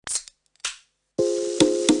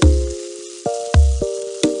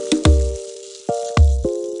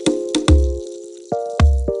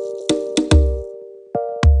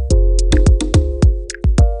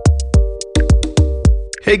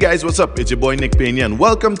Hey guys, what's up? It's your boy NicPeña and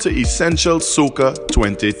welcome to Essential Soca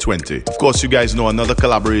 2020. Of course, you guys know another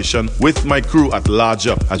collaboration with my crew at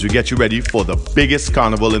LargeUp as we get you ready for the biggest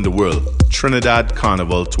carnival in the world, Trinidad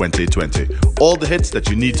Carnival 2020. All the hits that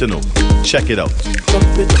you need to know. Check it out. Drop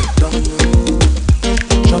it right down.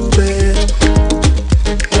 Drop it.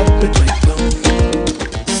 Drop it right down.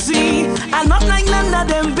 See, I'm not like none of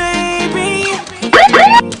them, baby.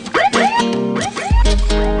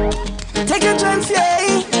 Take a chance, yeah.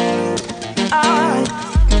 I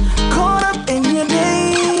caught up in your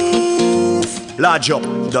days.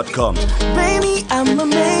 LargeUp.com. Baby, I'm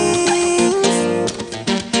amazed.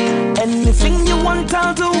 Anything you want,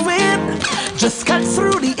 I'll do it. Just cut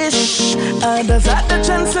through the ish. Others had the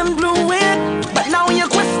chance and blew it. But now you're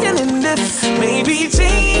questioning this. Maybe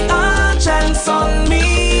take a chance on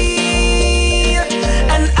me,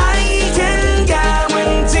 and I can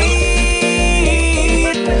guarantee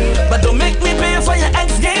it. But don't make me pay for your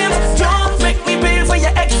X games. Don't make me pay for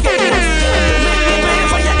your X games. Don't make me pay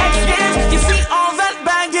for your X games. You see all that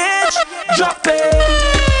baggage? Drop it.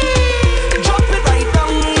 Drop it right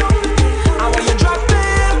down. I want you drop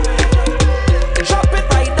it. Drop it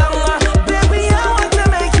right down. Baby, I want to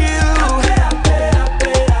make you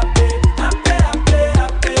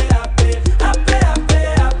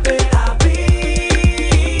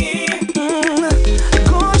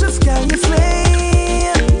gorgeous, girl, you slay.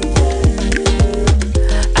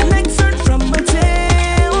 An excerpt from a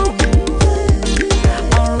tale.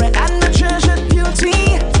 Alright, and a treasured beauty.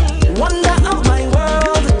 Wonder of my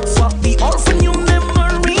world. Swap the old for new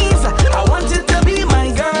memories. I want it to be my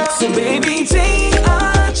girl. So baby, take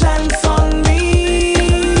a chance on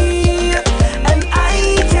me, and I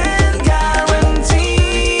can guarantee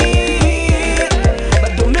it.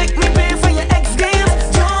 But don't make me pay for your X games.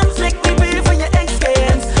 Don't make me pay for your X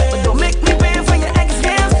games. But don't make me pay for your X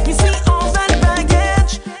games. You see all that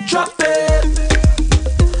baggage? Drop it.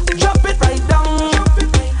 Drop it right down.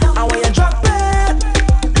 I want you drop it.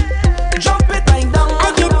 Drop it right down.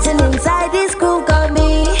 I get inside this groove, got me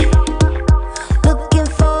looking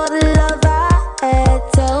for the love I had.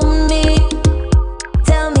 Tell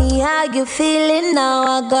me how you feeling now.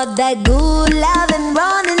 I got that good loving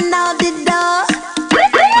running out the door,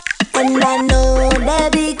 and I know they'll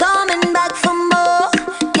be coming back for more.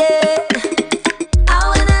 Yeah, I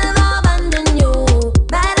will never abandon you.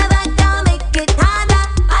 Matter of fact, I'll make it harder.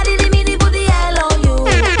 I didn't mean to put the L on you.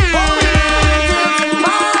 Hold me till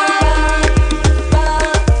tomorrow.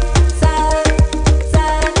 Side,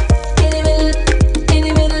 in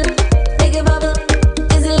the middle, make it bubble,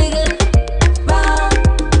 is illegal. Round,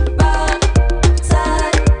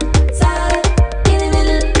 side, in the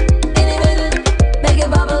middle, make it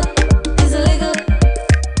bubble, is illegal.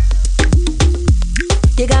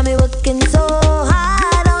 You got me working so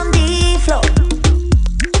hard on the floor.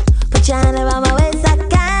 Put your hand around my waist, I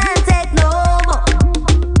can't take no more.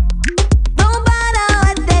 No matter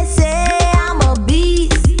what they say, I'm a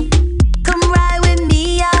beast. Come ride with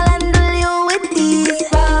me, I'll handle you with ease.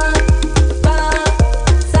 Round,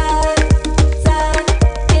 side,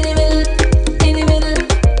 in the middle,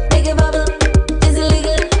 make it bubble, is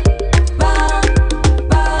illegal. Round,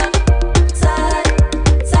 side,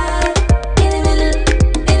 in the middle,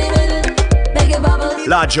 make it bubble.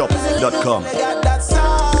 LargeUp.com. I got that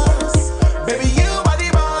sauce. Baby, you are the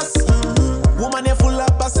boss. Woman, you're full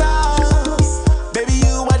up of sauce. Baby,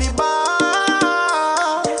 you are the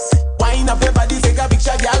boss. Wind up your body, take a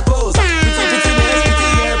picture, girl, pose. Pretty nails, pretty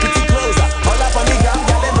hair, pretty clothes. All up on the ground,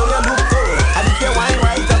 girl, they know you look good. And if you wine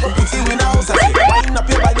right, I go pretty win house. Wind up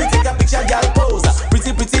your body, take a picture, girl, pose.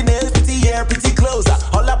 Pretty nails, pretty hair, pretty clothes.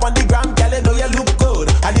 All up on the ground, girl, they know you look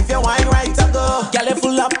good. And if you wine right, I go, girl, they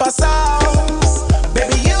full up of sauce.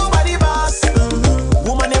 Baby, you are the boss.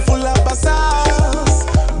 Woman, you're full up of sauce.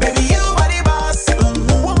 Baby, you are the boss.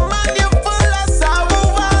 Woman, you're full of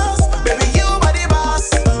sauce. Baby, you are the boss.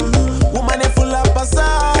 Woman, you're full up of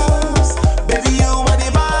sauce. Baby, you are the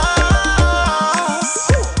boss.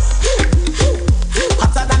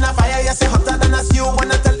 Hotter than a fire, you say hotter than a stew.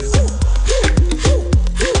 Wanna tell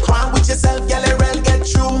come on with yourself, girl, real get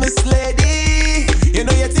through, Miss Lady. You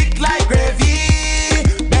know you tick like gravy.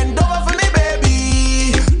 Bend over for me,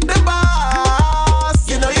 baby. The boss,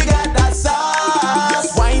 you know you got that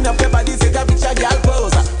sauce. Wind up your body, take a picture, girl,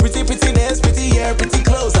 pose. Pretty nails, pretty hair, pretty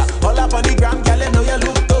clothes. All up on the ground, girl, you know you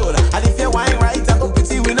look good. And if you wine right, I go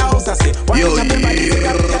pretty win house. I say, wind up your body, take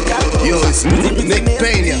a picture, girl, pose. Yo, it's Pretty nails, NicPeña.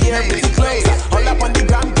 pretty hair, pretty clothes. All up on the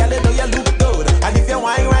ground, girl, you know you look good. And if you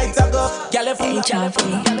wine right, I go, girl, you full of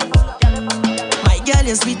Choppi. My girl,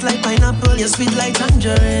 you're sweet like pineapple, you're sweet like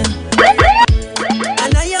tangerine.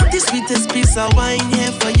 And I have the sweetest piece of wine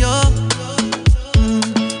here for you.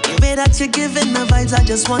 way that you're giving the vibes, I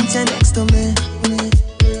just want you next to me.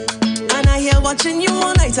 And I hear watching you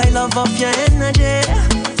all night, I love off your energy.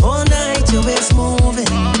 All night your waist moving,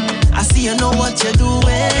 I see you know what you're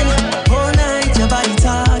doing. All night your body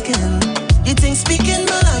talking, you think speaking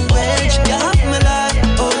my language. You have me like,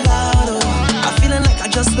 oh Lord, oh. I'm feeling like I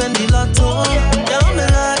just went the lotto. You have me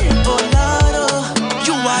like, oh Lord, oh.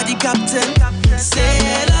 You are the captain,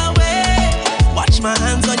 sail away. Watch my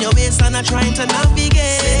hands on your waist and I'm trying to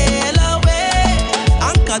navigate. Sail away,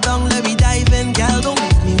 anchor down, let me dive in, girl, don't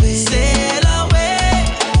make me wait. Sail away,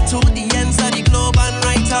 to the ends of the globe and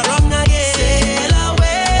right or wrong again. Sail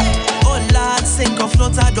away, oh Lord, sink or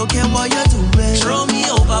float, I don't care what you're doing. Throw me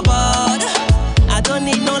overboard, I don't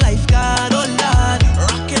need no lifeguard, oh Lord.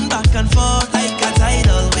 Rocking back and forth like a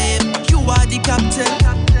tidal wave. You are the captain,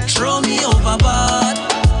 throw me overboard,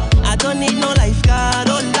 I don't need no lifeguard,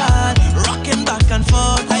 oh Lord. Rocking back and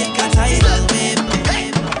forth like a tidal wave.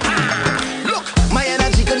 Look, my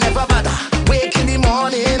energy can never bother. Wake in the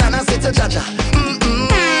morning and I say to Jaja,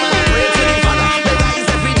 pray to the Father. I rise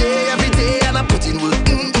every day and I put in work.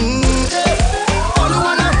 All who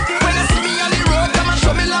wanna, when you see me on the road, come and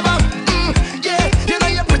show me love. Yeah, you know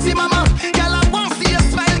you're pretty, mama. Girl, I want to see you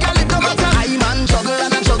smile, girl, it don't matter. I man juggle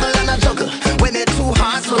and I juggle and I juggle. When it's too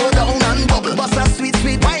hard, slow down and bubble. Bust a sweet,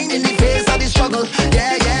 sweet wine in the face of the struggle.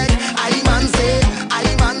 Yeah, yeah. I man say,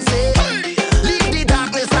 leave the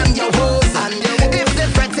darkness and your woes. If they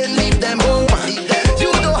threaten, leave them home.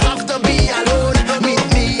 You don't have to be alone.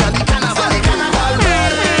 Meet me on the carnival road.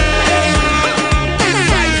 It's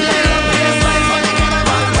right there, it's right on the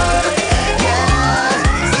carnival road. Yeah,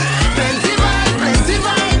 plenty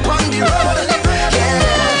vibe on the road.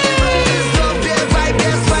 Yeah, it's love, there's vibe,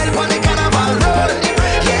 there's vibe on the carnival road.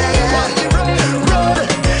 Yeah, road.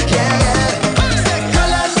 Yeah, say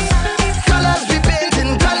colors, we paint in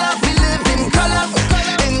colors, we live in colors.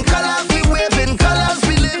 In colors, we wave in colors,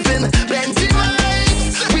 we live in plenty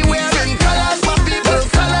vibes. We wear in colors, my people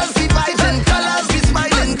colors, we vibe in colors, we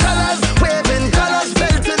smile in colors, wave in colors,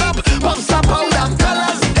 belting up, pops up out of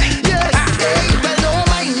colors. Yeah, hey, well don't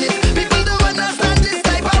mind it. People don't understand this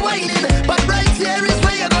type of whining, but right here is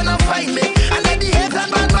where you're gonna find me. And let the hate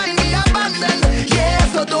and bad mind me abandoned. Yeah,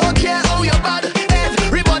 so don't care how you're bad.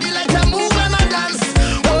 Everybody like to move and a dance.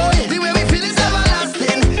 Oh, the way we feel is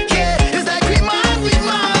everlasting. Yeah, it's like we mad.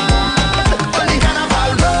 On the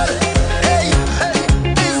carnival road. Hey,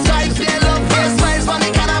 this vibes, yeah, love, yes, vibes on the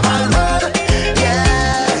carnival road.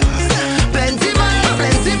 Yeah, plenty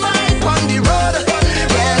vibe on the road.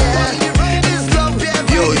 Yeah, this love, yeah,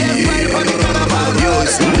 yes, vibe on the carnival road.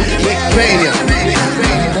 NicPeña.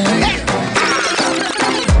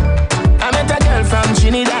 I met a girl from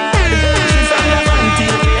Trinidad. She from the Hunte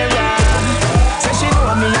area. Say she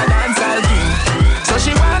know me a dancehall king, so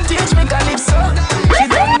she want teach me calypso. She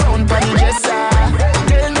turn round for the dresser,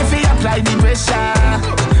 tell me fi apply the pressure.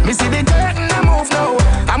 Me see the curtain I move now.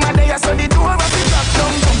 I'm a there so the door of the drop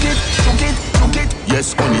down. Took it.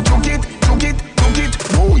 Yes, only took it.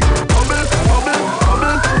 Boy, bubble,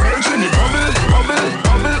 hey Trini, bubble,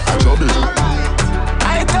 a trouble. I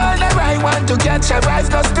told her I want to catch a rise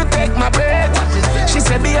just to take my breath. She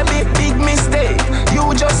said, be a big mistake.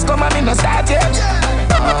 You just come and me no start yet.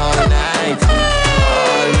 All night, party.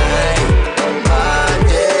 All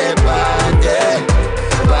night,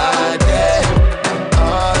 party.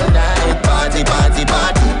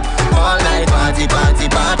 All night, party.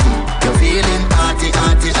 You're feeling arty.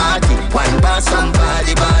 Wine by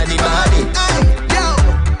somebody, body. Hey, yo,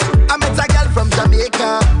 I met a girl from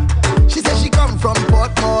Jamaica. She said she come from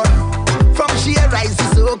Portmore. From she rise the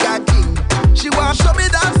Soca king. She want show me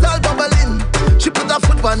dance all bubbling. She put her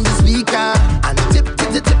foot on the speaker and tip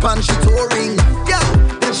and she touring. Yeah,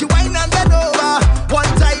 then she whine and bend over.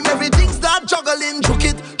 One time everything start juggling. Juke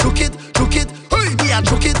it. Hey, yeah,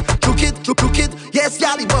 juke it. Yes,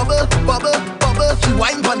 yeah, the bubble. She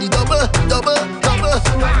whine on the double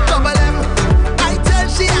M. I tell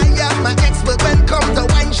she I am my expert when come to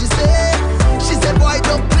wine. She said, boy,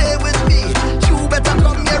 don't play with me. You better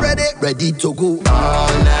come here ready to go.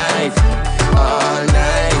 All night, party.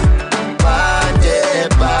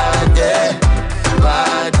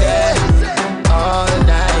 All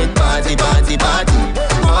night, party.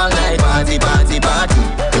 All night, party.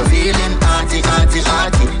 You're feeling arty.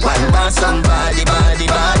 Wine by somebody, body.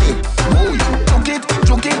 Boy, took it.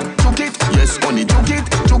 Yes, only took it.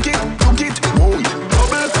 Boy,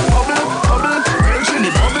 bubble, hey Trini,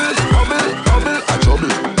 bubble, a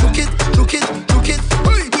trouble. Took it.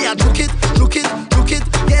 Hey, yeah, took it.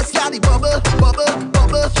 Yes, yeah, the bubble.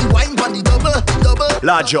 She whine on the double.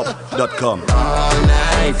 LargeUp.com. All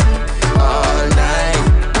night,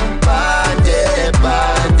 party.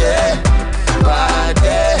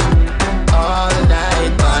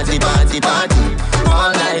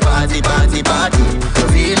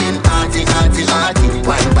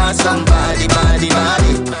 want somebody, body,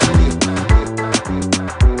 body.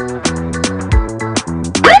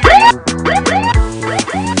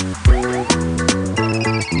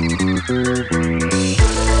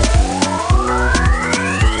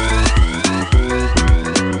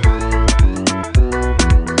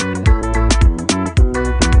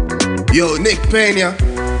 Yo, NicPeña.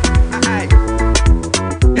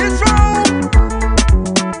 It's wrong.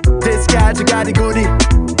 This guy, you got it goodie.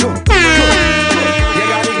 Good. You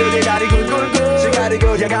got it good, you got it good, good, good. You got it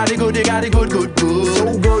good, you got it good, you got it good, good, good.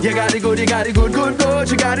 So good. You got it good, you got it good, good,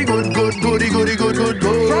 good. You got it good, good, goody, goody, good, good,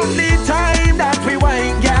 good. From the time that we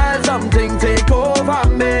wine, girl, something take over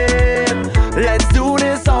me. Let's do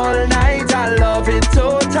this all night. I love it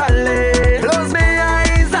totally. Close my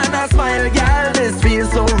eyes and I smile, girl. This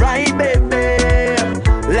feels so right, baby.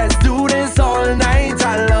 Let's do this all night.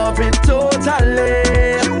 I love it totally.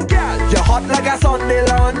 You're hot like a Sunday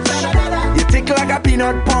lunch. You tick like a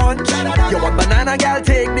peanut punch. You want banana, girl?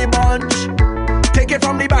 Take the bunch. Take it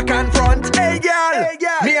from the back and front. Hey, girl.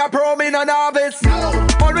 Me a pro, me no novice.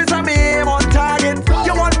 Always a me aim on target.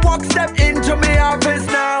 You want walk step into me office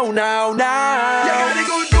now, now, now. You got it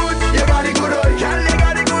good, good. You got it good, oh. Girl, you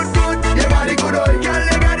got it good, good. You got it good, oh. Girl, you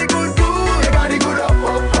got it good, good. You got it good, oh,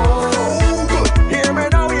 oh, oh. So good. Hear me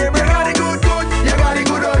now, hear me. You got it good, good. You got it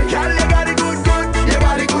good, oh. Girl, you got it good, good. You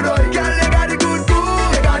got it good, oh. Girl, you got it good,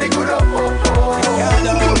 good. You got it good, oh, oh, oh.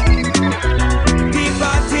 The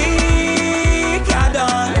party got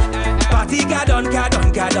on. Party got on, got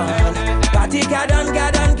on, got on. Party got on,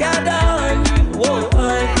 got on, got on. Whoa,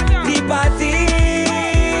 the party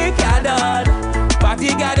got on. Party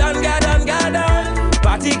got on, got on, got on.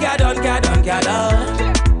 Party got on, got on, got on.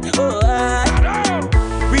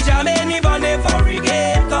 Oh, we jam any bunny for we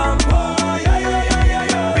game come. Oh, yeah, yeah, yeah, yeah,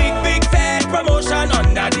 yeah. Big, big fat promotion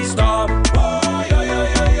under the storm. Oh, yeah, yeah,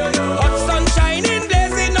 yeah, yeah, yeah. Hot sun shining,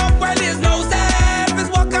 blazing up when there's no service.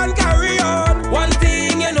 Walk and carry on. One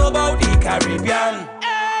thing you know about the Caribbean.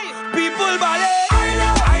 Hey, people ballet. I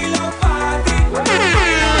love party. I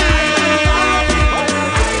love party.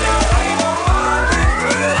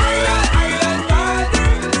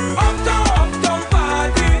 Uptown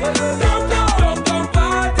party. Downtown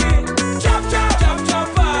party. Chop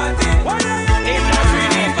party. In the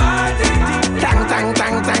street party. Tang tang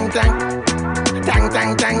tang tang tang. Tang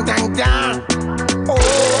tang tang tang tang.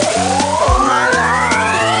 Oh my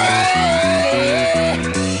life.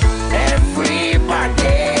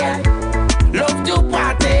 Everybody love to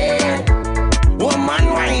party. Woman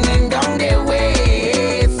whining down the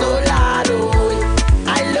way so loud. Oh, I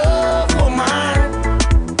love woman.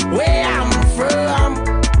 Where I'm from,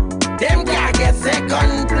 them can't get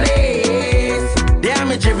second place. They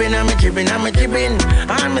I'm a dripping. I'm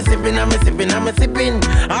a sipping.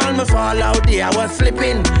 All my fall out there, I was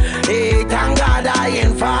slipping. Hey, thank God I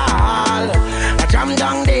ain't fall. I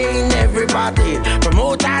Jamdong day in everybody.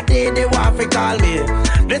 Promoter day, they want to call me.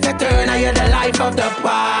 This a turn, I hear the life of the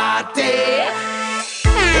party.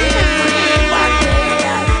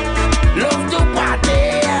 Everybody love to party.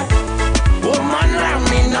 Woman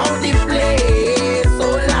ramming out the place so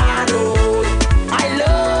loud. Oh, I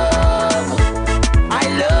love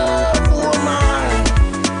woman.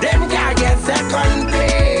 Them can't get second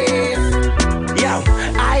place. Yo,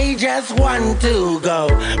 I just want to go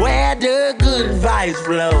where the good vibes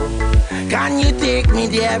flow. Can you take me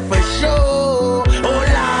there for sure? Oh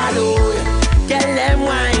Lord, oh, tell them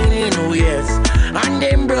whining ways and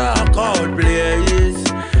them broke out players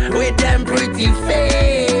with them pretty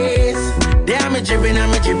face. They I'm a dripping.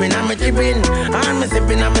 I'm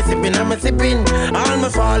a sipping. All my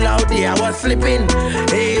fall out there, I was slipping.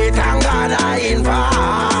 Hey, thank God I ain't fall.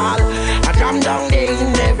 I come down there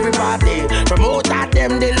in everybody. Promoter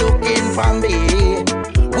them, they looking for me.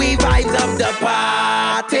 We vibes of the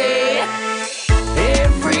party.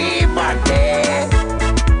 Everybody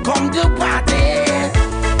come to party.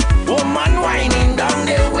 Woman whining down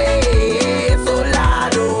the way so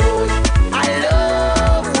loud. Oh, I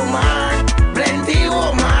love woman, plenty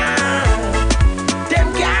woman. Them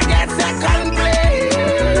can't get second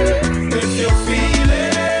place. If you feel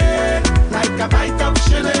it like a bite of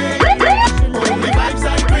chili, only vibes I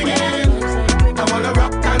bring in. I wanna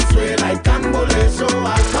rock and sway like Canboulay, so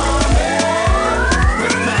I come in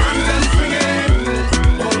with my hands and swinging.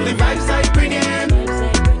 Only vibes I bring in.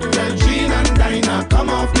 Tell Jean and Dinah, come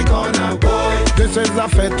off the corner, boy. This is a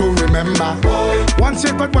fair to remember. Boy. Once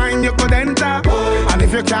you could wine, you could enter. Boy. And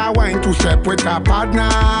if you can't wine, to step with a partner.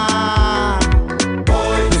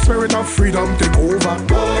 Boy. The spirit of freedom take over.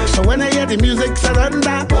 Boy. So when I hear the music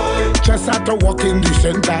surrender, Boy. just have to walk in the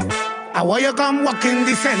center. I want you come walk in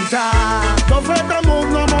the center. Don't fret to move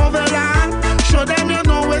no more the land. Show them you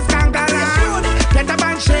know it's kangalang. Get up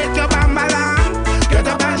and shake your bambalang. Get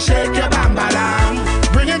up and shake your bambalang.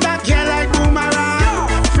 Bring it back here like boomerang.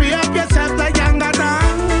 Free up yourself like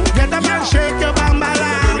yangadang. Get up and shake your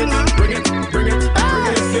bambalang. Bring it.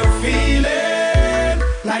 If you're feeling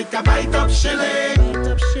like a bite up shilling,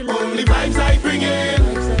 only vibes I bring in.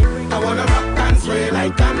 I wanna rock and sway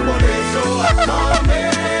like Canboulay, so I come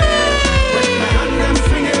in with my hand and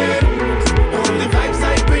swinging. Only vibes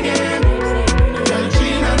I bring in. Tell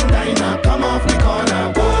Jean and Nailah, come off the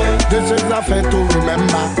corner, boy. This is a fair to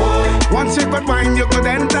remember, boy. Once you could wine, you could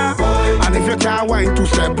enter, boy. And if you can't wine, to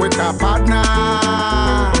step with a partner,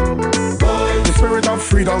 boy. The spirit of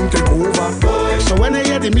freedom take over, boy. So when I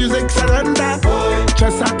hear the music surrender, boy,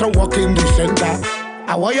 just have to walk in the center.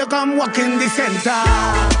 I want you come walk in the center.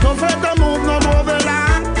 Don't fret to move no more the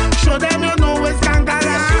land. Show them you know it's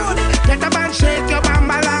kangalang. Get up and shake your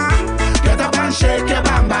bambalang. Get up and shake your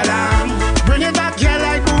bambalang. Bring it back here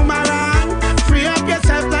like boomerang. Free up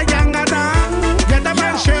yourself like yangadang. Get up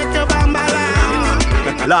and shake your bambalang.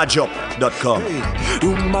 LargeUp.com.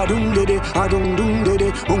 Dumba dum dede, a dum dum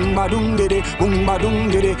dede, dumba dum dede, dumba dum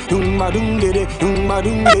dede, dumba dum dede, dumba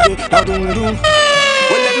dum dede, a dum dum.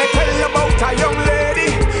 Well, let me tell you about a young lady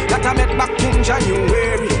that I met back in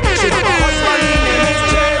January. She have a husband named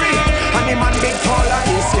Jerry, and the man big tall and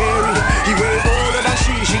he's scary. He way older than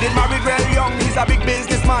she did married real young. He's a big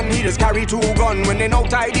businessman, he just carry 2 guns when they know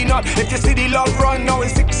tidy knot. If you see the love run, now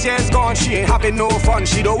it's 6 years gone. She ain't having no fun,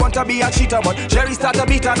 she don't want to be a cheater, but Jerry start to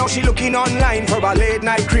beat her. Now she looking online for a late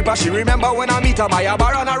night creeper. She remember when I meet her by a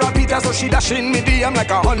bar and a repeater, so she dashing me DM like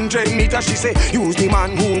 100 meters. She say, use the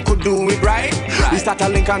man who could do it right. We start a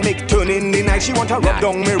link and make turn in the night. She want to rub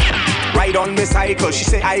down me, ride on me cycle. She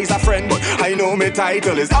say I's a friend, but I know me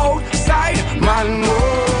title is outside man.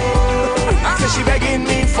 So she begging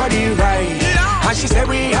me for the ride, and she say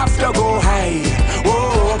we have to go high.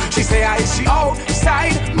 Whoa, she say she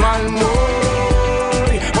outside man.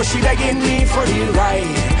 But she begging me for the ride,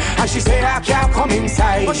 and she say I can't come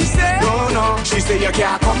inside. But she say no, she say you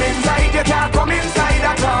can't come inside, you can't come inside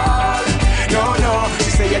at all. No, she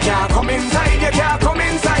say you can't come inside, you can't come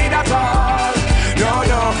inside at all.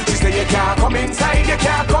 No, she say you can't come inside, you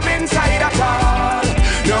can't come inside at all.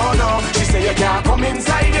 No, she say you can't come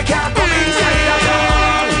inside, you can't come inside at all.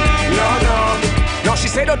 No, she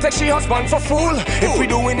say don't take she husband for fool. If we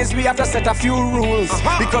doing this, we have to set a few rules.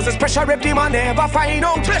 Because it's pressure if the man never find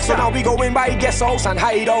out. So now we going by guest house and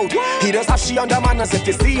hide out. He does have she under manners. If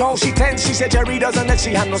you see how she tense, she said Jerry doesn't let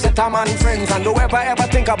she have no set of man friends. And don't ever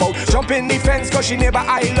think about jumping the fence, cause she never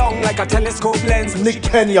eye long like a telescope lens.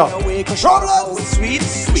 NicPeña. Sweet.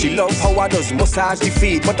 She love how I does massage the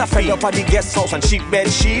feet. But I fell up at the guest house and cheap bed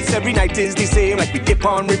sheets. Every night is the same, like we dip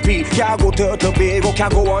on repeat. Can't go to Tobago,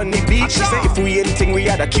 can't go on the beach. She say if we anything, we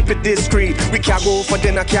had to keep it discreet. We can't go for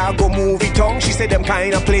dinner, can't go movie tongue. She say them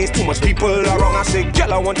kind of place, too much people are wrong. I say,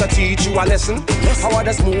 girl, I want to teach you a lesson. How I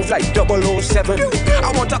just move like 007.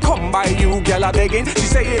 I want to come by you, girl, I begging. She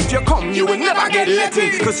say if you come, you will never get let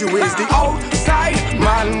in, cause you is the outside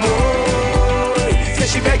man. Say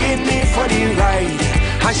she begging me for the ride,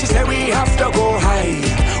 and she say we have to go high.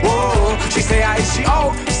 Whoa, she say she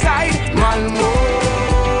outside man.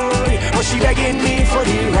 But she begging me for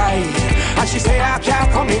the ride, and she say I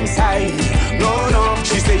can't come inside. No,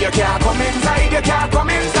 she say you can't come inside, you can't come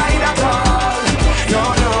inside at all. No,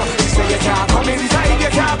 she say you can't come inside, you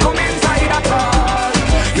can't come inside at all.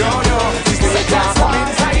 No, she say you can't come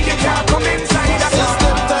inside, you can't come inside at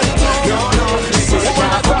all. No, she say you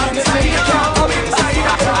can't come inside, you can't come inside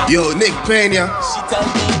at all. Yo, NicPeña. She tell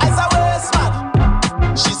me as a waste man.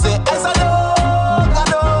 She say as a dog.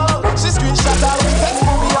 She screenshot her with text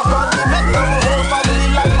for me up on the make no whole family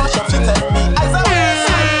like much of. She tell me as a waste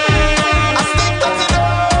man. I stick to the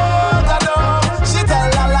dog. She tell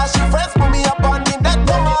Lala she friends for me up on the net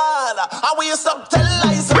man. How will you stop tell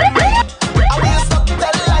lies on me? How will you stop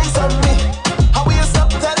tell lies on me? How will you stop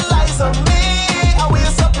tell lies on me? How will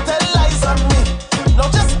you stop tell lies on me? Now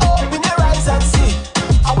just open your eyes and see.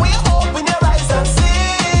 How will you open your eyes and see?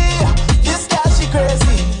 This girl she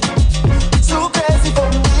crazy, too crazy for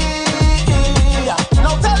me.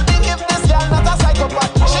 Now tell me if this girl not a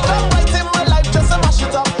psychopath. She come right in my life just to mash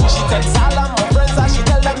it up. She tells all of my friends and she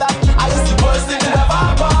tell them that I is the worst thing ever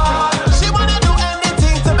happened. She wanna do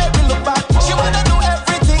anything to make me look back. She wanna do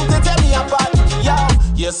everything to tell me apart. Yo,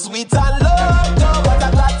 you're sweet and loved, though, but I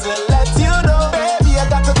got to let you know, baby, I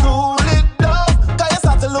got to cool it down. Cause you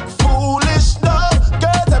start to look foolish now.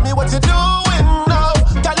 Girl, tell me what you're doing now.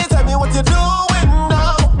 Can you tell me what you're doing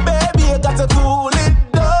now? Baby, I got to cool it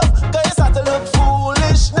down. Cause you start to look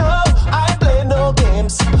foolish now. I play no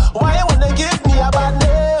games. Why you wanna give me a bad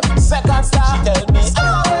name? Second star.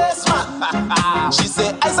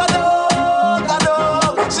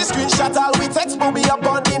 up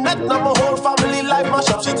on the net, now my whole family life mash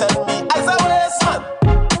up. She tell me, I's a waste man.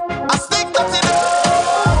 I stick to the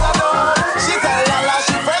door. She tell Lala,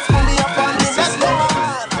 she first pull me up on the net,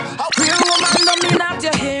 man. Real woman don't mean have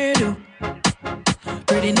your hairdo,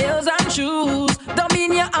 pretty nails and shoes. Don't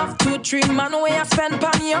mean you have 2-3 man where you spend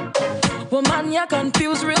pan you. Woman, you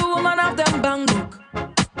confused. Real woman have them bang book,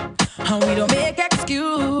 and we don't make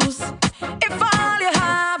excuse. If all you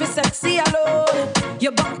have is sexy alone,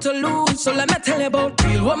 you're bound to lose. So let me tell you about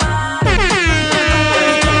real woman. Like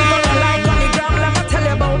on the ground, let me tell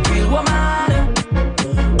you about real woman.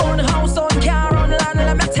 Own house, own car, own land.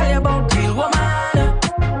 Let me tell you about real woman.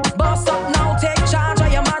 Boss up now, take charge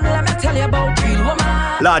of your man. Let me tell you about real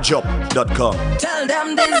woman. LargeUp.com. Tell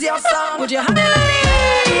them this your song. Would you have it?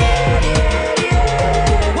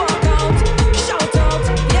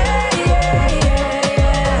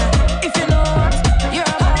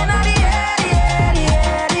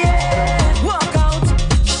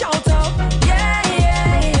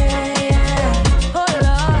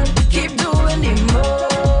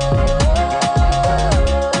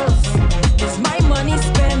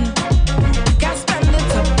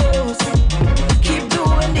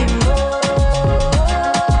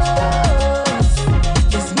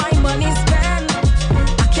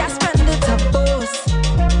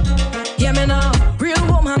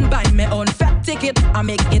 I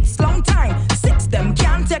make it long time. 6 them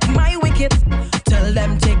can't take my wicket. Tell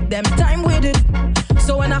them take them time with it.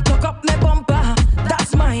 So when I cock up my bumper,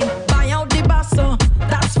 that's mine. Buy out the basso,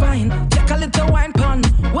 that's fine. Take a little wine pan,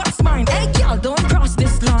 what's mine? Hey girl, don't cross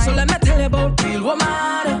this line. So let me tell you about real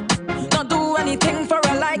woman. Don't do anything for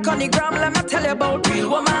a like on the gram. Let me tell you about real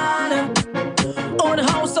woman. Own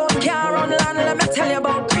house, own car, own land. Let me tell you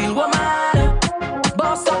about real woman.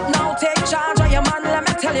 Boss up now, take charge of your man. Let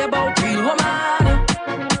me tell you about real woman.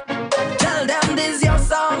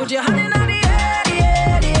 Would you hand in the air,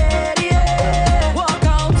 yeah, yeah, yeah. Walk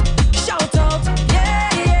out, shout out, yeah,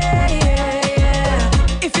 yeah, yeah,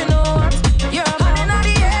 yeah. If you know what, you're hand in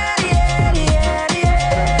the air, yeah, yeah,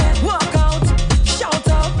 yeah. Walk out, shout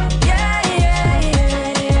out, yeah, yeah,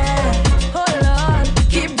 yeah, yeah. Oh Lord,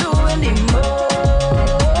 keep doing the most.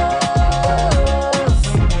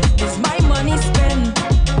 It's my money spent,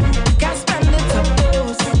 can't spend it to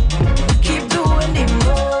post. Keep doing the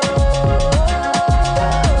most.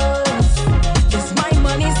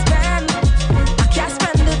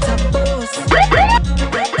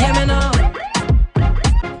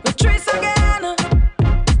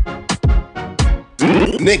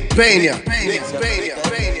 NicPeña.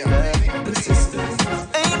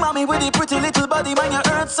 Hey, mommy, with the pretty little body, man, you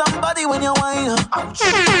hurt somebody when you whine. Ouch.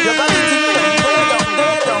 You got it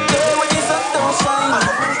down there, when the sun don't shine.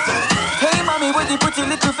 Hey, mommy, with the pretty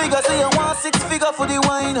little figure, say you want 6 figure for the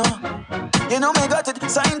wine. You know me got it,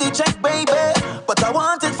 sign the check, baby, but I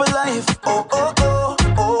want it for life. Oh, oh, oh,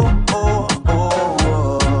 oh, oh, oh,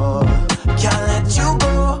 oh. Can't let you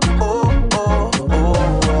go. Oh, oh, oh,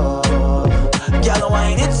 oh. Girl,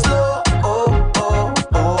 wine it slow. Oh, oh,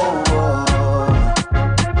 oh, oh.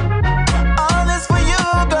 All this for you,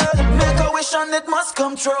 girl. Make a wish and it must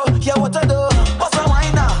come true. Yeah, what I do? Bust a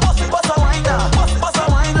wine now. Bust a wine now. Bust a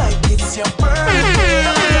wine like it's your birthday.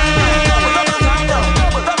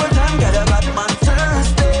 Double time, get a bad man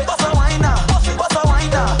Thursday. Bust a wine now. Bust a wine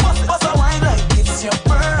now. Bust a wine like it's your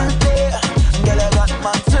birthday. Get a bad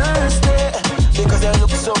man Thursday. Because you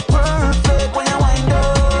look so perfect when you wind up.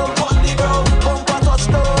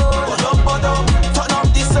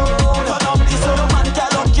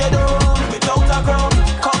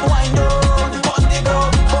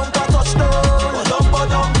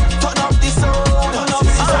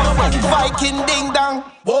 Viking ding dong,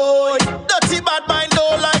 boy. Dirty bad mind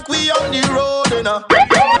don't like we on the road, you know.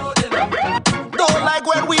 Don't like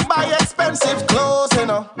when we buy expensive clothes, you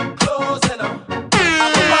know. At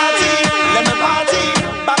the party, let me party.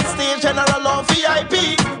 Backstage, general on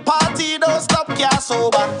VIP. Party don't stop, can't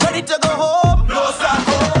sober. Ready to go home? No stop,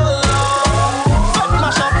 hold on. Fat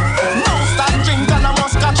mash up, no stop drink and I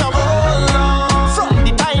must catch up. Hold on. From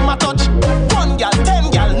the time I touch, 1 gal,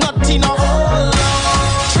 10 gal, not enough.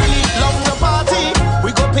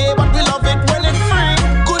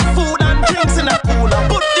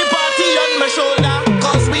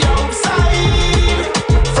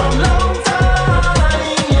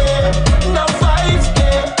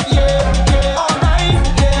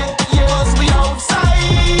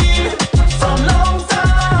 From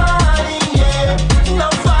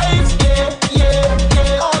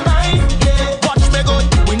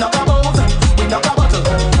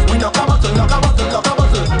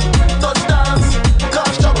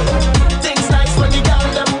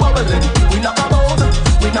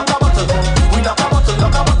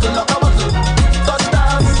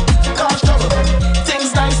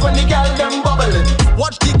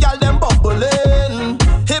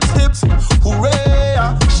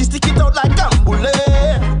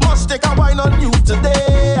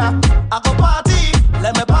party,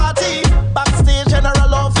 let me party. Backstage,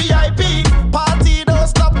 general or VIP. Party don't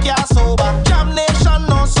stop, can't sober. Jam nation,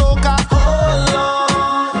 no soca. Hold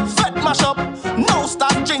on, fet mash up. No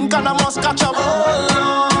start drink and I must catch up. Hold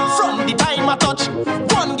on, from the time I touch,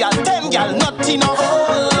 1 gal, 10 gal, not enough.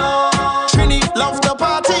 Hold on, Trini love the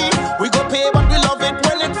party. We go pay but we love it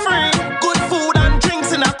when it's free. Good food and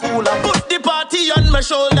drinks in a cooler. Put the party on my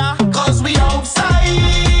shoulder, cause we outside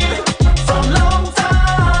from long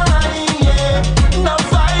time, yeah. No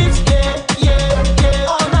vibes, yeah,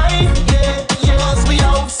 all night, yeah. Cause we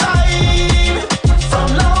outside from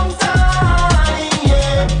long time,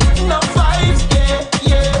 yeah. No vibes,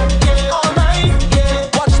 yeah, all night, yeah.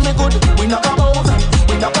 Watch me good, we knock a bottle,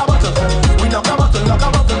 we knock a bottle, we knock a bottle, knock a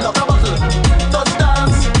bottle, knock a bottle. Touch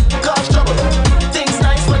dance, cause trouble. Things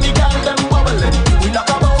nice when the girl them bubbling. We knock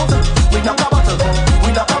a bottle, we knock a bottle,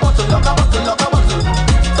 we knock a bottle, knock a bottle, knock a bottle.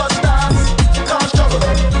 Touch dance, cause trouble.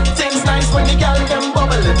 Things nice when the girl them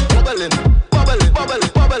bubbling, bubbling, bubbling,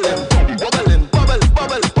 bubbling, bubbling, bubbling,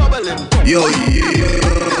 bubbling, bubbling. Yo,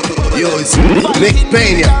 it's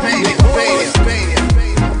NicPeña.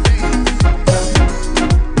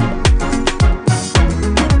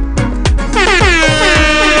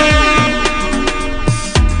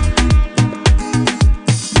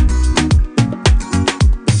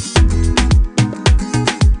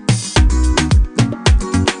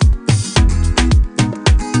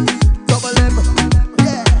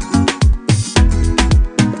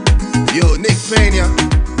 Yo, NicPeña.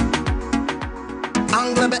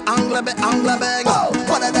 Angla bang.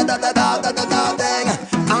 What a da dang.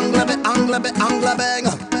 Angla bang.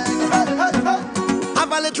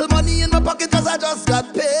 Have a little money in my pocket cause I just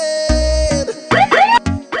got paid.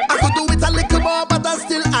 I could do it a little more but I'm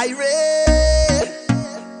still irate.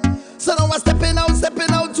 So now I'm stepping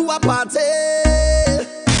out to a party.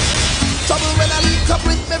 Trouble when I link up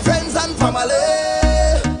with my friends and family.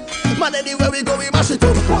 Man, anywhere we go, we mash it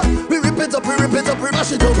up. We rip it up, we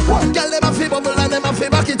mash it up. Girl, them a fi bubble and them a fi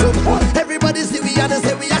back it up. Everybody see we and they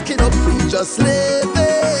say we hack it up. We just slay,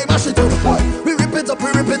 mash it up. We rip it up,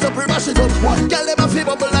 we mash it up. Girl, them a fi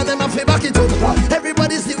bubble and them a fi back it up.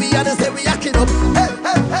 Everybody see we and they say we hack it up.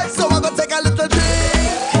 Hey, so I go take a little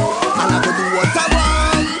drink and I go do what I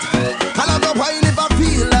want. And I go wine if I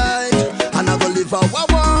feel like. And I go live how I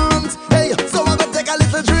want. Hey, so I go take a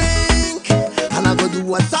little drink and I go do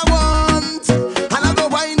what I want. And I go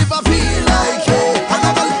wine if I feel like. Hey, and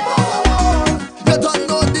I go live how I want. You don't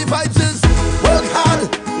know the vibes is work hard,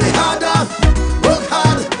 play harder. Work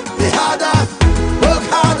hard, play harder. Work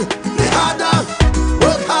hard, play harder.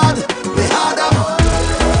 Work hard, play harder.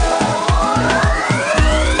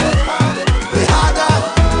 Play harder.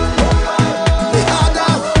 Play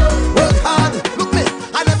harder. Work hard. Look me,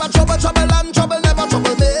 I never trouble and trouble never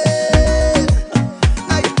trouble me.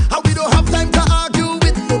 Hey, and we don't have time to argue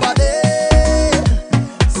with nobody.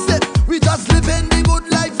 Say, we just living the good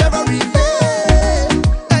life every day.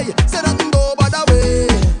 Hey, say nothing go by the way.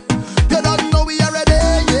 You don't know we are ready,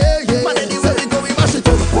 yeah. Man, anywhere we go, we mash it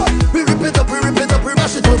up. We rip it up, we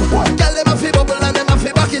mash it up. Girl, them a fi bubble and them a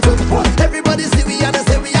fi back it up. Everybody see we and they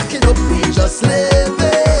say we hack it up. We just live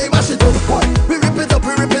it, we mash it up. We rip it up,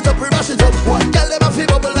 we mash it up. Girl, them a fi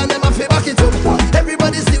bubble and them a fi back it up.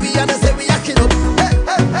 Everybody see we and they say we hack it up.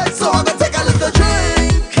 Hey, so I go take a little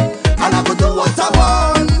drink and I go do what I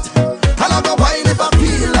want. And I go wine if I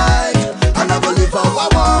feel like. And I go live how I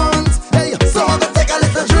want. Hey, so I go take a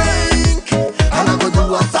little drink and I go do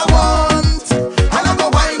what I want. And I go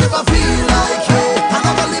wine if I feel like. Hey, and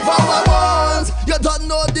I go live how I want. You don't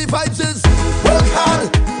know the vibes is work hard,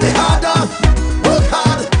 play harder. Work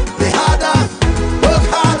hard, play harder. Work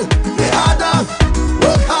hard, play harder.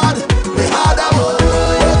 Work hard, play harder.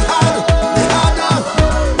 Work hard, play harder.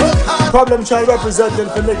 Work hard. Problem child representing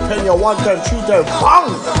for NicPeña 1 time, 3 time.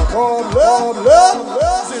 Bang! Problem.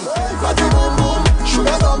 Fatty boom boom,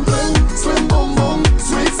 sugar dumpling, sweet boom boom,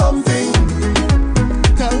 sweet something.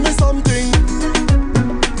 Tell me something.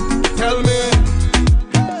 Tell me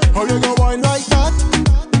how you go wine like that.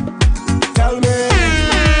 Tell me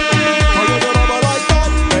how you go rubber like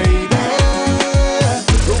that, baby.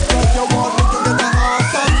 Look like you want me to get a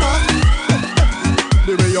heart attack.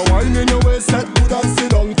 The way you wine in your waist, set good and sit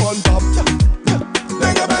down on top.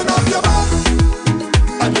 Then you bend up your back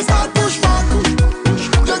and you start push back.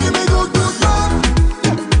 You give me good love.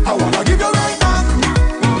 I wanna give you right back.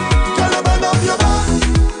 Girl, you bend up your back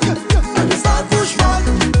and you start push back.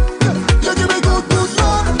 You give me good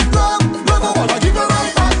love. I wanna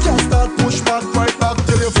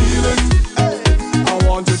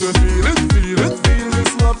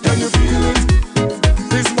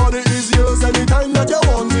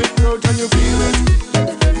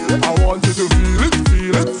you feel it,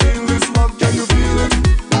 feel it, feel this man, can you feel it?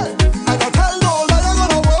 Hey. And I tell no lie, I'm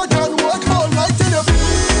gonna work and work all night till you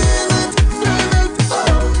feel it, feel it.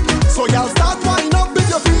 So y'all start wind up if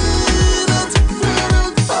you feel it, feel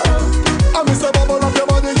it. I miss the bubble of your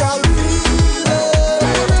body, y'all feel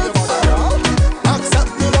it.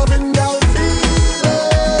 Accept the loving, y'all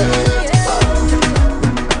feel it.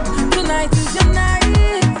 Tonight is your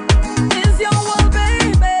night, is your world,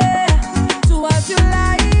 baby. Do what you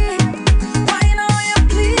like, why not you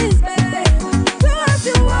please, baby? Do what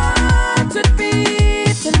you want with me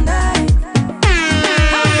tonight.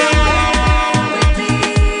 I'll be there with me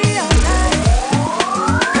all night.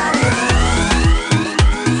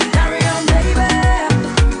 Carry on, baby.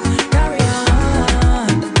 Carry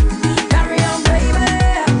on, baby.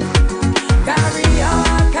 Carry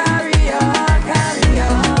on, carry on, carry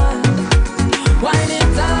on. Wind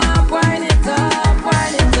it up, wind it up,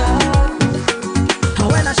 wind it up. And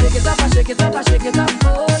when I shake it up, I shake it up, I shake it up.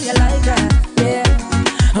 Oh, you like that, yeah.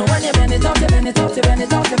 And when you bend it up, you bend it up, you bend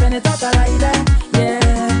it up, you bend it up, I like that,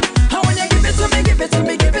 yeah. And when you give it to me, give it to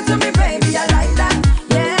me, give it to me, baby, I like that,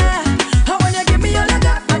 yeah. And when you give me all of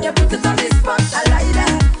that and you put it on the spot, I like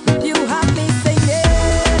that. You have me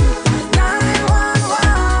singing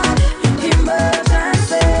 911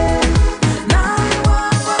 emergency,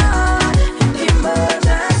 911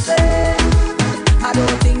 emergency. I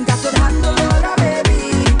don't think I could handle all that,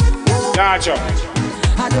 baby. LargeUp.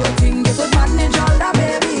 I don't think you could manage all that,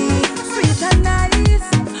 baby. Sweet and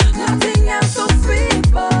nice, nothing else so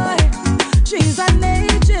sweet, boy. Trees and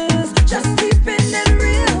ages, just keeping it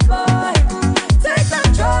real, boy. Take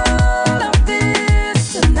control of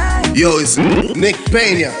this tonight. Yo, it's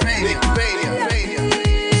NicPeña.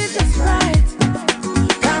 Just right.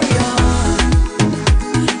 Carry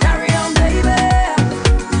on, baby.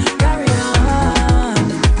 Carry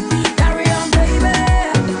on,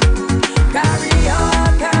 baby. Carry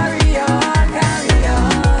on, carry on, carry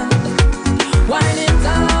on. Wind it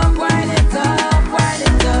up, wind it up, wind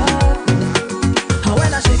it up. And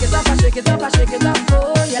when I shake it up, I shake it up, I shake it up.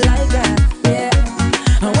 Oh, you like that, yeah.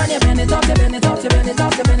 And when you bend it up, you bend it up, you bend it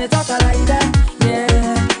up, you bend it up, I like that,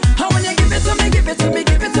 yeah. And when you give it to me, give it to me,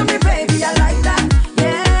 give it to me, baby, I like that,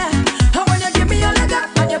 yeah. And when you give me all of that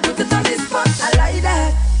and you put it on the spot, I like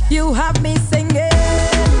that. You have me singing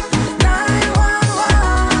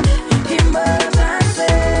 911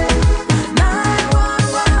 emergency,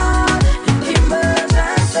 911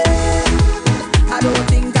 emergency. I don't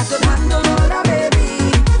think I could handle all that,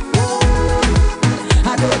 baby.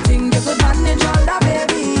 I don't think you could manage all that,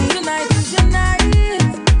 baby. Tonight is your night,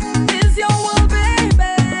 is your world,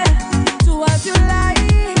 baby. Do what you like,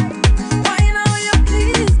 why not you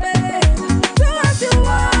please, baby? Do what you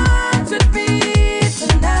want with me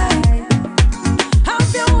tonight.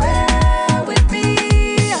 Have your way with me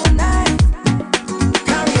all night.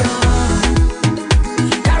 Carry on, baby.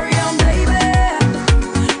 Carry on, baby.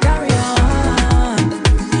 Carry on,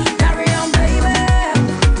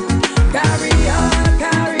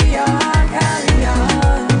 carry on, carry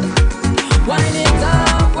on. Wind it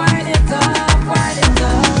up, wind it up, wind it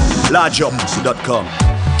up. LargeUp.com.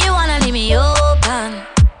 You wanna leave me open,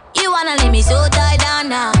 you wanna leave me so tied down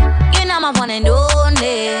now. You know my one and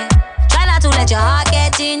only. Try not to let your heart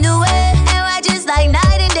get in the way. And we're just like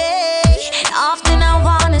night and day. Often I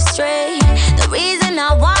wanna stray. The reason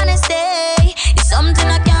I wanna stay is something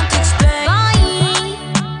I can't explain. Fine.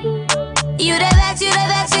 You the best, you the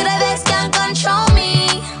best, you the best, can't control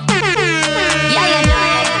me. Yeah, you know,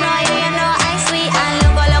 I'm sweet and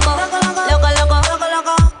loco, loco, loco, loco, loco,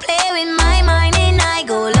 loco. Play with my mind and I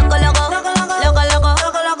go loco, loco, loco, loco,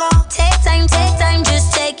 loco, loco. Take time, just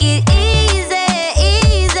take it easy,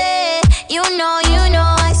 easy. You know,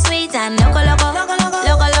 I'm sweet and loco, loco, loco,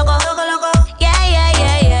 loco, loco, loco, loco. Yeah, yeah,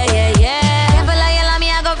 yeah, yeah, yeah, yeah. Can't feel like you love me,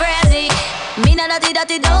 I go crazy. Me not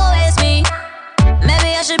dirty, don't waste me.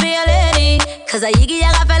 Maybe I should be a lady, cause I yiggy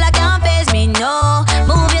yaga fella can't face me, no.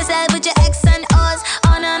 Move yourself with your X and O's.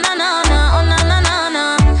 Oh no, no, no, no, oh no, no, no,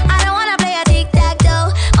 no. I don't wanna play a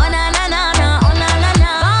tic-tac-toe. Oh no, no, no, no, oh no, no,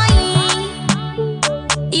 no. Fine.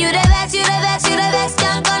 You the best, you the best, you the best,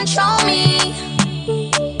 can't control me.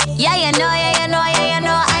 Yeah, you know,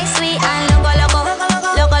 I'm sweet and loco, loco, loco,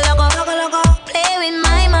 loco, loco, loco, loco. Play with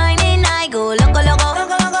my mind and I go loco, loco,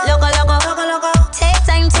 loco, loco, loco, loco, loco. Take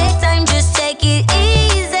time, just take it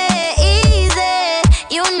easy, easy.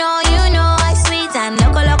 You know, I'm sweet and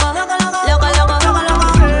loco, loco, loco, loco, loco, loco, loco.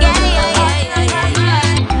 Yeah, yeah, yeah.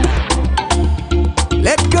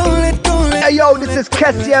 Let go, let go, let Hey yo, this is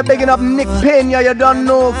Kessia bigging up NicPeña. You don't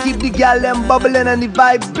know, keep the gal them bubbling and the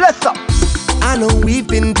vibes bless up. I know we've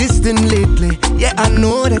been distant lately. Yeah, I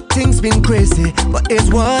know that things been crazy, but it's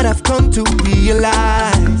what I've come to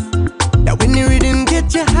realize, that when the rhythm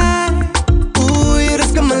get you high, ooh, you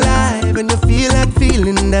just come alive, and you feel that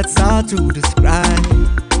feeling that's hard to describe.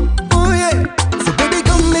 Oh yeah, so baby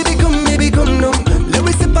come, baby come, baby come now. Let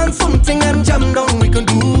me sip on something and jam down. We can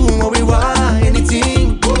do what we want,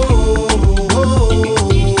 anything. Oh, oh,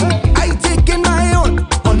 oh. I taking my own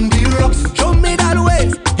on the rocks. Show me that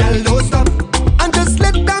ways, girl, don't stop. And just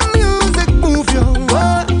let that music move you.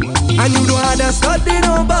 Oh. And you don't have to study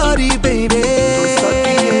nobody, baby. Don't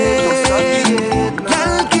study it.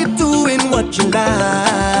 Girl, keep doing what you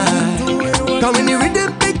like. Come when the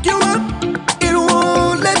rhythm pick you up, it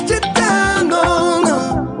won't let you down, no,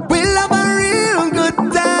 no. We'll have a real good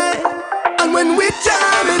time. And when we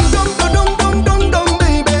jamming, dum dum dum dum dum,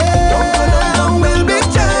 baby. We'll be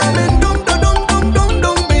jamming, dum dum dum dum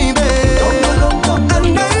dum, baby.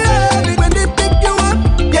 And I love it when they pick you up,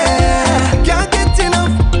 yeah. Can't get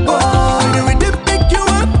enough, boy. The rhythm pick you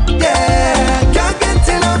up, yeah. Can't get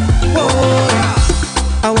enough, boy.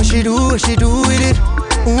 And what she do with it?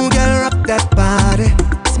 Ooh, girl, rock that body.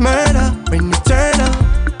 It's murder when you turn up,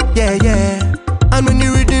 yeah, yeah. And when the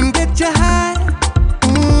rhythm get you high,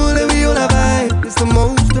 ooh, let me on a vibe. It's the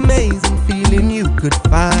most amazing feeling you could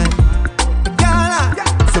find. Girl,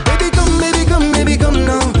 so baby come, baby come, baby come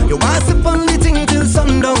now. You want to fun the thing till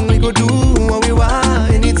sundown. We go do what we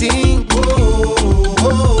want, anything. Oh,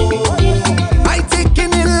 oh, oh. I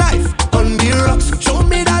taking in life on the rocks. Show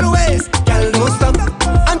me that ways, girl, don't stop.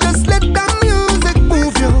 And just let that music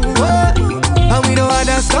move you. Oh. And we don't want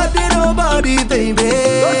to study nobody, baby.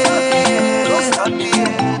 Don't study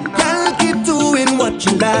it. Girl, keep doing what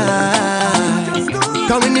you like.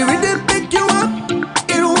 Come when the rhythm pick you up,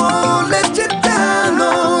 it won't let you down,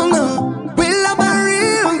 no, no. We'll have a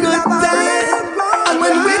real good time. And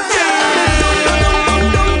when we jamming, dum dum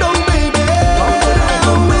dum dum, baby.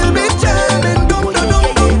 We'll be jamming, dum dum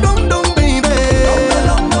dum dum dum, baby.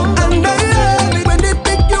 And I love it when they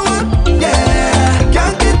pick you up, yeah.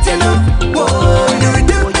 Can't get enough, whoa. When the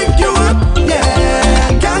rhythm pick you up,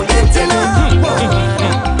 yeah. Can't get enough,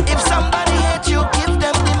 whoa. If somebody hate you, give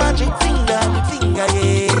them the magic finger,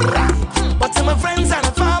 yeah. But to my friends and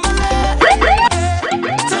the family,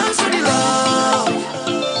 thanks for the love,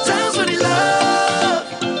 thanks for the love.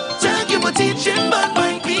 Thank you for teaching bad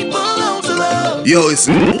mind people how to love. Yo, it's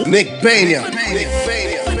NicPeña. Thanks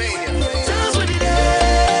for the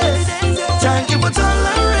days, thank you for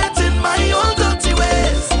tolerating my own dirty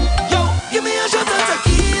ways. Yo, give me a shot of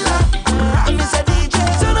tequila, and me say DJ,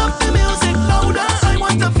 turn up the music louder. I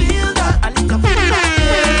want to feel that, I need to feel that.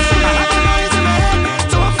 I have a noise in my head,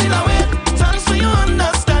 don't feel away. Thanks for your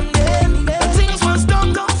understanding. When things was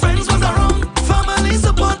done, friends was around, family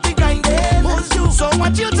support the grinding. So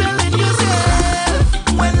what you telling yourself?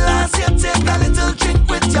 When last you take a little drink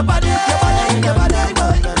with your body,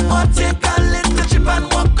 or take a little chip and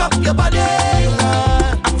walk up your body. I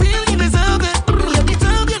feel you deserve it. You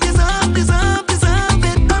deserve it.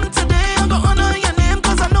 And today I'm gonna honor your name,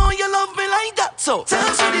 cause I know you love me like that. So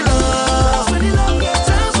thanks for the love,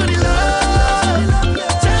 thanks for the love.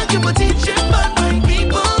 Thank you for teaching bad mind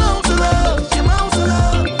people how to love.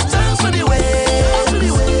 Thanks for the way,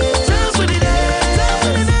 thanks for the days.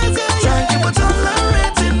 Thank you for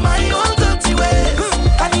tolerating my own dirty ways.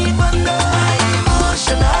 And even though I'm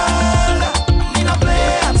emotional, me no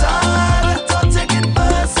play at all. Don't take it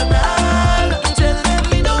personal. Tell them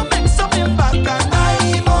me don't mix up in back and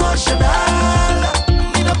I'm emotional.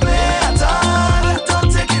 Me no play at all. Don't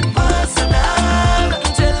take it personal.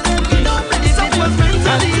 Tell them me don't mix up with friends and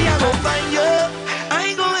I go find you. I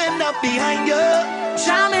ain't gonna end up behind you.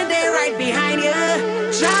 Jamming, they right behind you.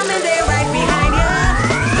 Jamming, they right behind you.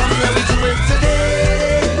 Come, let me do it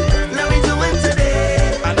today. Let me do it today.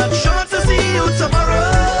 And I'm sure to see you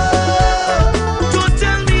tomorrow. Don't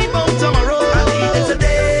tell me about tomorrow. I need it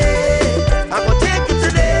today. I'm gonna take it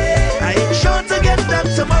today. I ain't sure to get that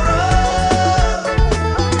tomorrow.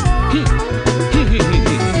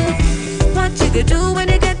 What you could do when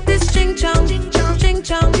you get this ching chong, ching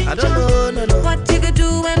chong. I don't know, no. What you could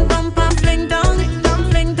do when bumper fling down,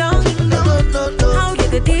 fling down. No. How you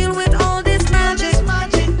could deal with all this magic.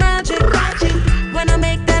 When I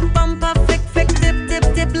make that bumper flick,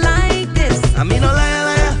 dip like this. I mean, no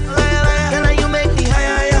liar. Girl, you make me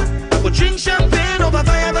higher. I could drink champagne over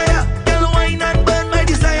fire. Girl, wine and burn my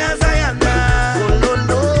desires.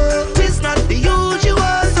 No. It's not the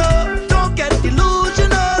usual, so don't get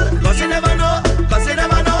delusional. Cause you never know.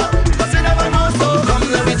 So come,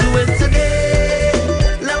 let me do it today.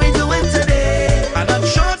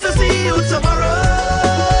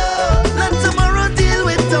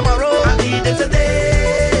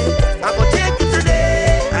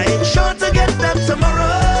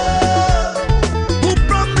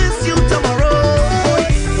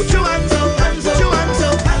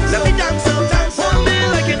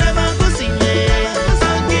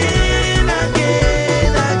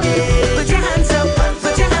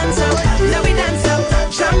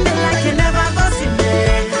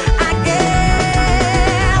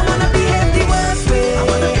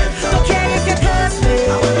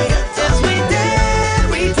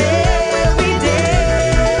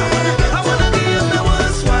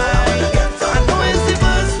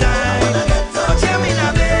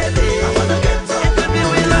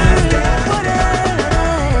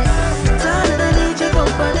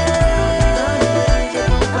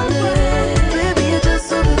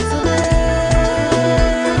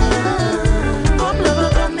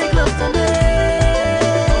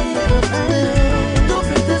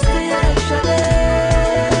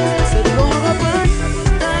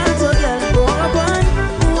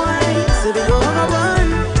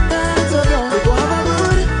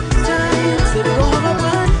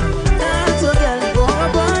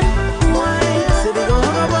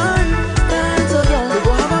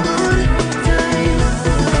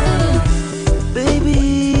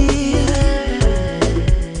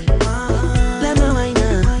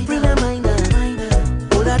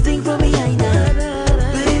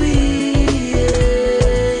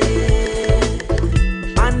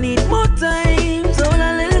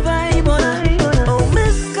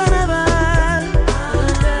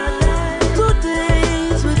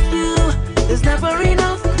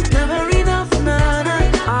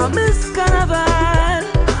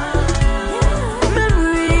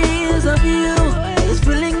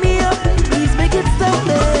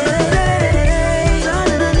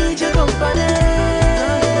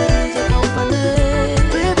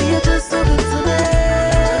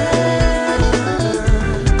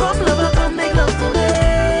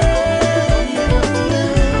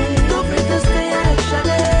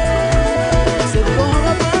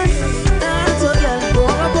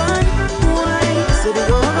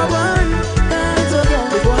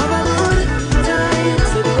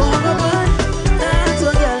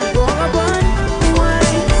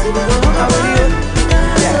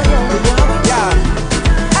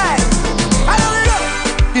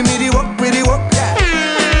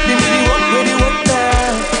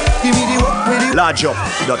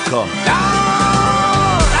 LargeUp.com.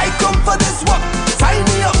 I come for this work. Sign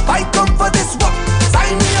me up. I come for this work.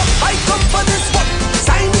 Sign me up. I come for this work.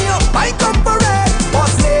 Sign me up. I come for it.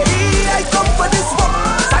 Boss lady, I come for this work.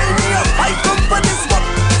 Sign me up. I come for this work.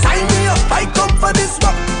 Sign me up. I come for this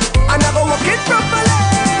work. I never work it properly.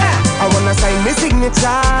 I wanna sign my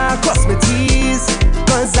signature, cross my T's,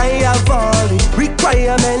 cause I have all the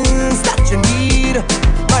requirements that you need.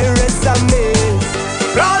 My resume is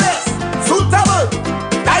flawless, suitable,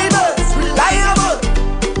 diverse, reliable.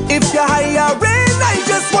 If you're hiring, I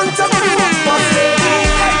just want to be one. Boss lady,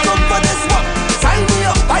 I come for this work. Sign me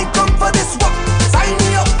up, I come for this work. Sign me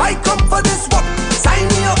up, I come for this work. Sign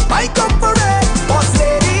me up, I come for it. Boss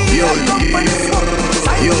lady, I come for this work.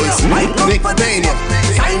 Sign me up, I come for this work.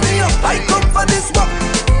 Sign me up, I come for this work.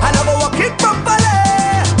 I never work it properly.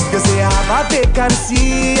 You say I have a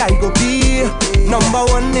vacancy, I go be number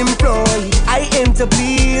one employee. I aim to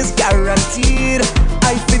please, guaranteed.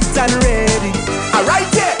 I fit and ready.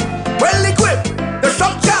 Alright, yeah, well equipped. The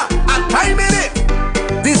structure, I'm timing it.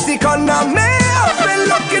 This economy, I've been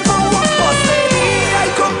looking for work. Boss lady,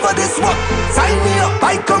 I come for this work. Sign me up,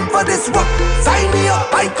 I come for this work. Sign me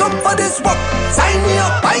up, I come for this work. Sign me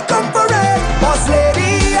up, I come for it. Boss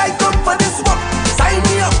lady, I come for this work. Sign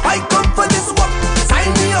me up, I come for this work.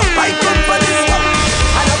 Sign me up, I come for this work.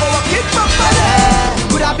 I never work it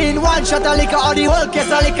properly. Could have been one shot of liquor or the whole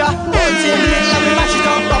case of liquor. Whole team real, let me mash it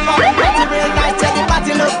up proper. Party real nice, tell the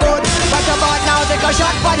party look good. What about now, take a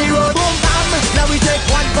shot for the road. Boom bam, now we take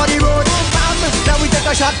one for the road. Boom bam, now we take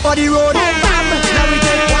a shot for the road. Boom bam, now we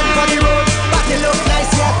take one for the road. Party look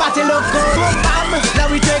nice, yeah, party look good. Boom bam, now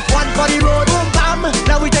we take one for the road. Boom bam,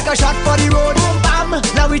 now we take a shot for the road. Boom bam,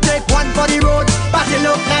 now we take one for the road. Party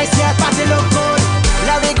look nice, yeah, party look good.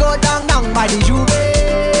 Now we go down by the Juve.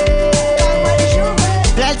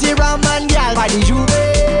 Plenty rum and gal by the Juve.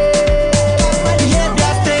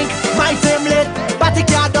 Behavior stink, my team lit. Party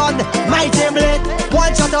car done, my team lit.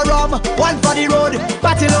 One shot of rum, one for the road.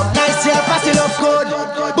 Party look nice, yeah, party look good.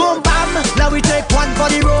 Boom bam, now we take one for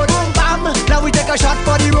the road. Boom bam, now we take a shot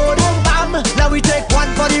for the road. Boom bam, now we take one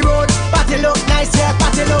for the road. Party look nice, yeah,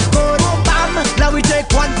 party look good. Boom bam, now we take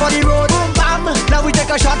one for the road. Boom bam, now we take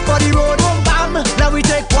a shot for the road. Boom bam, now we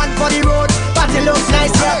take one for the road. Party look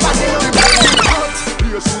nice, yeah, party look good.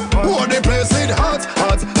 Oh, the place it hot,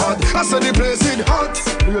 hot, hot. I said the place it hot.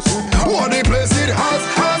 Oh, the place it hot,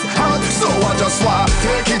 hot, hot. So I just want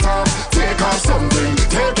take it off something.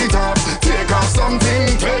 Take it off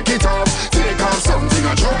something. Take it off something.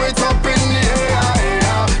 I throw it up in the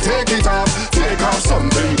air. Take it off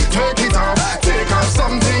something. Take it off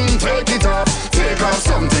something. Take it off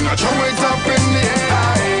something. I throw it up in the air.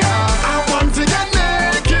 I want to get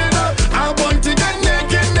naked. I want to get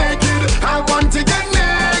naked, naked. I want to get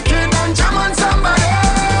naked and jam on somebody.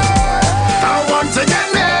 I want to get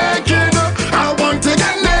naked. I want to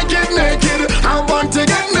get naked, naked. I want to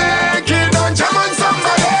get naked and jam on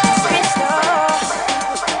somebody.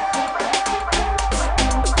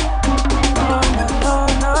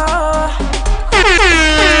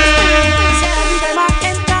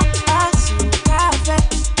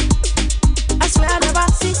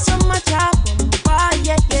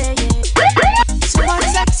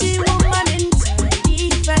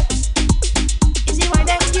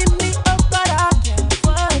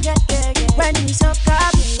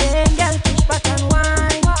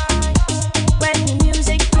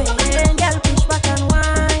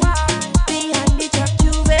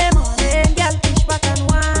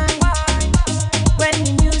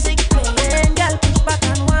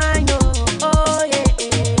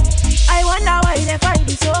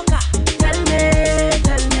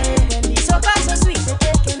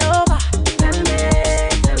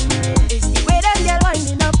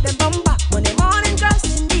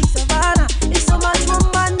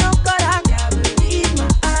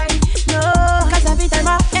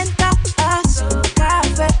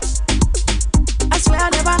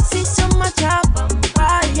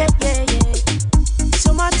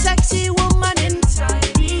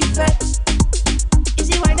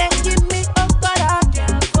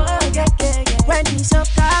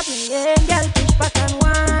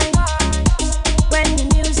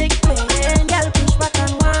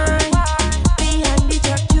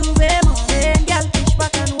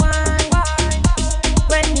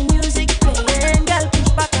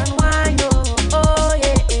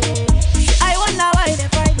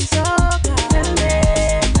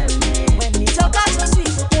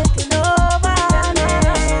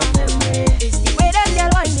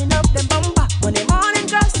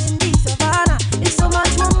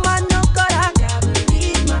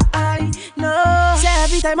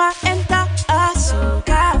 time I enter a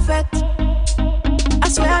Soca fete,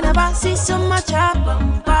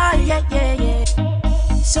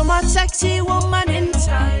 So much sexy woman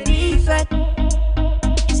inside effect.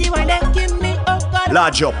 See why they give me a God.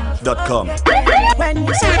 LargeUp.com. When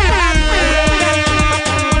you say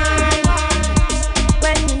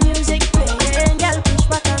when the music playing, girl push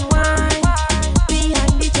back and whine.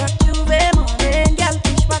 Behind the track Juve morning, girl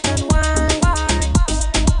push back and whine.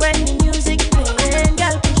 When the music playing,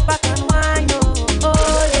 girl push back and whine. Oh,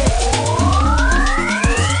 oh,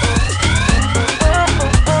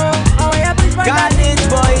 yeah. College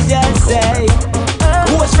boy just say,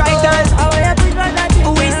 who's writers?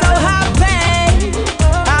 We so happy,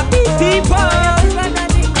 happy people.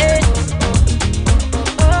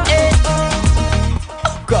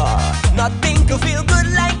 God, nothing could feel good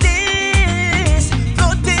like this.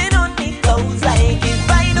 Floating on the clouds like if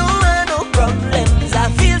I don't have no problems. I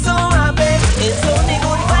feel so happy. It's only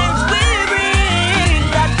good vibes we bring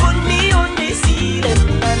that put me on the ceiling,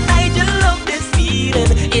 and I just love this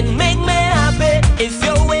feeling. It make me happy. If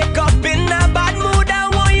you wake up in a bad mood, I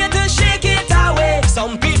want you to shake it away.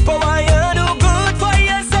 Some people want you to do good for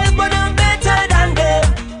yourself, but I'm better than them.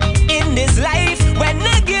 In this life, when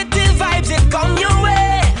negative vibes it come your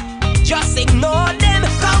way, just ignore them.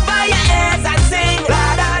 Cover your ears and sing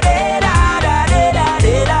la da da da da da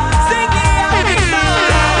da da. Sing it happy song.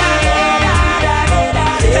 La da da da da da da.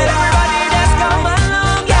 Everybody just come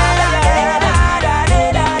along. La da da da da da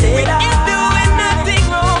da. We ain't doing nothing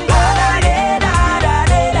wrong. La da da da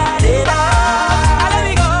da da da. Let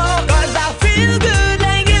me go, 'cause I feel good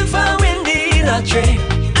like if I win the lottery.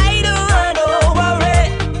 I don't want to worry.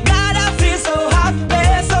 God, I feel so happy,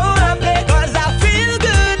 'cause I feel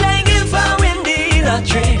good like if I win the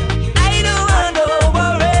lottery. I don't want to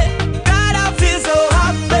worry. God, I feel so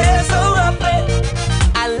happy,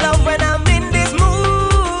 I love when I'm in this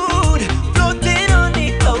mood, floating on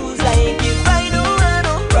the clouds like if I don't have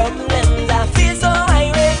no problems. I feel so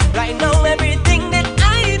irate right now. Everything that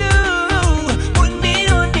I do put me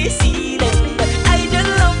on the ceiling. I just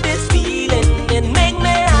love this feeling. It make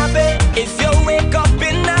me happy. If you wake up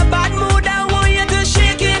in a bad mood, I want you to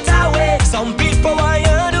shake it away. Some people want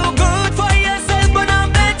you to do good for yourself, but I'm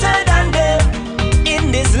better than them.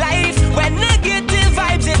 In this life, when negative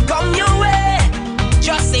vibes it come your way,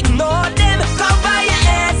 just ignore them. Cover your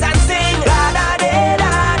ears and sing la da da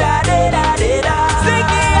da da da da da. Sing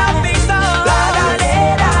the happy song. La da da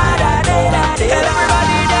da da da da.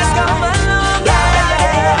 Everybody just come along. La da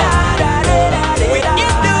da da da da. We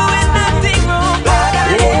ain't doing nothing wrong. La da da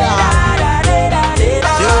da da da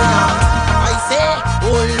da. I say,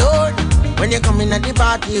 oh Lord, when you come in at the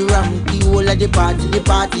party, ram the whole of the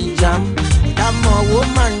party jam. That more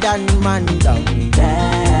woman than man down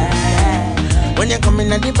there. When you come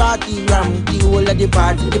in at the party, ram the whole of the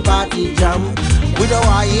party jam. We don't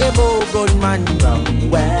want a gunman round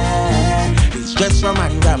where it's just from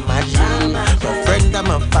and ram machine. My friends and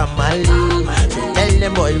my family, so tell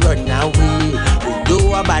them boy run away. We do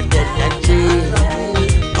about energy.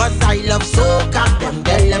 'Cause I love soca, them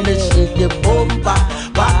tell them to shake the bumper.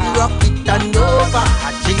 Party rock it and over. I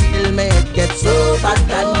drink till my head gets so bad.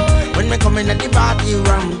 And when me come in at the party,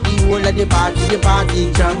 ram the whole of the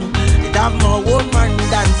party jam. It have more woman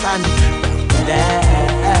dance and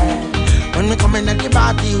there. When me come in at the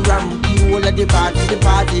party, ram the whole of the party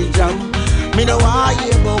jam. Me know why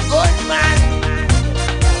you go good man.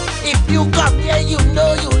 If you come here, you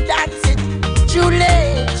know you dance it. Too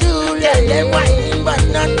late. Tell them whining, but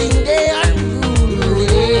nothing they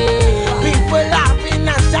unruly. People laughing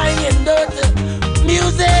and singing dirty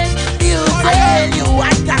music. Tell you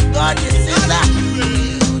what I got, this is a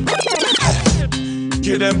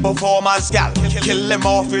Give them performance, gal. Kill them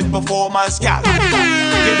off with performance, gal.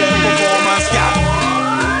 Give them performance, gal.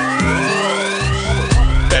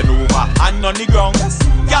 Bend over and on the ground.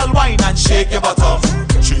 Gal, whine and shake your bottom.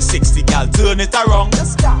 360, gal, turn it around.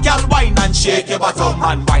 Gal, whine and shake your bottom.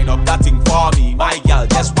 And wind up that thing for me, my gal.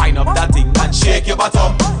 Just wind up that thing and shake your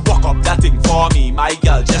bottom. Walk up that thing for me, my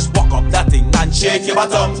gal. Just walk up that thing and shake your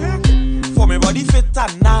bottom. For me body fit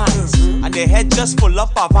and nice, and the head just full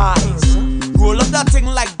up of eyes. Roll up that thing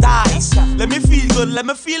like dice. Let me feel good, let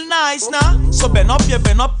me feel nice now. So bend up your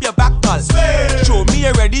back, gal. Show me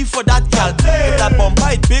you ready for that, gal. If that bumper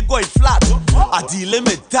it big or it flat, I deal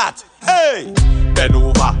with that. Hey, bend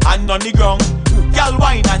over and on the ground. Gal,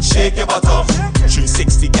 whine and shake your bottom.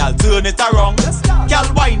 360, gal, turn it around. Gal,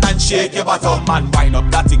 whine and shake your bottom. And wind up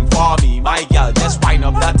that thing for me, my gal. Just wind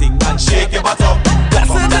up that thing and shake your bottom. Walk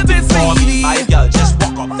up that thing for me, my gal. Just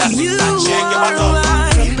walk up that thing and shake your bottom.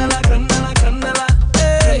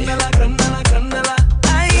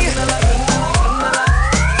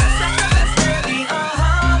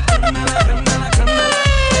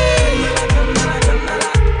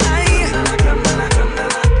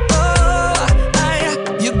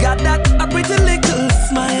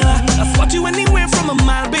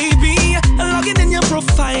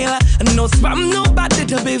 no spam, no bad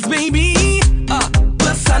database, baby.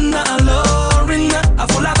 Lasana alluring, a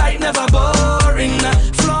full of light, never boring.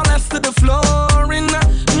 Flawless to the flooring.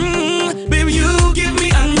 Baby, you give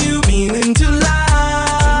me a new meaning to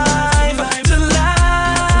life, to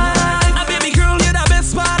life. Baby girl, you're the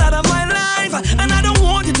best part out of my life, and I don't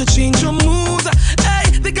want you to change your moves.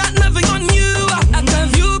 Hey, they got nothing on you,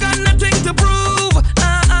 cause you got nothing to prove.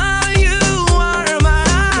 You are my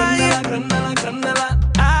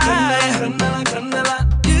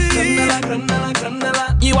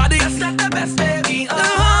you are the best, baby.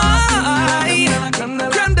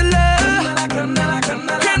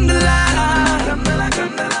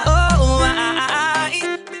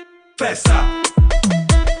 Festa.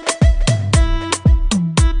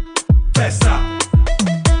 Festa.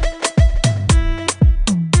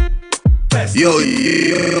 Festa. Yo,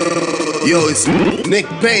 it's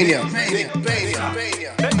NicPeña.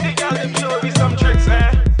 Let the girl them show me some tricks,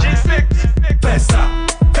 G6. Festa.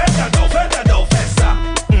 Festa do, festa.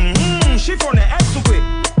 She from the X to quit.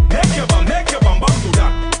 Make your bum bum do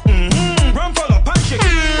that. Run for the punch shake.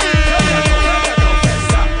 Festa do,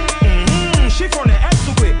 festa. She from the X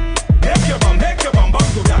to quit. Make your bum bum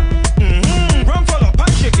do that. Run for the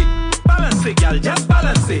punch shake it. Balance it, girl, just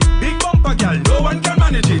balance it. Big bumper, girl, no one can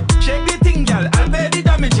manage it. Shake the thing, girl, I'll pay the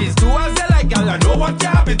damages. Do as you like, girl, I know what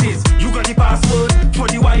your habit is. You got the password for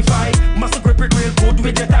the Wi-Fi. Must grip it real good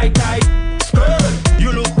with your tight. Skirt,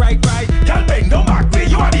 you look right. Girl, bang, don't back way,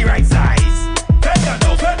 you are the right size. Festa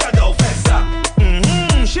do, festa.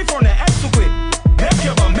 She from the X to quit. Make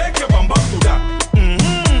your bum do that.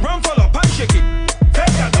 Run for the punch, shake it.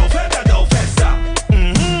 Festa do, festa.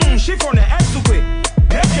 She from the X to quit.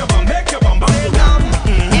 Make your bum do that.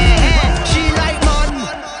 She like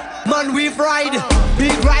man we ride.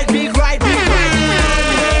 Big ride. Man we ride.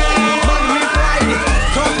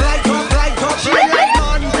 Top right. She like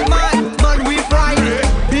man we ride.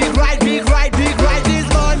 Big ride. This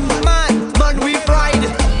man we ride.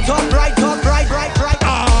 Top right.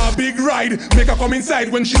 Big ride. Make her come inside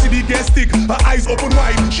when she see the gas stick. Her eyes open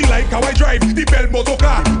wide. She like how I drive the bell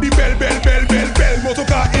motorcar. The bell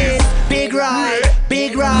motorcar is big ride.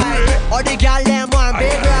 All the girl them want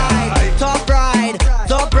big ride. Top ride.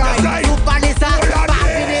 Super Nissa,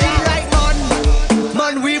 passing it out like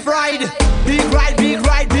man we ride. Big ride. This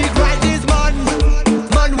man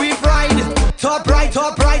we ride. Top right.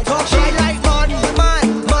 She like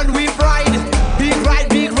man we ride. Big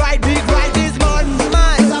ride. This man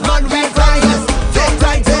we ride. Top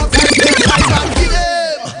right.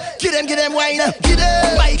 Get them wine. Get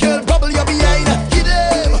them. Mical, bubble your behind. Get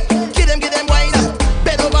them wine.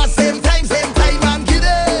 Bend over same time, and get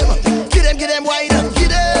them wine. Get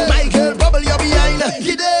them. Mical, bubble your behind.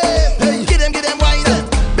 Get them wine.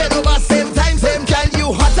 Bend over same time, girl,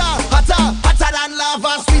 you hotter than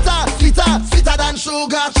lava, sweeter than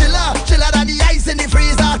sugar, chiller than the ice in the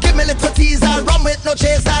freezer. Give me a little teaser, rum with no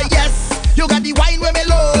chaser. Yes, you got the wine with me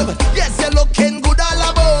love. Yes, you're looking good all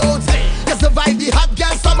about. You survive the hot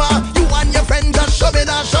girl summer. You and your friend just shove it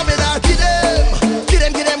down.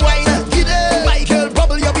 Get them wine. Get them. Mical,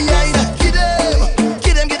 bubble your behind. Get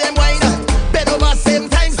them wine. Bend over same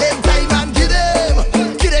time, and get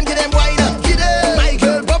them wine. Get them.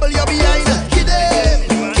 Mical, bubble your behind. Get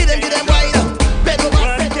them wine. Bend over.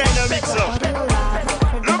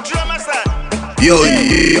 Look through my side. Yo,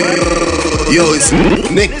 it's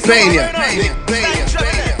NicPeña.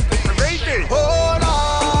 Hold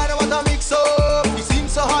on, I want to mix up. You seem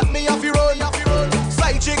so hot, me off your road.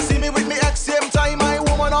 Side chick see me with me ex same time. My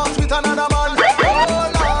woman out with another man.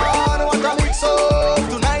 Hold on, I want to mix up.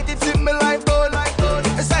 Tonight it's in me life good.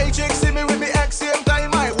 Side chick see me with me ex same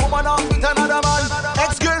time. My woman out with another man.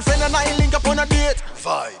 Ex-girlfriend and I link up on a date.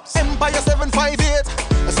 Vybz. Empire 758.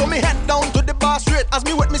 So me head down to the bar straight. As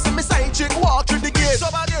me with me see me side chick walk through the gate.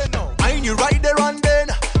 I knew right there and then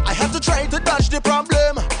I had to try to dodge the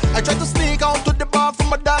problem. I tried to sneak out to the bar from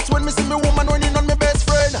my dance when me see me woman running on my best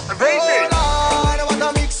friend. Hold on, I want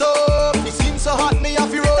to mix up. It seems so hot, me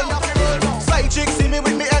off your road. Side chick see me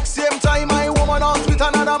with me ex same time. My woman out with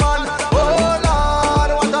another man. Hold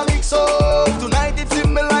on, I want to mix up. Tonight it's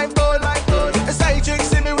in me life good. Side chick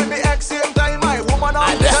see me with me ex same time. My woman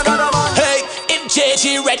out with another man. Hey, if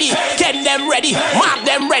JG ready, get them ready, mark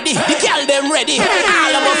them ready, the girl them ready,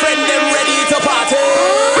 all of my friends them ready to party.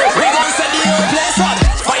 We gon' set the whole place on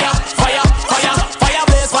fire,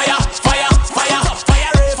 blaze, fire,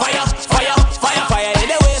 in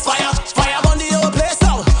the waist, fire, on the whole place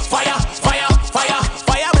on fire, blaze, fire,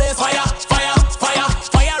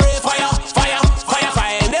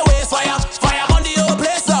 in the waist, fire, on the whole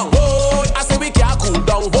place on. Boy, I say we can't cool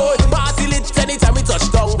down, boy. Party lit anytime we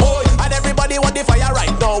touch down, boy, and everybody want the fire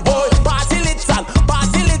right now, boy.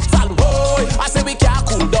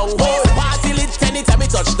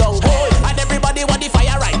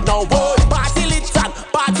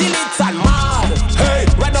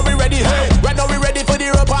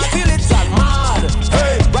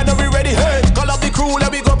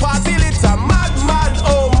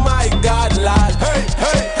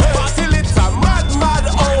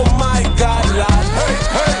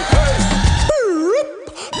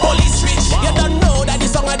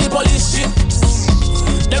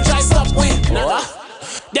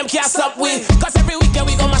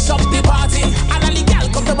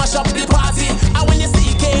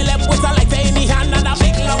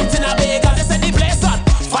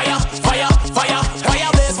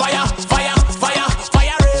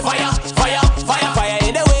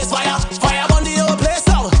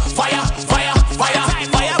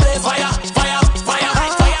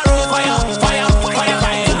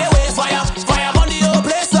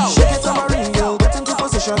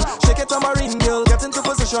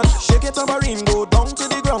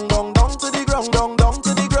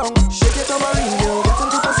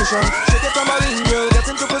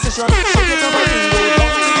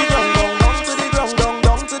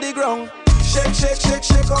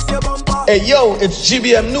 Hey yo, it's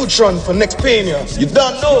GBM Neutron for NicPeña. You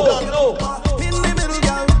don't know. In the middle,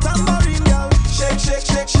 girl, tambourine, girl. Shake, shake,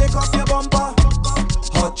 shake, shake off your bumper.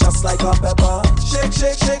 Hot just like a pepper. Shake,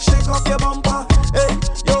 shake, shake, shake off your bumper. Hey,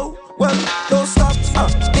 yo, well, don't stop.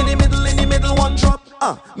 In the middle, one drop.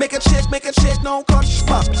 Make it shake, no cut.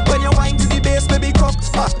 When you wind to the bass, baby, cock.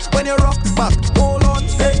 When you rock back, hold on.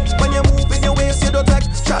 Hey, when you move in your waist, you don't take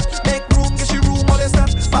shot. Make room, get your room, all the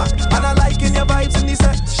step back. And I like in your vibes in the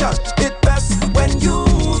section. It best when you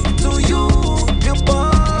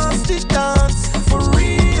bust it dance for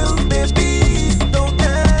real, baby. Don't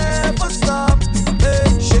ever stop. Hey,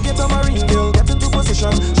 shake it, tambourine girl, get into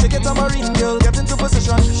position. Shake it, tambourine girl, get into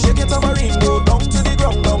position. Shake it, tambourine, go down to the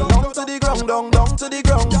ground, down to the ground, down to the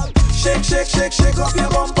ground. Shake, shake, shake, shake up your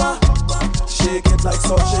bumper. Shake it like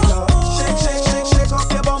salt shaker. Shake, shake, shake, shake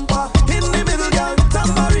up your bumper. In the middle, girl,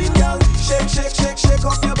 tambourine girl. Shake, shake, shake, shake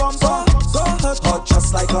up your bumper. So hot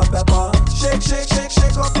just like a pepper. Shake, shake, shake,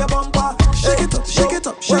 shake up your bumper. Shake it up, shake it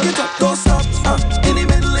up, shake it up. Don't stop. In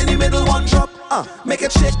the middle, one drop. Make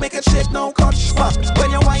it shake, no cut. When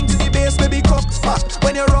you wind to the bass, baby, cock.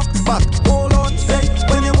 When you rock back, hold on. Hey,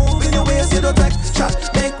 when you move in your waist, you don't take shot.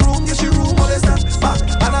 Make room, get your room, all the step back.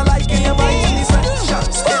 And I like in your mind in the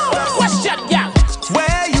section. Question, yeah.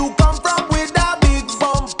 Where you come from with that big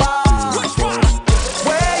bumper? Which one?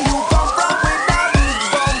 Where you come from with that big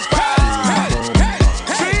bumper?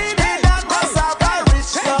 Trinidad must have a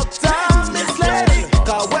rich doctor, Miss Lady.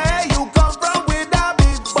 'Cause where you come from with that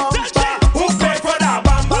big bumper? Who pay for that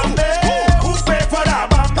bam bam day? Who pay for that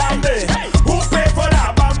bam bam day? Who pay for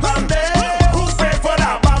that bam bam day? Who pay for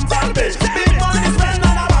that bam bam day? Big money spent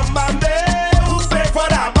on a bam bam day. Who pay for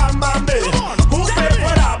that bam bam day? Who pay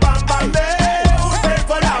for that bam bam day? Who pay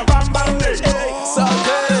for that bam bam day?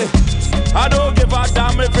 Sunday. I don't give a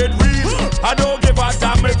damn if it real. I don't give a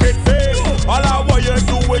damn if it fake. All I want you to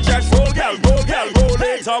do is just roll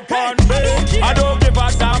it up on me. I don't give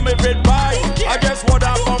a damn if it buy. I just want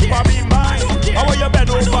that bumper be mine. I want you bend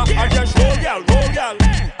over and just roll, girl.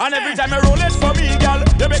 And every time you roll it for me, girl,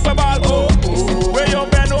 you make my ball oh. Where you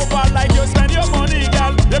bend over like you spend your money,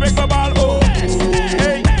 girl, you make my ball oh.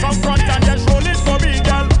 Hey, come front and just roll it for me,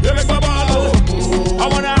 girl, you make my ball oh. I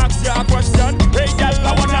wanna ask you a question, hey girl,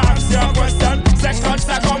 I wanna ask you a question.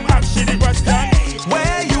 Sekon, ask you the question.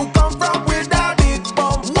 Where you come from with that big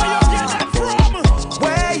bumper? Where you get that from?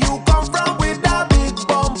 Where you come from with that big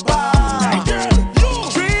bumper? Hey girl, you.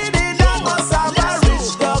 Trinidad must have a rich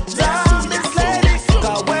doctor, Miss Lady.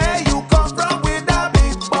 'Cause where you come from with that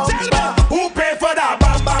big bumper? Who pay for that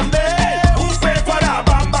bam bam day? Who pay for that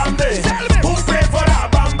bam bam day? Who pay for that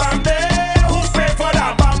bam bam day? Who pay for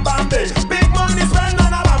that bam bam day? Big money spent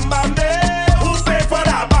on a bam bam day. Who pay for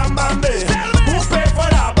that bam bam day? Who pay for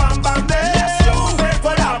that bam bam day? Who pay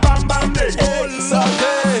for that bam bam day?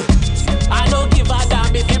 Sunday. I don't give a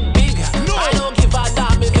damn if it's big. I don't give a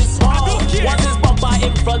damn if it's small. Once this bumper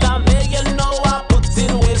in front of me, you know I put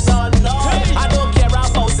it with on all. I don't care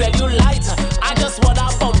about cellulite. I just want a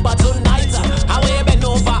bumper tonight. I will bend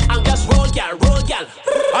over and just roll, girl.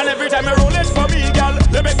 And every time you roll it for me, girl,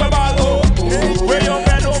 you make my ball oh. Where you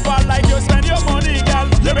bend over like you spend your money, girl,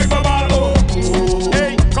 you make my ball oh.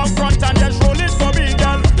 Hey, come front and just roll it for me,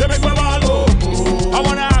 girl, you make my ball oh. I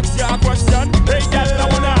wanna ask you a question, hey girl, I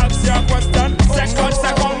wanna ask you a question.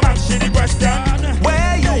 Sekon, ask you the question.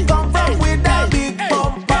 Where you come from with that big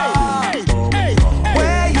bumper?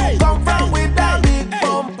 Where you come from with that big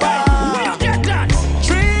bumper?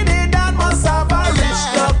 Trinidad must have a rich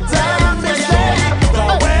doctor, Miss Lady.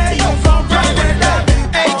 'Cause where you come from with that big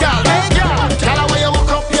bumper? Hey girl, where you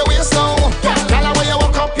walk up your waist now? Girl, where you walk up your waist now? Girl, where you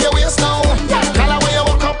walk up your waist now? Girl, where you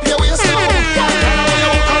walk up your waist now?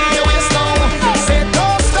 Say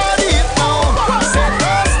don't study it now. Say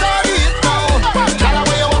don't study it now. Girl,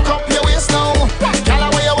 where you walk up your waist now? Girl,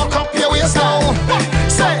 where you walk up your waist now?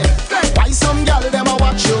 Say why some girl them a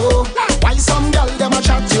watch you? Why some girl them a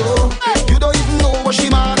chat you? You don't even know what she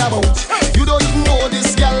mad about. You don't even know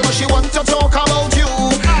this girl, but she want to talk about you.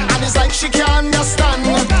 And it's like she can't understand.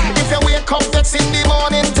 If you wake up that's in the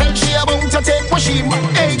morning, tell she about to take what she.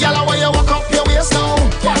 Hey, girl, where you walk up your waist now?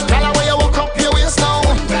 Girl, where you walk up your waist now?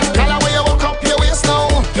 Girl, where you walk up your waist now?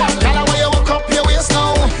 Girl, where you walk up your waist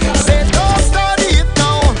now? Say don't study it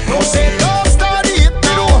now. Say don't study it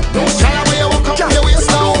now. Girl, where you walk up your waist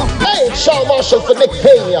now? Hey, Charles Marshall for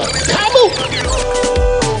NicPeña. Come on.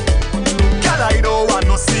 Girl, I don't want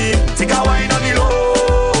no scene. Take a wine on the low.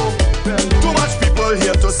 Too much people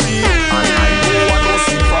here to see. And I don't want no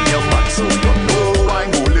scene from your man, so you know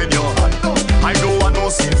I'm holding your hand. I don't want no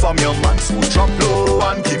scene from your man, so drop low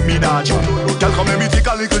and give me that jump. Girl, come let me take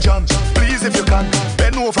a little jump. Please, if you can,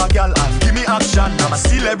 bend over, girl, and give me action. I'm a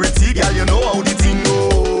celebrity, girl, you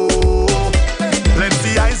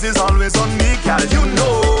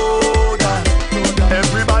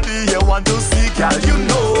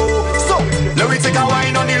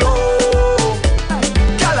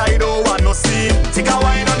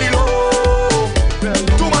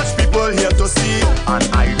to see, and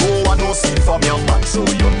I don't want no scene from your man, so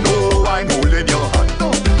you know I'm holding your hand.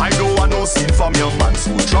 I don't want no scene from your man,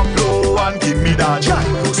 so drop low and give me that jack.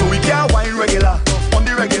 So we can wine regular, on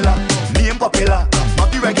the regular, name popular, not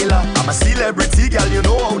the regular. I'm a celebrity, girl, you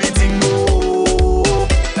know how the thing go.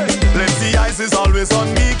 Plenty eyes is always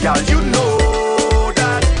on me, girl, you know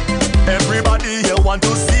that. Everybody here want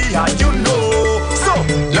to see, and you know. So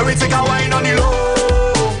let me take a wine on the low.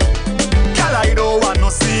 I don't want no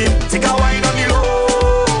scene, take a wine on the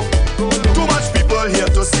low. Too much people here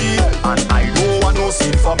to see, and I don't want no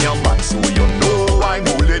scene from your man, so you know I'm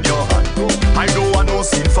holding your hand. I don't want no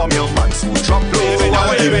scene from your man, so drop low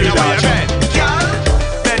and give me that. Girl,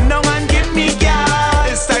 bend down and give me, girl.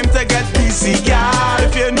 It's time to get busy, girl.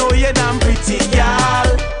 If you know you're damn pretty, girl,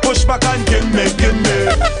 push back and give me.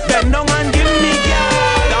 Bend down and give me,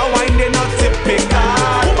 girl. That wine they not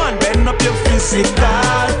typical. Woman, bend up your physical.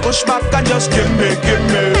 Push back and just give me.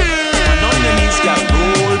 And on your knees, girl,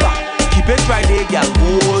 roll back. Keep it right there, girl,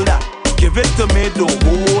 hold that. Give it to me, don't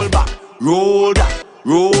hold back. Roll that.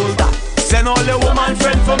 Send all the woman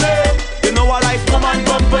friend for me. You know I like woman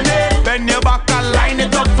company. Bend your back and line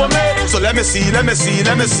it up for me. So let me see,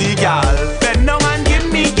 girl. Bend down and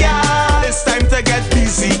give me, girl. It's time to get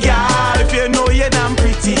busy, girl. If you know you're damn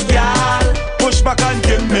pretty, girl, push back and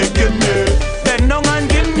give me. Bend down and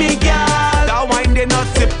give me, girl. That wine they not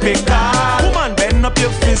typical. Woman, bend up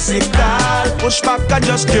your physical. Push back and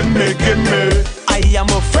just give me. I am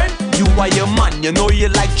a friend, you are your man. You know you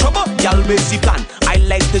like trouble, you always see plan. I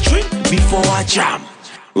like the drink before I jam.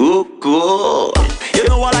 Oh, good. You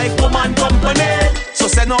know I like woman company, so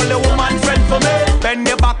send all the woman friend for me. Bend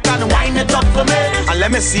your back and wind it up for me. And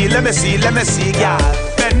let me see, girl.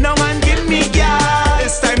 Bend down and give me, girl.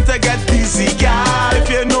 It's time to get busy, girl. If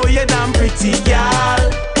you know you're damn pretty, girl,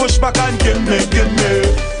 push back and give me.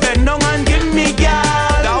 Bend down and give me,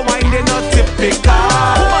 girl. That wine they not typical.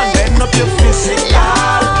 Woman, bend up your physical.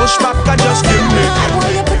 Push back and just give me. I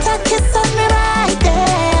want you to put a kiss on me right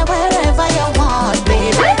there, wherever you want,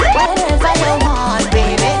 baby. Wherever you want,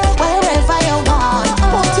 baby. Wherever you want.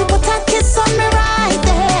 Won't you put a kiss on me right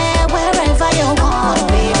there, wherever you want,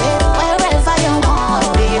 baby. Wherever you want,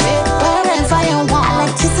 baby. Wherever you want. I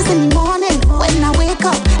like kisses in the morning when I wake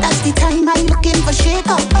up. That's the time I'm looking for shake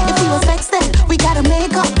up. If you was vexed then we gotta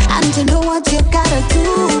make up. And you know what you gotta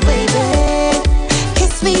do, baby.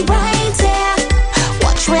 Kiss me right there.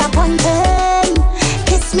 Watch where I'm pointing.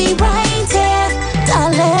 Kiss me right here,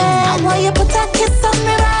 darling. I want you put a kiss on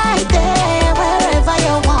me right there, wherever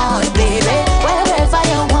you want, baby. Wherever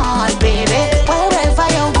you want, baby. Wherever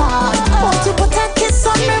you want. Won't you put a kiss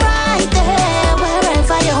on me right there,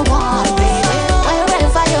 wherever you want, baby.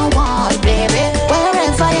 Wherever you want, baby.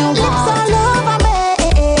 Wherever you want. Lips all over me,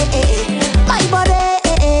 my body.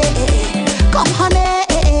 Come honey,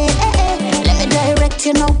 let me direct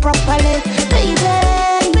you now properly, baby.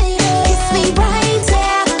 Kiss me right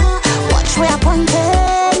here. Watch where I'm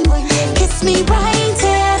pointing. Kiss me right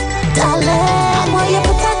here, darling. I want you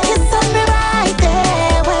put a kiss on me right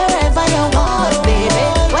there, wherever you want, baby.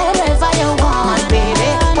 Wherever you want, baby.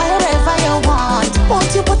 Wherever you want.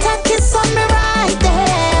 Won't you put a kiss on me right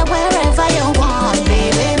there, wherever you want,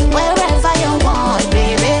 baby. Wherever you want,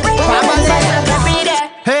 baby. Wherever you want.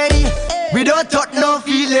 Hey, we don't talk no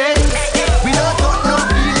feelings. We don't talk no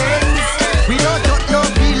feelings. We don't talk no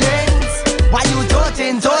feelings. Why you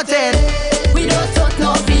talking? We don't talk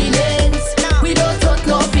no feelings. We don't talk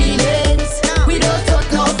no feelings. We don't talk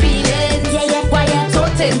no feelings. Yeah. Why you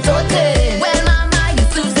talking? Well, mama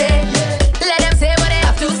used to say, let them say what they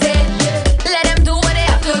have to say. Let them do what they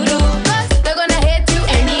have to do. 'Cause they're gonna hate you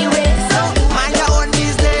anyway. So mind your own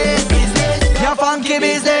business. Your funky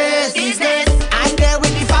business. I'm there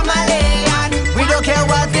with the family, and we don't care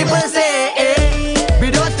what people say. We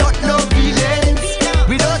don't talk no feelings.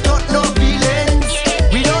 We don't talk no feelings.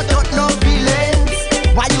 We don't talk no feelings.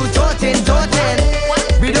 Why you talking?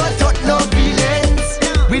 We don't talk no feelings.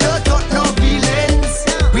 We don't talk no feelings.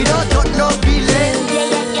 We don't talk no feelings.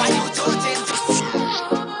 Why you talking?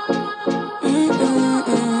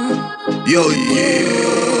 Yo,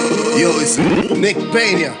 it's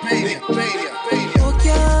NicPeña. Oh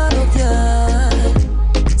girl,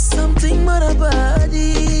 something but a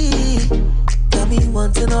body. Got me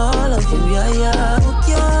wanting all of you, yeah. Oh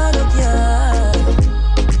girl,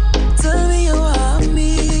 tell me you want me.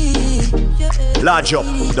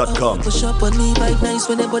 LargeUp.com. Push up on me, bite nice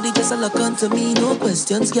when everybody just a look onto me. No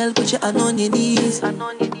questions, girl, put your hand on your knees.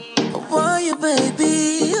 Why you,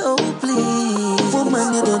 baby? Oh, please.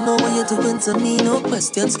 Woman, you don't know what you're doing to me. No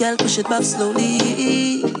questions, girl, push it back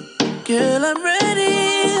slowly. Girl, I'm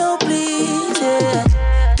ready. Oh, please, yeah.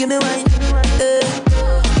 Give me wine,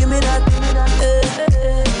 give me that.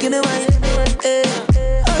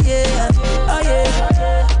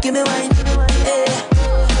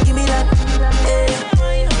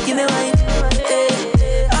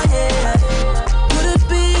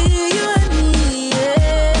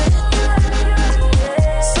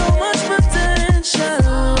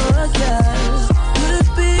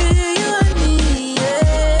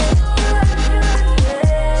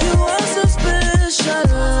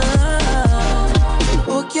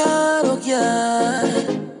 yeah.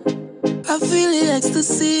 I feel the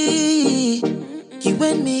ecstasy. You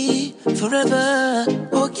and me forever.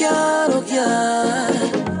 Oh God, oh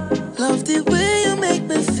God. Love the way you make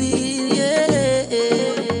me feel, yeah.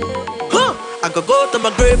 I go to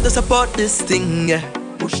my grave to support this thing, yeah.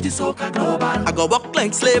 Push the Soca global. I go walk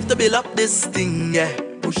like slave to build up this thing, yeah.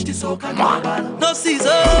 Push the Soca global. No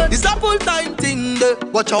season, it's a full-time thing,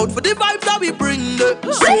 watch out for the vibes that we bring,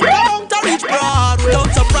 Soca down to reach Broadway.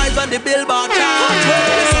 Don't surprise when the billboard chart.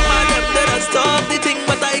 Some of them they don't stop the thing,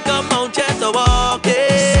 but I come out here to walk it.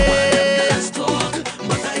 Some of them they don't stop,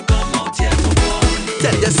 but I come out here to walk it.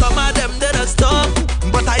 Tell you some of them they don't stop,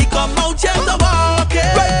 but I come out here to walk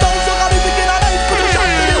it. Right now, so got me begin a nice put a shot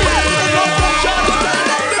to the world.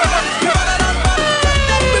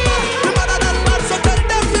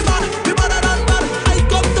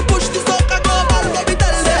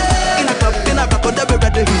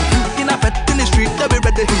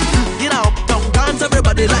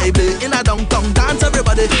 In a downtown dance,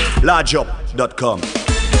 everybody. LargeUp.com.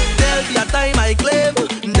 Tell me a time I claim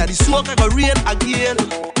that the Soca go rain again.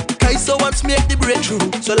 Kaiso wants make the breakthrough,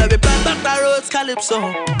 so let me plant back the roads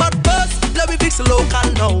calypso. But first, let me fix the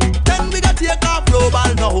local now. Then we got take off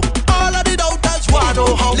global now. All of the doubters want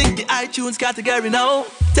know how. Link the iTunes category now.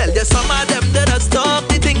 Tell you some of them that are stuck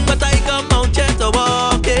the thing, but I come out here to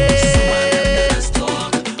walk it. Some of them that are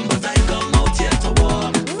stuck, but I come out here to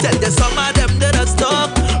walk. Tell you some of them that are stuck,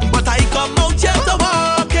 but I come out here to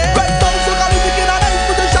walk it. Right now, so can we begin a nice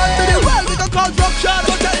put a shot to the world with a construction.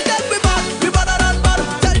 So tell them we bad, we better than bad.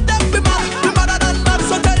 Tell them we bad, we better than bad.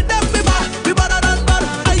 So tell them we bad, we better than bad.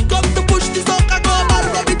 I come to push this Soca global,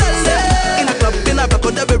 let me tell them. In a club, in a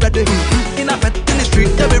record, they be ready. In a fete, in the street,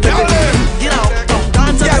 they be ready. You know,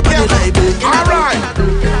 dance everybody like it. Alright.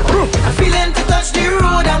 I'm feeling to touch the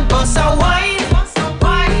road and bust a wine.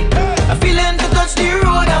 I'm feeling to touch the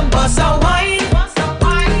road and bust a wine. Bust a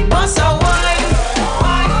wine. Bust a wine.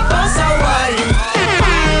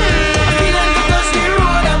 I'm feeling to touch the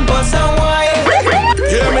road and bust a wine.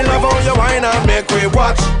 Hear me love how you whine and make we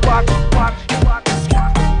watch.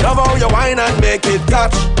 Love how you whine and make it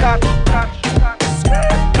catch.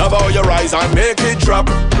 Love how you rise and make it drop.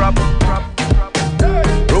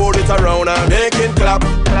 Roll it around and make it clap.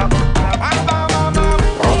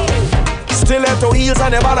 Stiletto heels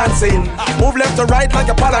and you're balancing. Move left to right like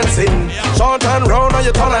you're balancing. Short and round or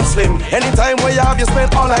you tall and slim. Anytime where you have you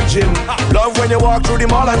spend all that gym. Love when you walk through the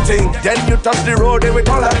mall and ting. Then you touch the road then we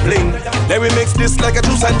call that bling. Then we mix this like a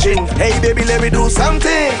juice and gin. Hey baby let me do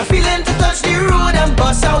something. I'm feeling to touch the road and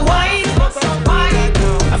bust a wine.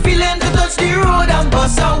 I'm feeling to touch the road and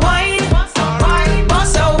bust a wine. Bust a wine.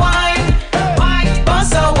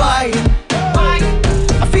 Bust a wine.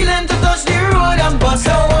 I'm feeling to touch the road and bust a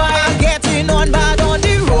wine. I'm getting on bad on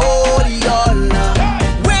the road, y'all.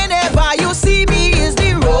 Whenever you see me is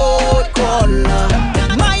the road caller.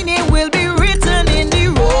 My name will be written in the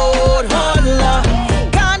road holler.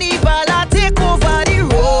 Carnival I take over the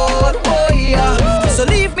road, oh yeah. So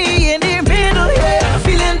leave me in the middle, yeah. I'm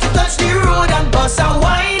feeling to touch the road and bust a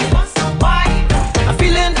wine. I'm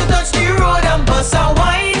feeling to touch the road and bust a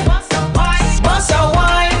wine. Bust a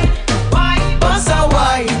wine. Bust a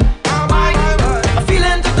wine. I'm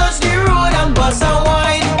feeling to touch the road and bust a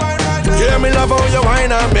wine. Hear me love how you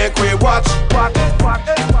whine and make we watch.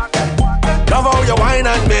 Love how you whine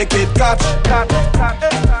and make it catch.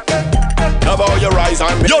 Love how you rise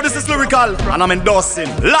and make. Yo, this is Lyrical, and I'm endorsing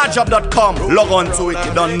LargeUp.com. Log on to it,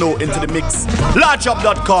 you don't know, into the mix.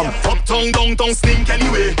 LargeUp.com. Uptown, downtown, stink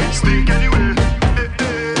anyway. Stink anyway.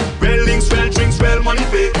 Well links, well drinks, well money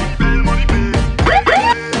pay. Well money pay.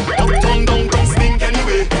 Uptown, downtown, stink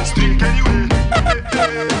anyway. Stink anyway.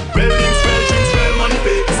 Well links, well drinks, well money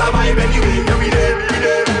pay. It's a vibe anyway. Every day, every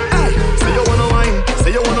day. Say you wanna wine,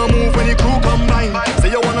 say you wanna move when the crew combine. Say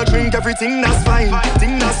you wanna drink everything, that's fine.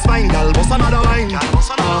 Thing that's fine, girl, bust another wine.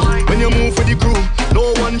 When you move with the crew,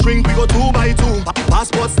 no one drink, we go 2 by 2.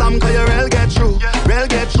 Passport stamp, cause your rail get through. Rail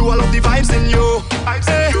get through, all of the vibes in you.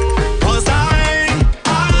 Cause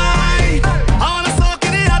I wanna soak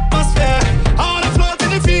in the atmosphere. I wanna float in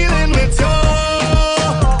the feeling with you.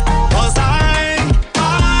 Cause I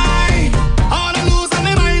wanna lose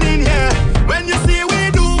my mind in here. When you see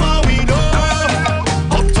we do what we do.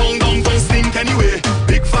 Uptown, downtown, stink anyway.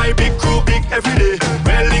 Big fight, big crew, big everyday.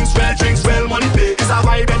 Well links, well drinks, well money pay. It's a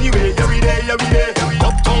vibe anyway, every day, every day.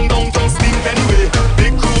 Uptown, downtown, stink anyway.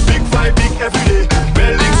 Big crew, big fight, big everyday.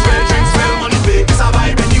 Well links, well drinks, well money pay. It's a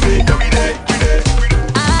vibe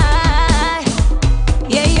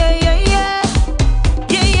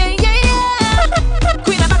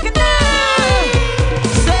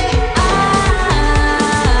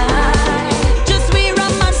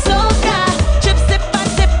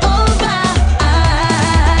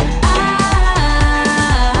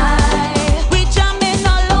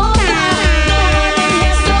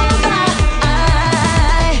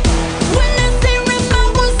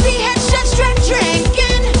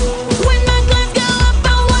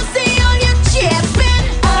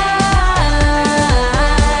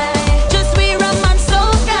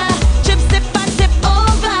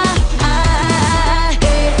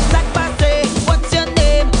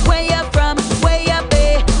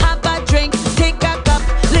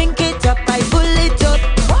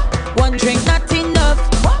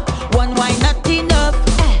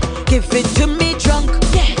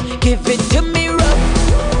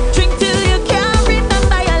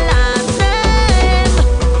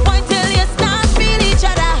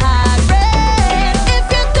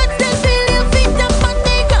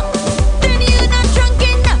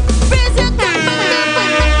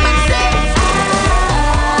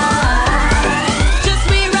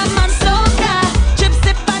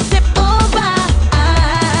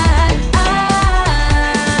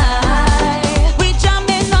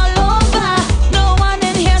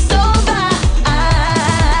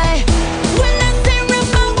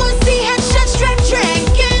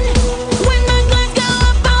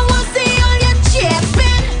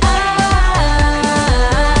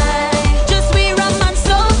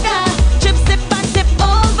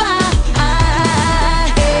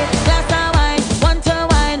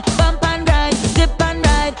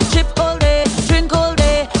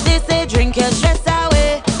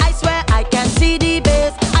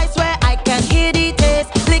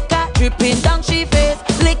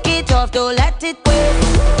off, don't let it wait.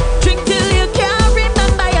 Drink till you can't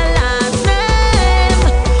remember your last name.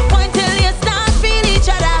 Wine till you start feel each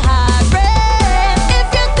other heart break. If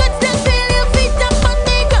you could still feel your feet up on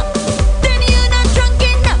the ground, then you're not drunk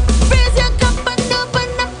enough. Raise your cup and open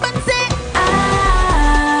up and say I.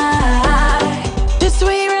 This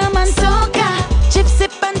way rum and soca, chip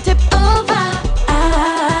sip and tip over.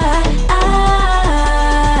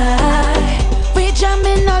 We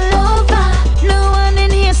jamming all over, no one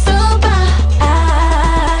in here sober.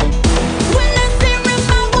 When I say rum,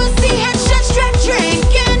 I will see headshot straight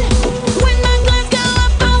drinking. When my glass go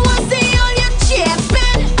up, I will see all you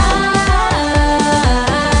chipping.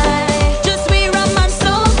 Just we rum and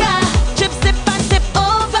soca, chip sip and tip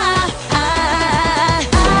over.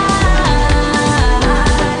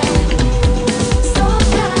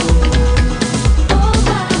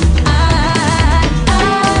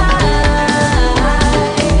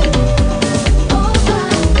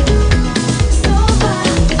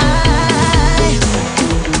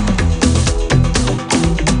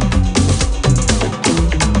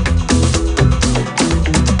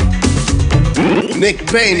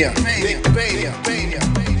 NicPeña.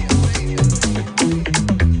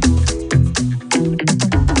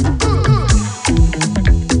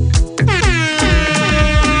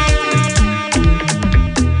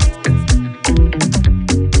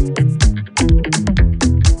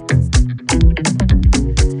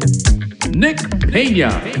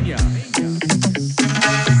 NicPeña.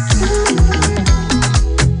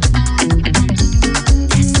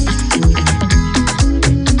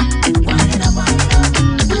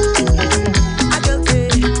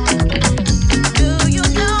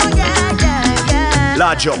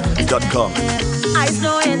 LargeUp.com. I's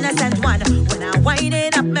no innocent one. When I wind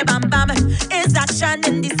it up, me bam bam. Is action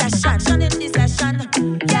in the session?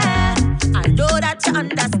 Yeah, I know that you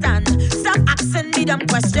understand. Stop asking me them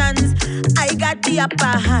questions. I got the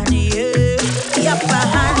upper hand, yeah. The upper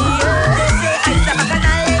hand, yeah. They say I's a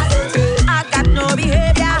bacchanal. I got no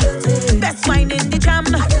behavior. Best wine in the jam.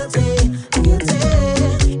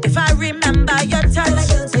 If I remember your touch,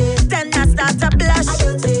 then I start to blush.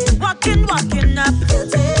 Walking up.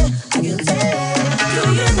 Do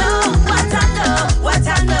you know what I know? What I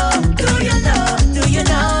know? Do you know? Do you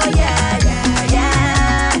know? Yeah.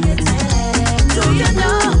 Do you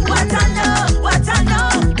know what I know? What I know?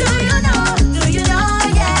 Do you know? Do you know?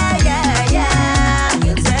 Yeah.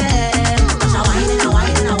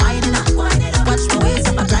 Whining up. Watch my waist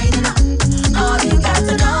up, I'm grinding up. All you got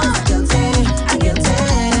to know, I'm guilty.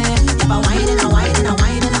 If I'm whining up.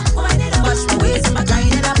 Watch my waist up, I'm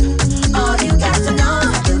grinding up. All you got to know,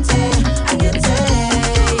 I'm guilty.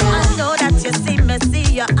 I know that you see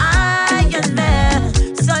your eyeing me.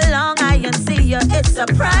 So long I ain't see you, it's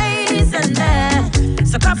surprising me.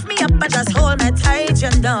 So cuff me up and just hold me tight,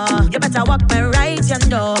 you know. You better walk me right, you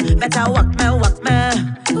know. Better walk me.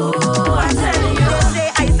 Ooh, I tell you. They say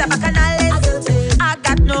I's a bacchanal. I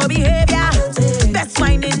got no behavior. Best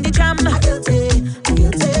wine in the jam.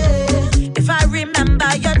 If I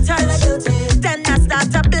remember your touch, then I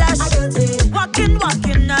start to blush. Walking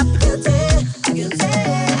up. Do you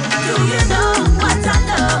know what I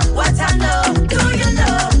know? What I know? Do you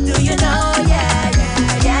know? Yeah.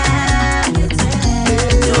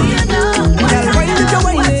 Do you know what I know?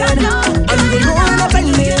 What I know? Do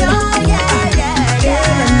you know? Yeah.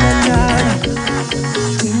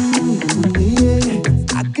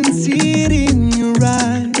 I can see it in your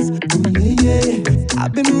eyes.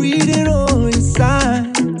 I've been reading all your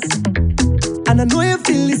signs, and I know you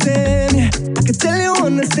feel the same. I can tell you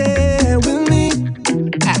understand with me.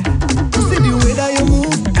 You see the way that you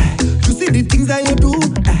move, you see the things that you do.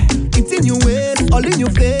 It's in your ways, all in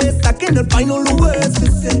your face. I cannot find all the words to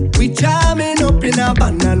say. We jamming up in a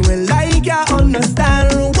band and we like you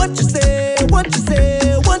understand what you say.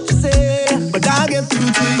 But I get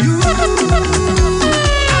through to you. I'm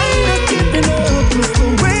not keeping up with the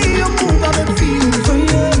way you move. I've been feeling for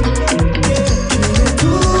you.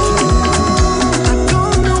 I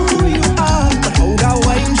don't know who you are, but how that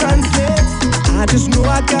wine translates. I just know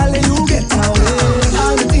I can't let you get away.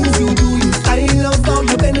 All the things you do, you style up how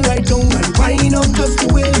you bend right down and wind up just the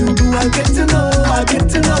way you do. I get to know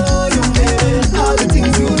you, man. All the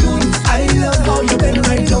things you do, you style up how you bend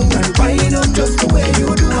right down and wind up just the way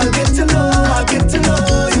you do. I get to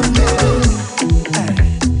know you, man.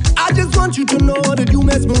 I just want you to know that you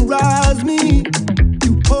mesmerize me.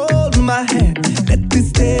 You hold my hand, let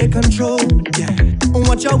this take control. Yeah.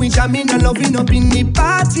 Watch how we jamming and loving up in the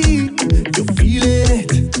party. You feeling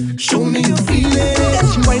it? Show me you feeling it. Then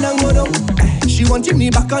she whine and go down. She wanted me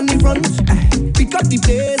back on the front. Pick up the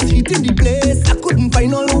pace, hit in the place. I couldn't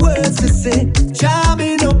find all the words to say.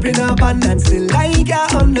 Jamming up up in abundance, still I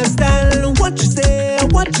can't understand what you say,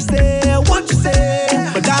 what you say, what you say.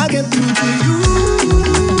 But I'll get through to you.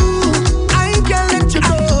 I can't let you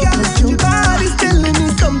go. Your body's telling me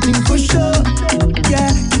something for sure.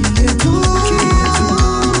 Yeah,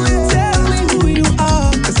 tell me who you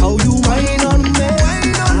are, 'cause how you whine on me,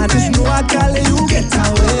 I just know I can't let you get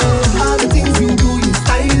away. All the things you do,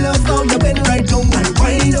 I love how you bend right down and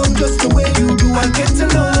wind up just the way you do. I get to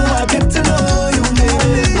know you,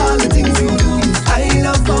 baby. All the things you do, I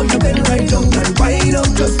love how you bend right down and wind up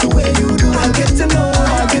just the way you do. I get to know.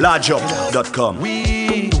 LargeUp.com.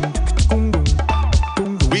 We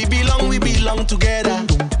belong together.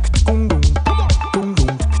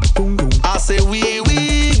 I say we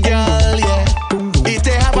girl, yeah. If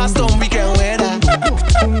they have a storm, we can weather.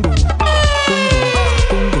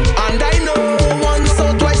 And I know once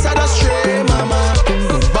or twice I just stray, mama,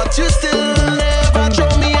 but you still never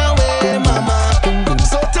throw me away, mama.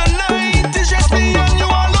 So tonight is just me and you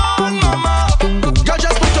alone, mama. You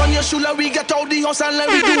just put on your shoe, we get out the house and let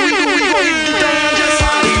we go hit the town and just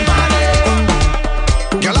party, party.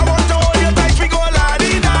 Girl, I want to hold you tight, we go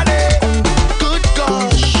la-di-da-di. Good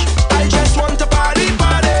gosh, I just want to party,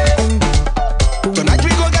 party. Tonight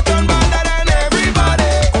we go get on better than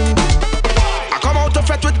everybody. I come out to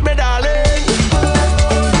fret with me, darling.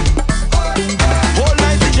 Whole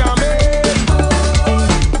night we jamming,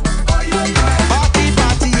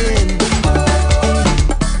 partying.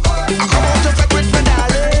 I come out to fret with me,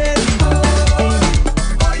 darling.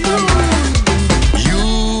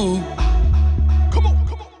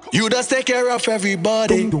 You just take care of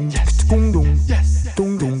everybody.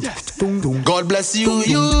 God bless you,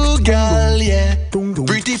 you girl, yeah.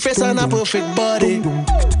 Pretty face and a perfect body.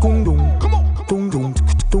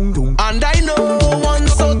 And I know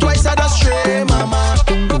once or twice I just stray, mama,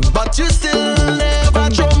 but you still never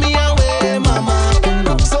throw me away, mama.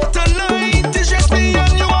 So tonight is just me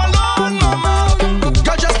and you alone, mama.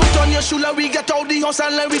 God just put on your shoe, we get out the house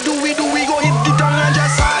and let we go hit the town and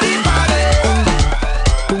just party, party.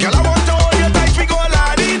 Girl, I want to hold you tight, we go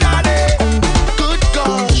la-di-da-di. Good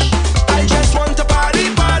gosh, I just want to party,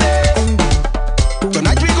 party.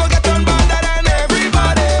 Tonight we go get on better than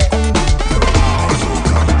everybody.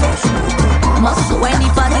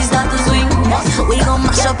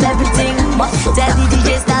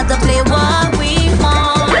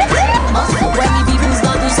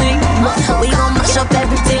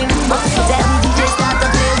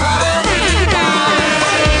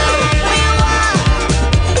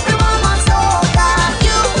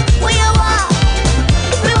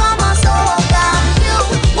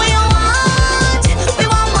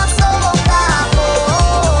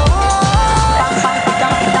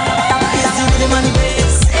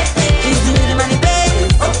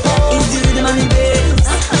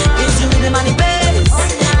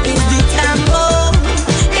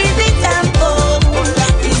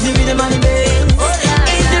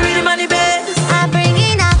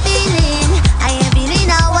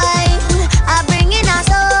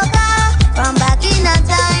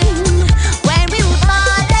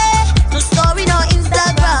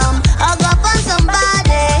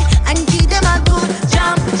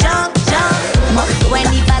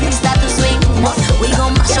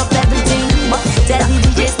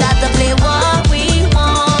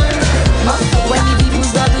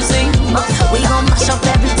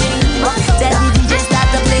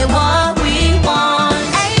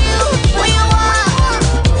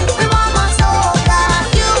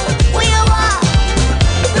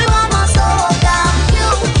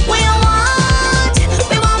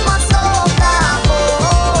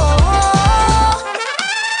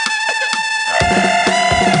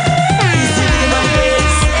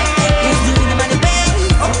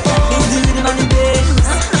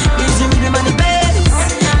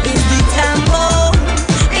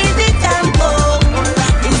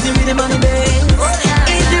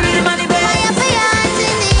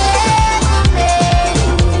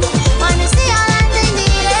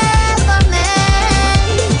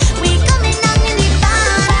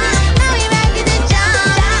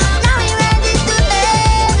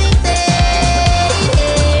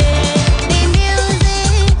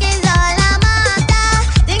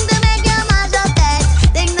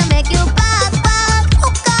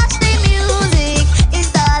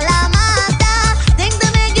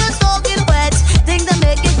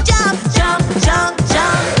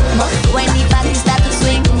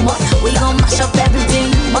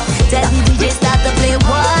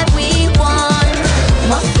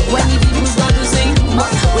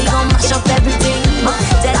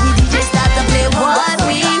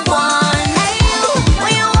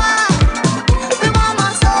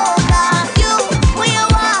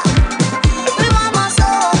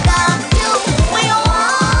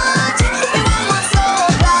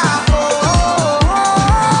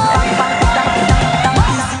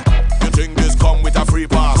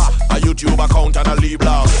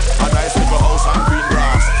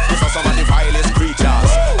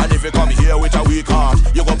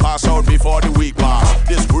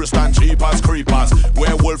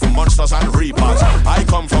 harvesters and reapers. I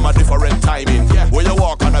come from a different timing, where you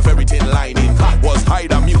walk on a very thin lining. Was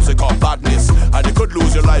hide a music or badness, and you could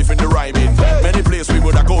lose your life in the rhyming. Many places we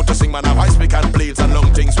would go to sing, man, have ice pick and blades and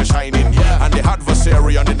long things we shining. And the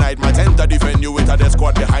adversary on the night might enter the venue with a death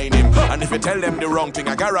squad behind him. And if you tell them the wrong thing,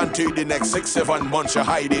 I guarantee the next 6-7 months you're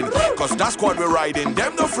hiding. Cause that's what we're riding.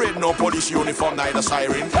 Them no afraid, no police uniform, neither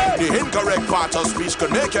siren. The incorrect part of speech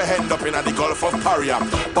could make you end up in the Gulf of Paria.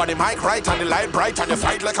 But the mic right and the light bright and you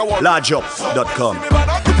fight like a war. LargeUp.com. They man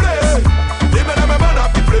up the place. They man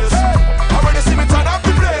up the place. I when you see me turn up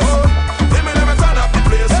the place. They man turn up the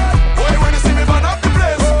place. Boy, when you see me man up the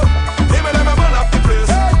place. They man up the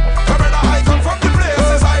place. Come on, I come from the place.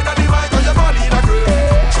 It's either the mic or your body in a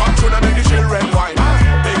grave. Trump tune and make the children wine.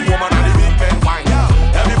 Big woman and the big men wine.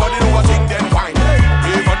 Everybody know what thing them wine.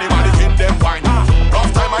 Give on the money in them wine.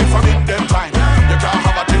 Rough time I from in them time. You can't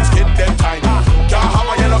have a thin skin them time. Can't have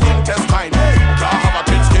a yellow intestine. Can't have a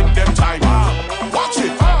thin skin them time. Watch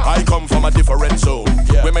it. I come from a different zone,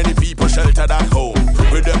 where many people sheltered at home,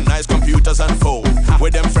 with them nice computers and phone,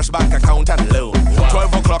 with them fresh bank account and loan.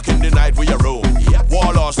 12 o'clock in the night we are roam.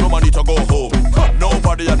 Warlords, no money to go home.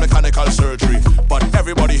 Nobody had mechanical surgery, but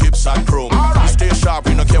everybody hips and chrome. We stay sharp,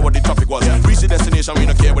 we don't care what the topic was. Reach the destination, we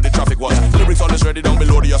don't care what the traffic was. Lyrics always ready down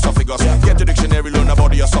below the esophagus. Get the dictionary, learn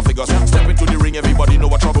about the esophagus. Step into the ring, everybody know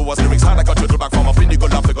what trouble was. Lyrics hard like a turtle back from up in the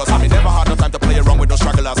good figures. I mean, never had no time to play around with those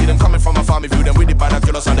stragglers. See them coming from a farm, view them with the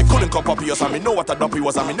binoculars, and they couldn't come up here. I mean, know what a dumpy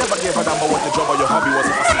was. I mean, never gave a damn about what the job or your hobby was.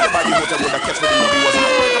 If I see anybody hotel, would have catch me the lobby was. I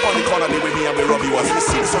went up on the corner, they with me and we Robbie was. The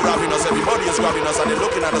scenes surrounding us, everybody is grabbing us, and they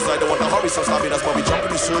looking at us like they want to hurry, so slapping us. But we jump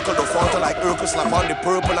in the circle, don't falter like Urkel, slap on the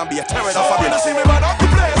purple and be a terror. So when you see me man up the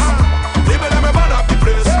place, they me let me man up the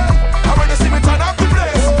place. And when you see me turn up the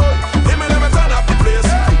place, they me let me turn up the place.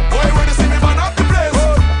 Boy, when you see me man up the place,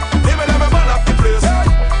 they me let me man up the place.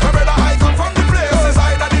 Where the high come from the place, it's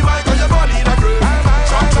either the mic or your body in a grave.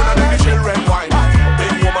 Trump tune and the children wine.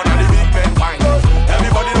 Big woman and the big men wine.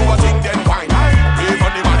 Everybody know what thing them wine. Wave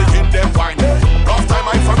on the mannequin them wine. Rough time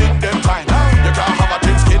I from in them time. You can't have a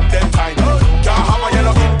thin skin them time. Can't have a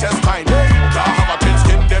yellow intestine. Can't have a thin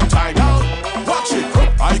skin them time. Watch it.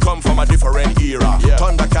 I come from a different era.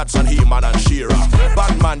 Thundercats and He-Man and She-Ra.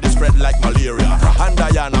 Batman they spread like malaria. And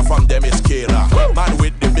Diana from them is Kayla. Man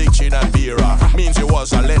with the big chin and beera. Means you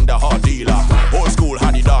was a lender or dealer. Old school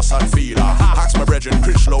Adidas and Fila. Ask my brethren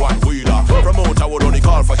Critchlow and Wheeler. Promoter would only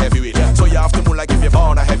call for heavyweight. So you have to move like if you're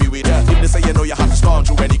born a heavyweight. If they say you know you have to storm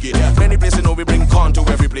through any gate. Many places know we bring corn to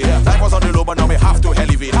every plate. Life was on the low but now we have to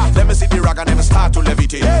elevate. Let me see the rag and then we start to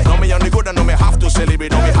levitate. Now me on the good and now me have to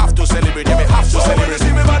celebrate. Now me have to celebrate. Yeah, me have to celebrate. When you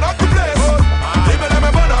see me man up the place, they me let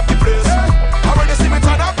me man up the place. And when you see me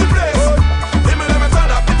turn up the place, they me let me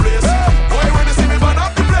turn up the place. Boy, when you see me man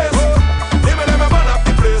up the place, they me let me man up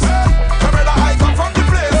the place. Where the high come from the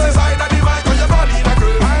place, it's either the mic or your body in a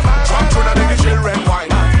grave. Trump tune and the children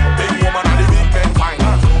wine. Big woman and the big men wine.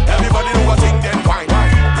 Everybody know what thing them wine.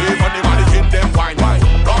 Wave on the mannequin them wine.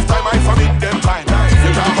 Rough time I from in them time.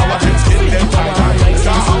 You can't have a thin skin them time. You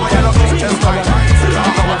can't have a yellow intestine time. You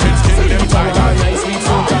can't have a thin skin them time.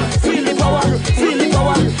 Feel the power, feel the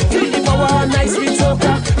power, feel the power, nice sweet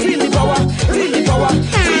soca. Feel the power, feel the power,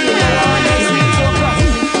 feel the power, nice sweet soca.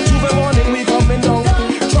 Tuesday morning we coming down,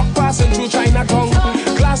 truck passing through Chinatown.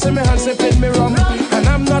 Glass in my hand sipping me rum, and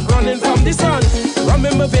I'm not running from the sun. Rum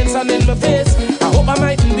in my veins and in my face. I hope I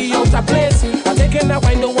mightn't be out of place. I'm taking that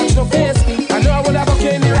wine, don't watch no face. I know I would have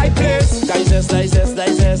okay in the right place. Digest, digest,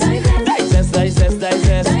 digest, digest, digest,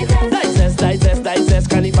 digest, digest, digest, digest.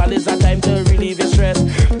 Carnival is a time to relieve your stress.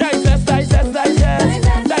 Digest, digest, digest,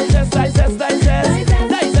 digest, digest, digest,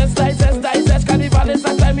 digest, digest, digest. Carnival is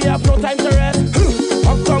a time we have no time to rest.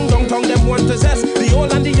 Uptown, downtown, them want to zest. The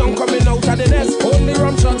old and the young coming out of the nest. Only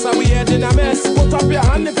rum shots and we head in a mess. Put up your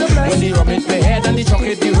hand if you're blessed. When the rum hit my head and the truck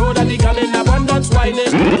hit the road and the gun in abundance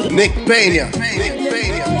whining. NicPeña.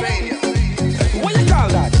 What you call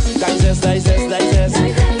that? Digest, digest, digest,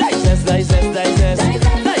 digest, digest, digest,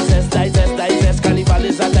 digest, digest, digest. Carnival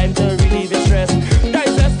is a time to relieve your stress.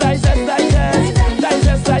 Digest, digest, digest,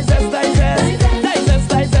 digest, digest, digest, digest,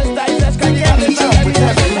 digest, digest. Carnival is a time to relieve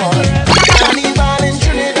your stress. Carnival in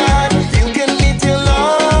Trinidad, you can meet your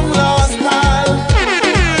long lost pal.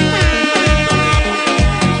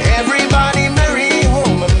 Everybody merry,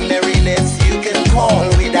 home and merriness you can call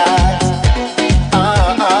with that.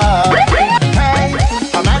 Hey,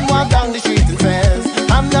 a man walk down the street and says,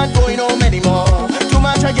 I'm not going home anymore. Too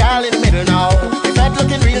much a gal in the middle now. If that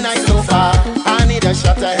looking real nice so far, I need a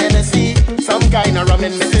shot of Hennessy, some kind of rum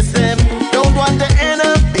in my system. Don't want to end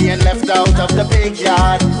up being left out of the big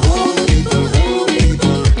yard. Ooh,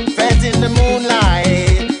 people, fed in the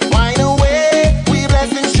moonlight. Wine away, we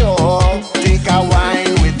blessing shore.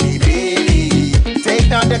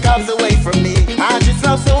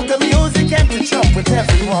 to jump with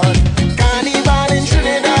everyone. Carnival in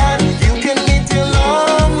Trinidad, you can meet your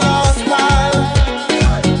long lost pal.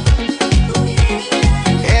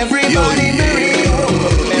 Everybody merry,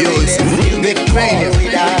 it's NicPeña.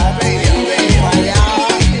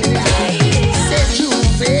 Say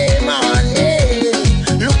Juve money,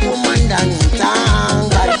 look woman downtown.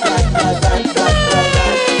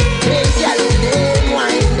 Hey girl, them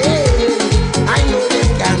whining, I know them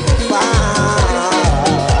can go far.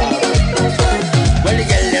 Well, the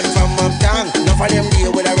girl them from uptown, enough of them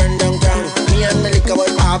deal with a run downtown. Me and the liquor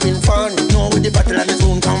was having fun, know where the battle and the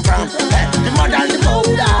tune come from. Hey, the mud and the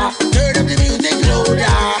powder, turn up the music louder.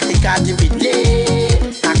 I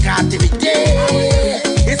captivity,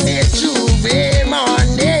 it's a Juve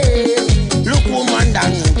Monday. Look woman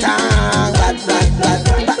downtown,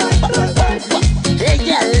 hey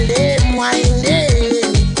girl, them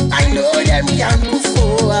whining, I know them can perform.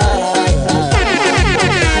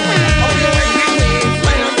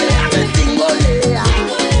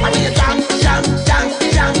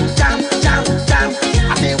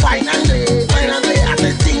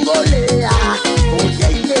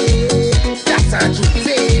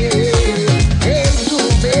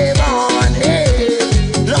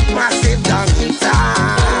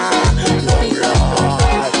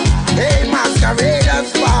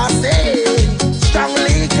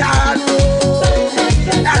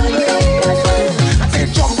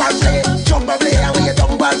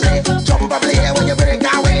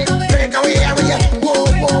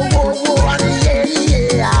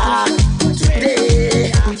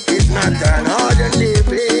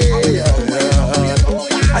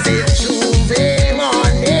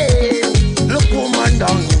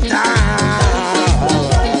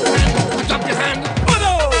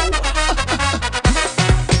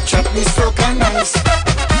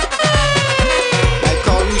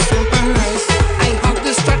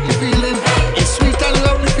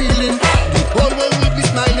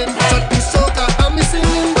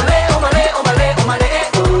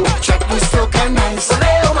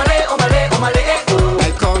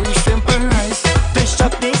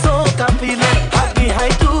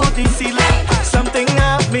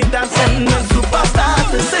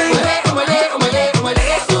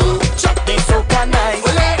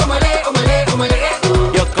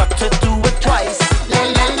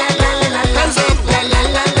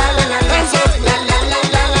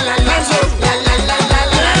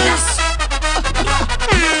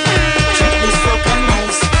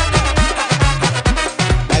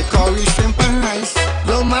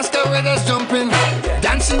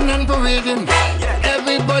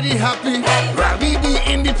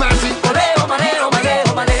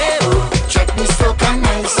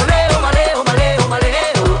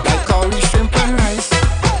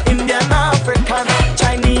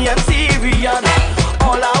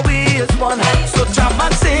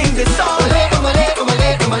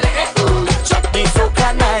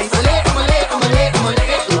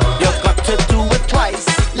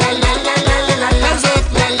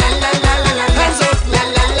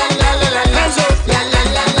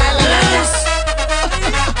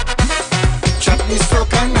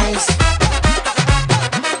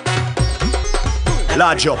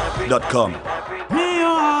 LargeUp.com. May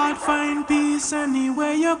your heart find peace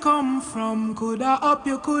anywhere you come from. Coulda up,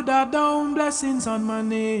 you coulda down. Blessings on my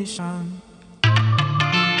nation.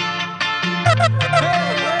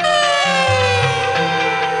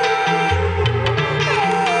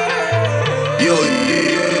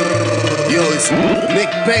 Yo, it's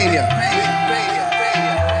NicPeña.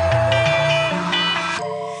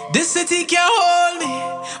 This city can't hold me.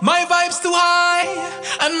 My vibe's too high,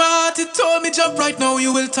 and my heart it told me jump right now,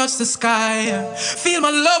 you will touch the sky. Feel my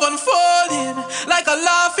love unfolding like a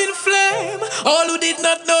laughing flame. All who did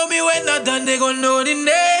not know me when not done, they gon' know the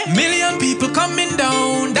name. Million people coming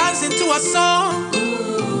down, dancing to a song.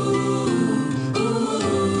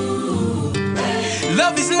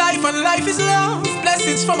 Love is life and life is love.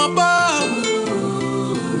 Blessings from above.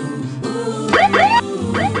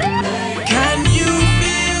 Can you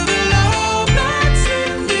feel the love that's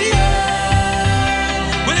in the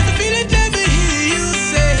air? Well, if you feel it, let me hear you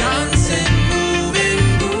say dancing, moving,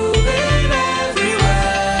 moving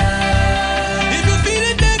everywhere. If you feel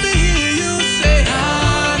it, let me hear you say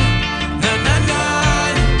na na na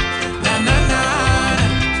na na na na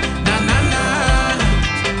na na na.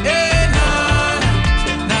 Eh na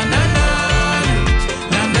na na na na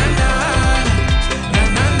na na na.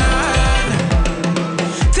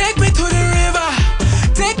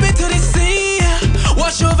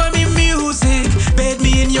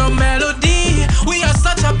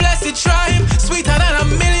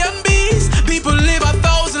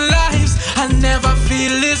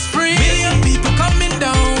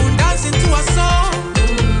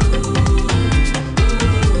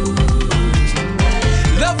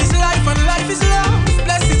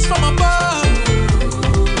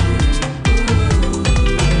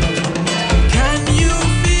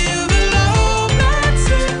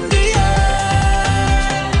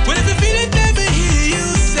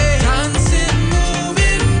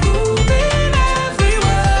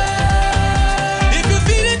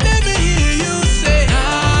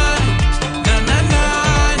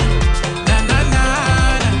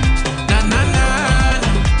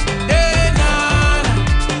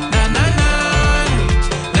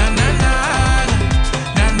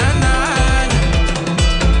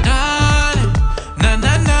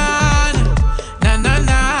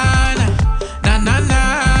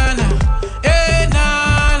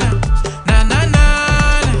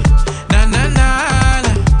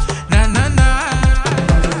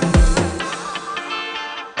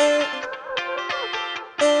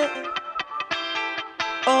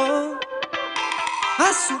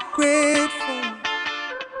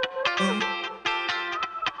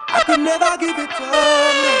 could never give it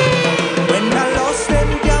up. When I lost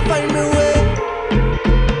them, can't find me way.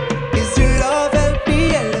 Is your love help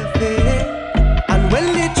me elevate? And when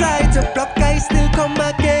they try to block, I still come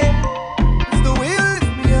again. It's the way you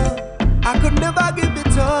lift me up. I could never give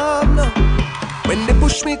it up, no. When they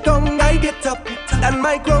push me down, I get up. And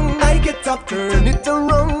my ground, I get up. Turn it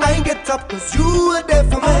around, I get up. Cause you are there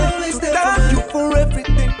for me. Thank you for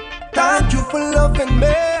everything. Thank you for loving me.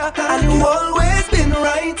 And you always been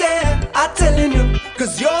right there. I'm telling you,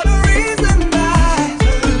 cause you're the reason I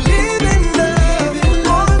believe in love.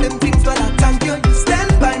 All them things, but I thank you. You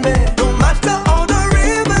stand by me. No matter all the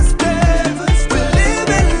rivers spread. We live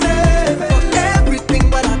and live for everything,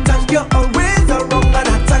 but I thank you. Always around, and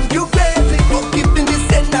I thank you greatly for giving this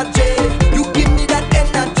energy. You give me that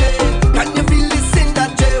energy. Can you feel this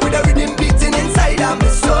energy with a rhythm beating inside of my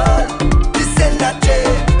soul? This energy.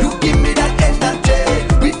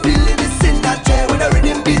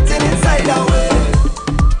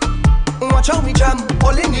 Watch how we jam,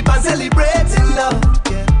 holding it and celebrating love,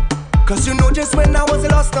 yeah. Cause you know just when I was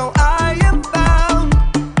lost, now I am found.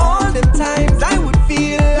 All the times I would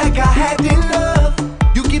feel like I had enough.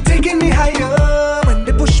 You keep taking me higher. When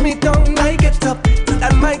they push me down, I get up.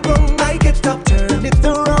 And my ground, I get up. Turn it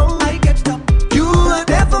around, I get up. You are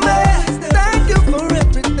there for me. Thank you for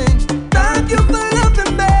everything. Thank you for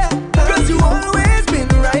loving me. Cause you always been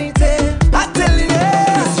right here. I tell you,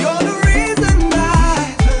 cause you're the reason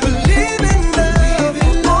I believe in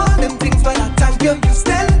love. All them things, but I thank you. You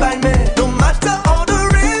stand by me. No matter all the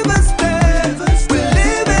rivers spread. We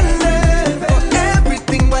live and live for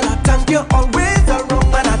everything, but I thank you. Always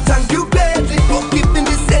around, and I thank you greatly for giving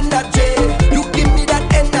this energy. You give me that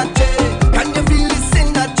energy. Can you feel this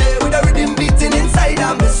energy with a rhythm beating inside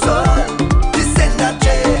of my soul? This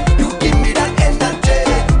energy, you give me that energy.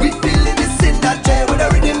 We feeling this energy with a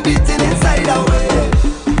rhythm beating inside our way.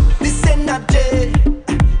 This energy,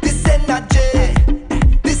 this energy,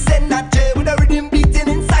 this energy with a rhythm beating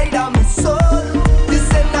inside of my soul. This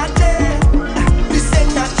energy,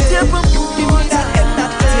 you give me that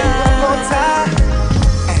energy. One more time.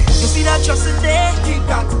 You see that trust in there? Keep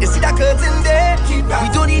that. You see that curtain there? Keep that. We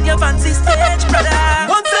don't need your fancy stage, brother.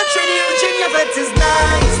 Once I train you, Virginia vet is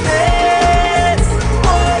niceness.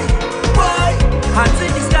 Boy, Hands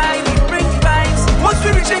in the sky, we bring the vibes. once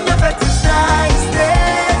we reach in your vet is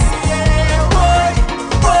niceness. Yeah, boy,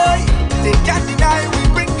 they can't deny we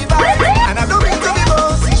bring the vibe. And I don't mean to be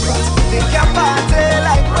bossy, but they can't party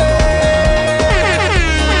like we.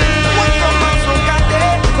 One from us from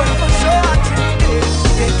Canboulay, but for sure I treat it.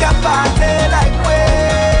 They can't party like we.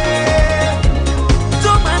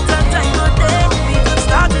 Don't matter time or day, we can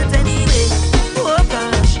start it anyway. Oh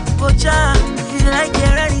gosh, oh child, feel like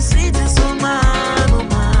you're ready, sweet and so man, oh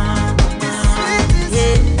man,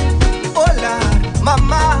 yeah. Oh Lord,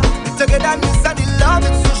 mama, togetherness and the love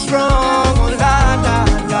is so strong. Oh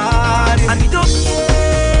Lord, And we don't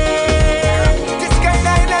care. this kind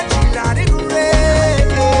of energy, Lord, it great.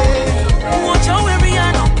 Watch how we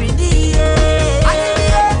are up in the air.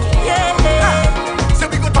 Yeah. So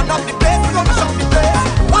we go turn up the place, we go shop the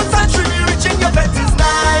place. Once I truly reaching your vet is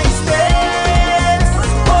niceness.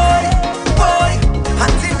 Boy,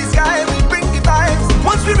 hands in the sky, we bring the vibes.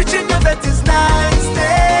 Once we reaching your vet is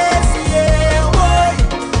niceness. Yeah, boy,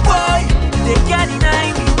 They can't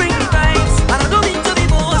deny we bring the vibes. And I don't mean to be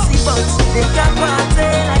bossy, but they can't party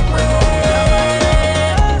like we.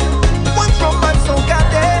 one from man so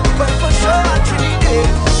goddamn, but for sure I treat it.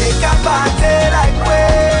 They can party like we.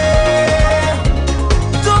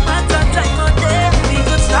 Don't matter time or day, we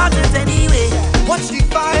could start it anyway. Watch the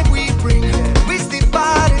vibe we bring, with the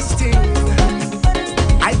baddest thing.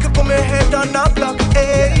 I could put my head on a block,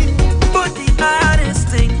 eh? But the hardest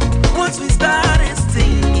thing, once we start this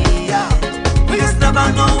thing, yeah, we just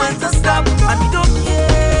never know when to stop, and we don't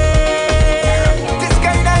care. This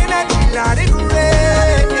kind of energy, Lord, it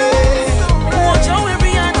great. Watch how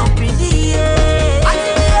we are up in the air.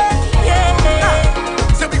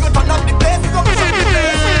 Yeah. So we go turn up the place, we go shop the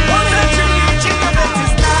place. Once I truly reaching your vet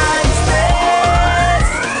is niceness.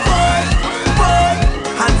 Boy,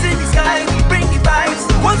 Hands in the sky, we bring the vibes.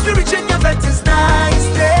 once we reaching your vet is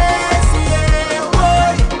niceness. Yeah,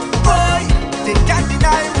 boy, they can't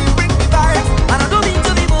deny we bring the vibes. And I don't mean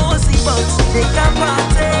to be bossy, but they can't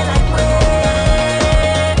party like we.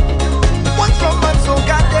 One from man so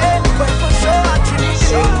goddamn, but for sure I treat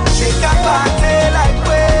it. They can party like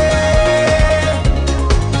we.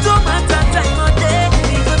 Don't matter time or day,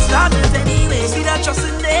 we could start it anyway. See that trust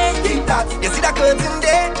in there? Keep that. You see that curtain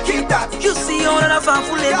there? Keep that. You see all of the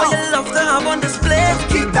fanfule, but you love to have on display.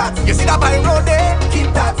 Keep that. You see that by road there? Keep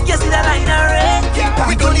You see the line of red.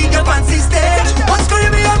 We gon' lead your fancy stage. What's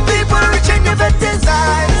gonna be up people reaching your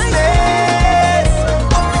design stage.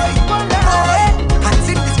 Hands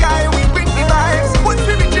in the sky, we bring the vibes. Once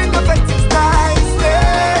we reaching your fancy style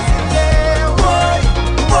stage.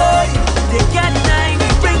 Boy, they can't deny we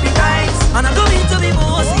bring the vibes. And I'm going to be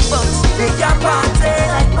bossy, but they can't party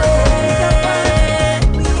like we.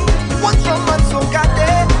 One from man so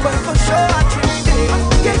goddamn, but for sure I treat it.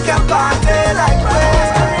 They can't party like we.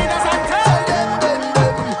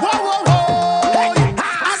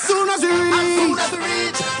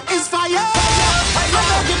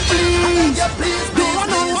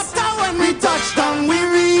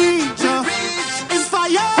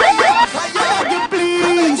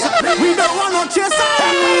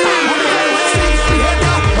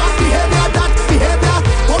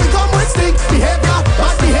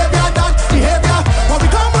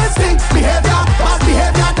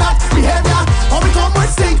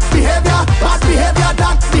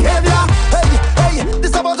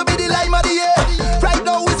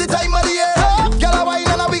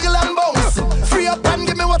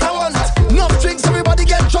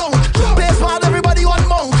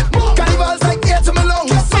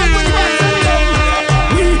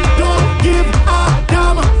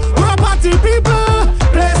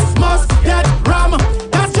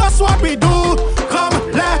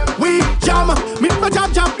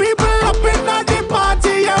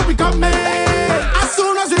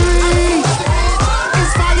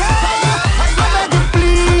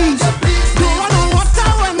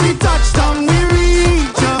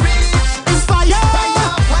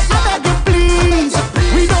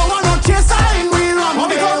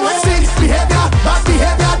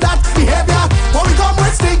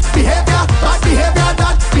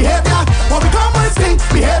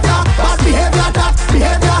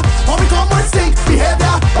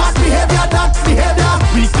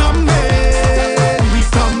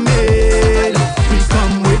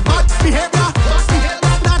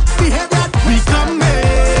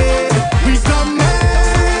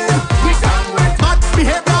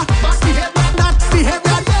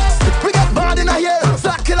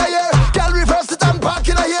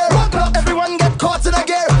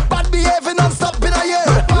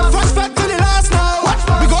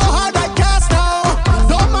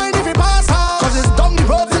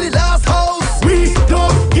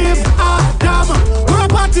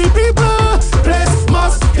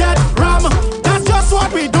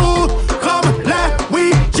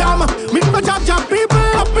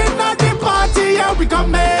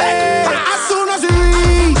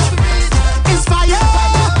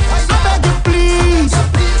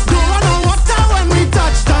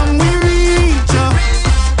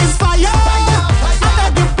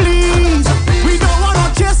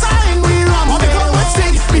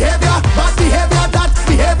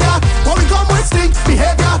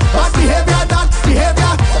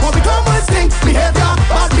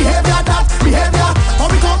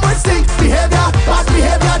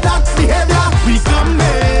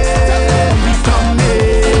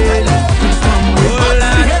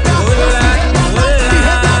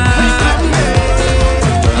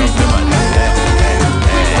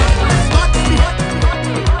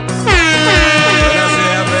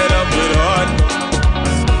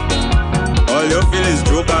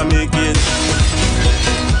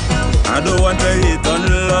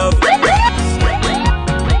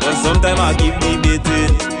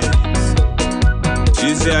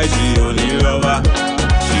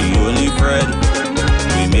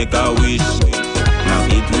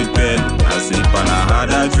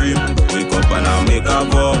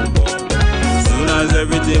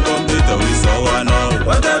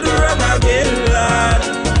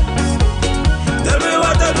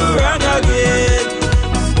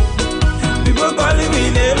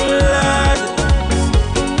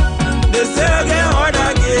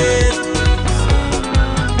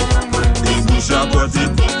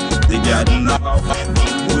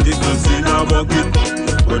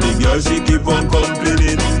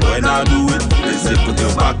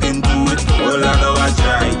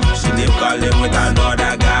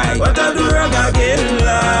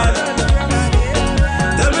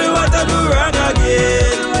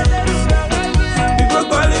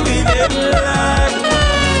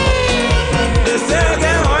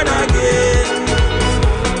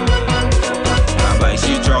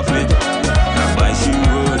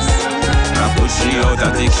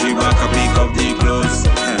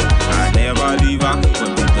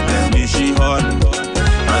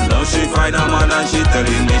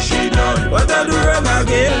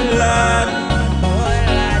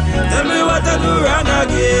 Tell me what I do wrong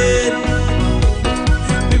again.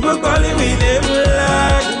 People calling me name, Lord.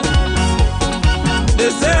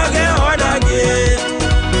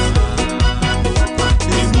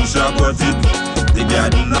 want it. The girl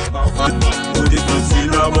not want it. Put the pussy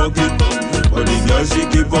in a bucket. But the girl she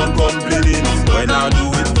keep on complaining. When I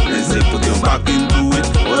do it, they say put your back into it.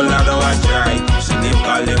 All I know I try. She keep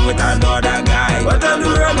calling with another guy. What I do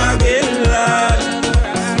wrong again, lad?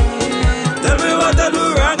 Tell me what I do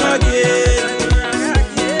wrong again.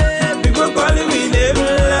 People calling me name,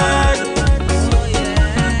 lad.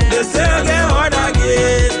 They say I get hard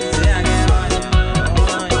again.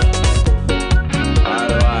 How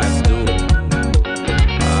do I do?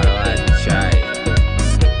 How do I try?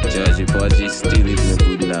 Judge Budgie still is no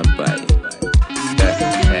good enough by.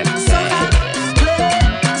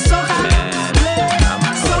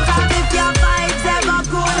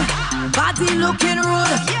 Body looking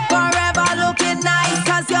rude, forever looking nice.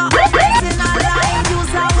 Cause you're always in a line.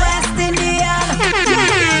 Use a West Indian.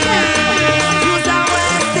 Use a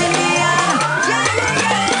West Indian.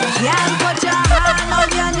 Yeah, put your hand on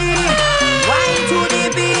your knee. Wine to the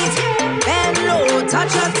beat. Bend low,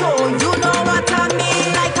 touch your toe. You know what I mean.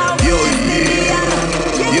 Like a West Indian.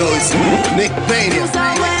 Yo, it's NicPeña. Use a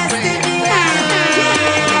West Indian.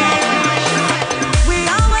 We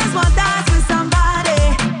always want dance with somebody.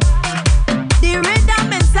 The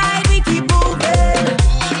rhythm inside we keep moving.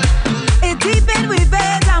 It deep in we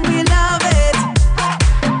bed and we love it.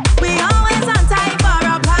 We always on time for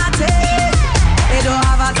a party. They don't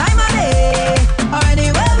have a time of day or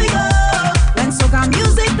anywhere we go. When soca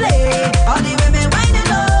music play, all the women winding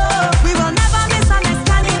low. We will never miss our next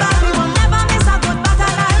carnival. We will never miss a good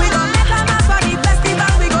bacchanal. We gon' make a mass for the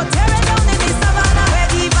festival. We go tear it down in the savannah. Where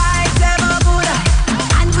the vibes ever good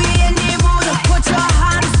and we in the mood. Put your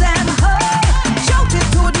hands them high. Shout it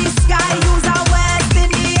to the sky, use a West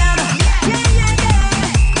Indian.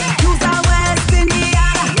 Use a West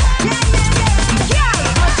Indian. Yeah.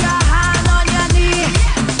 Put your hand on your knee,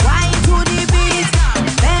 wine to the beat.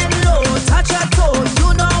 Bend low, touch your toe. You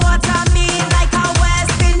know what I mean, like a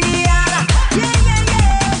West Indian.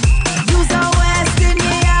 Use a West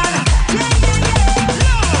Indian.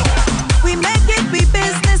 We make it we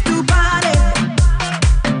business to party.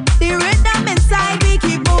 The rhythm inside we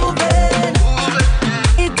keep moving.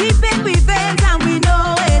 It deep in we veins and we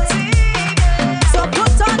know it. So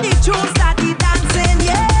put on the tunes that we dancing,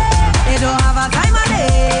 yeah. They don't have a time of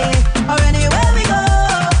day or anywhere we go.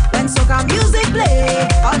 When soca music play,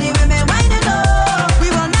 all the women winding low. We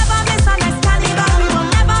will never miss our next carnival. We will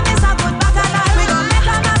never miss a good bacchanal. We gon' make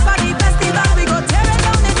a mass for the festival. We go tear it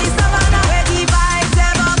down in the savannah. Where the vibes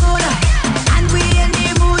ever good and we in the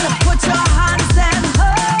mood. Put your hands them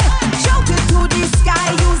high. Shout it to the sky.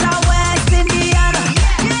 Use a West Indian.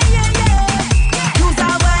 Use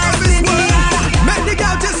a West Indian. Make the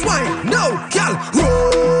girl just whine. No, girl,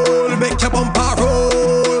 roll. Make your bumper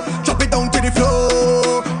roll. Drop it down to the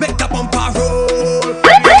floor. Make your bumper roll.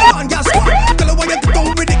 Come on, girl, squat. Tell her why you get down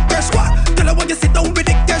with it, girl, squat. Tell her why you sit down with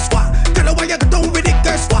it, girl, squat. Tell her why you get down with it,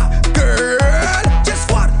 girl, squat. Girl, just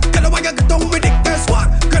squat. Tell her why you get down with it, girl, squat.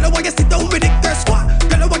 Tell her why you sit down with it, girl, squat.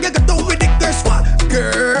 Tell her why you get down with it, girl, squat.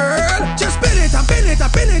 Girl, just spin it, and spin it, and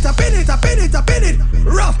spin it, and spin it, and spin it, and spin it.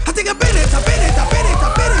 Rough, I think I spin it, and spin it, and spin it,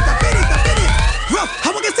 and spin it, and spin it, and spin it. Rough,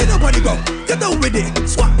 how I can sit down on the ground. Get down with it,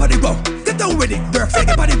 squat on the ground. Get down with it, girl, flick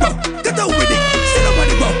it on the ground. Get down with it, sit down on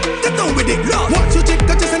the ground. Get down with it, Lord. Watch you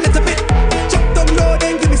jiggle just a little bit. Jump down low,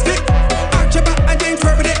 then give me split. Arch your back and then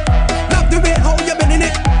twerk with it. Love the way how you bending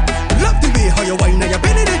it. Love the way how you whine and you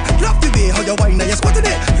bending it. Love the way how you whine and you squatting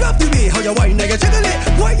it. Love the way how you whine and you jiggle it.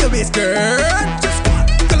 Why you waist, girl? Just squat.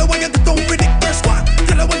 Tell her why you get down with it, girl, squat.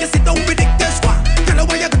 Tell her why you sit down with it, girl, squat. Tell her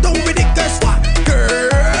why you get down with it, girl, squat.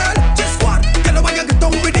 Girl, just squat. Tell her why you get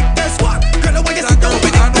down with it, girl, squat. Tell her why you sit down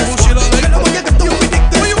with it, girl, squat. Tell her why you get down with it,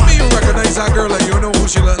 girl, squat. What you mean you recognize that girl like you know who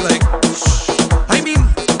she look like? I mean,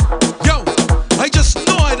 yo, I just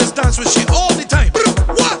know I just dance with she all the time.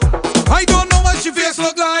 What? I don't know what she face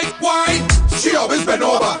look like. Why? She always been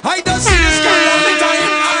over. I just see this girl all the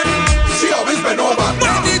time. And She always been over. but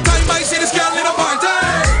anytime I see this girl in a party,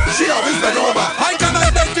 She always been over. I can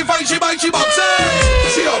identify she by she boxing.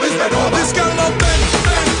 She always been over. This girl love bend,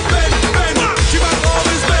 bend, bend, bend. She back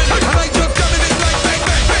always bend, and I just come in it like bang,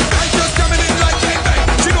 bang, bang. I just come in it like bang, bang.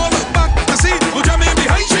 She don't look back to see who jamming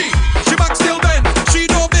behind she. She back still bend. She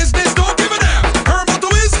no business, don't give a damn. Her motto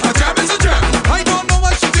is a jam is a jam. I don't know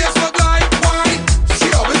what she face look like. Why? She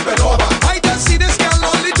always been over. I just see this girl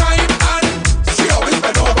all the time.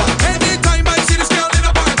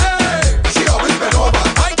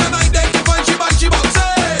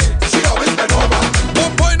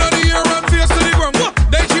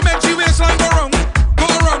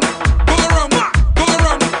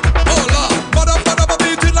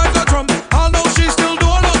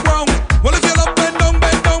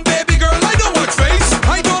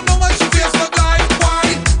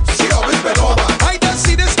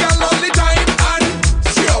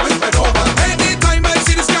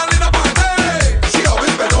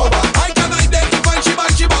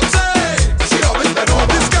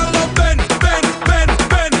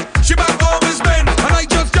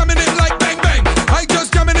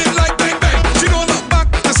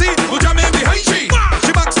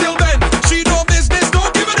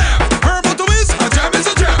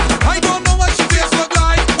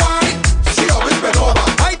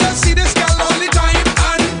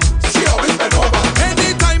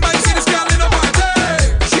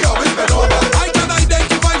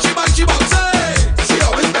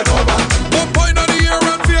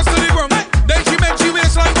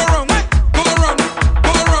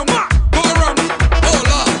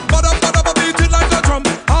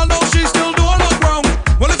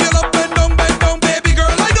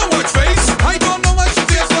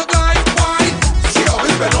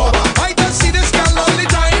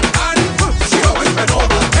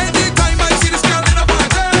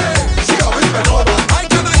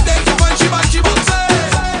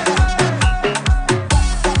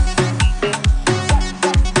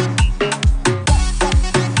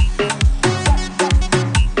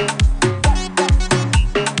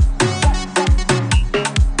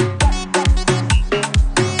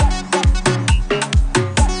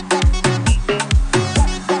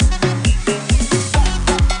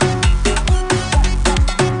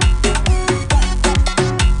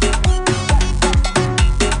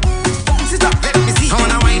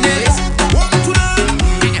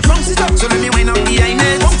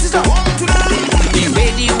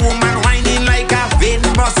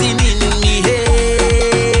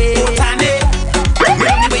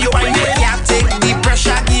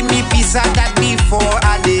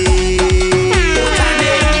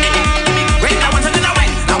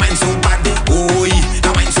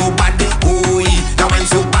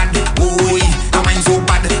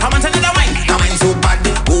 I want another wine. That wine so bad,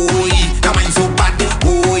 boy. That wine so bad,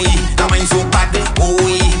 boy. That wine so bad,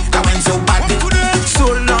 boy. That wine so bad. So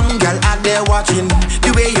long, girl, out there watching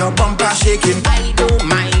the way your bumper shaking. I don't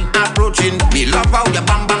mind approaching. Me love how your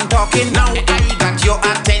bam bam talking. Now I got your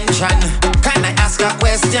attention. Can I ask a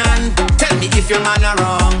question? Tell me if your man are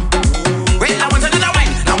wrong. Well, I want another wine.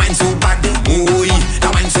 That wine so bad, boy.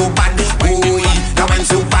 That wine so bad, boy. That wine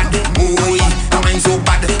so bad, boy. That wine so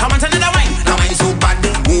bad. I want another wine. That wine so bad,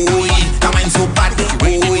 boy. That wine so bad,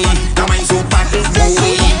 boy. That wine so bad, boy.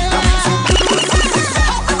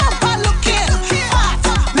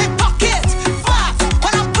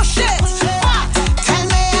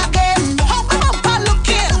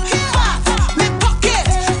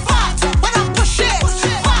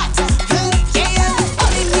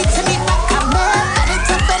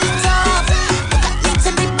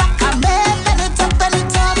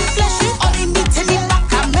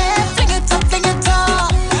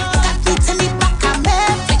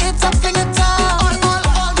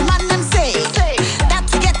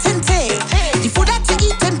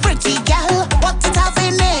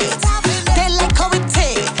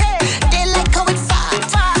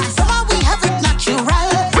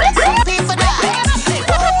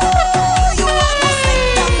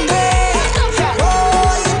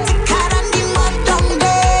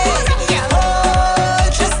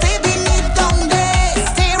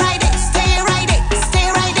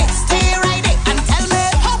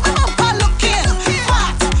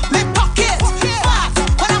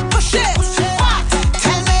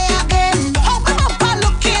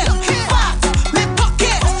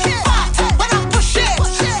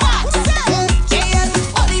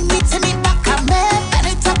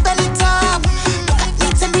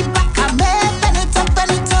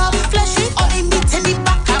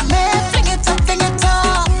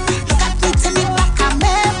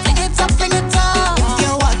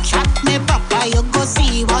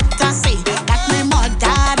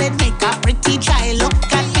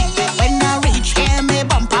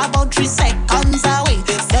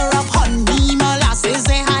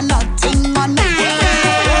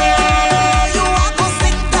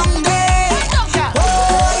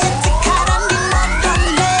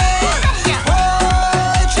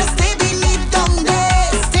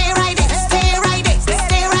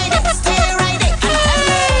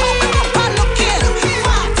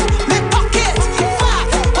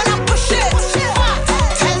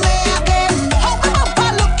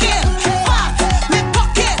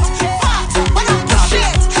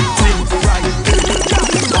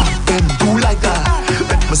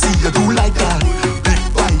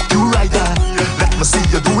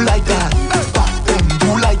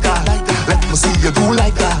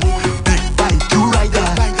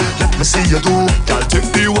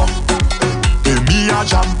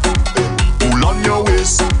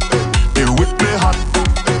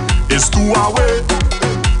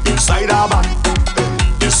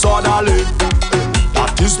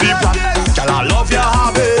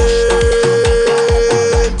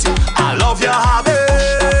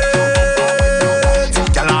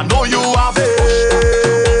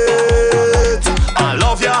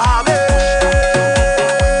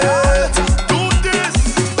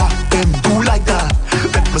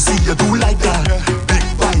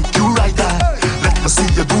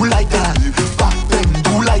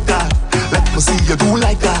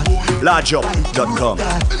 LargeUp.com.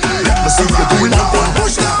 Let me see you do like that.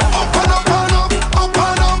 Push that up and up and up, up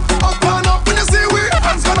and up, up and up. When you see we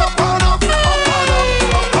hands gonna up and up, up and up,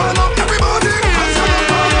 up and up. Everybody hands gonna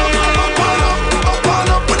up and up, up and up, up and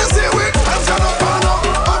up. When you see we hands gonna up and up,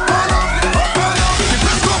 up and up, up and up. The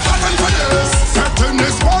place go pattern for this. Threaten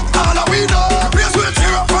this what all we know. The place will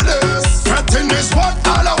tear up for this. Threaten this what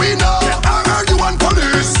all we know. Get around you and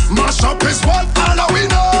police. Mash up is what all we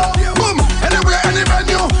know. Boom, anywhere, any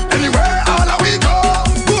venue, anywhere.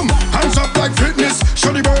 Show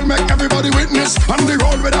the world, make everybody witness. On the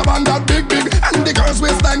road with a band that big, big. And the girls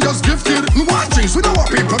waistline just gifted. One drinks, we don't want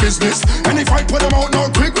people business. Any fight, put them out now,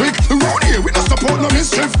 quick, quick. Round here, we don't support no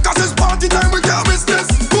mischief. Cause it's party time, we can't miss this.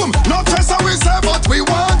 Boom, no stress how we say, but we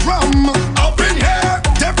want rum. Up in here,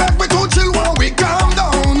 they beg we to chill while we calm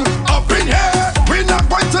down. Up in here, we not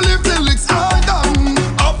going to live till it's all done.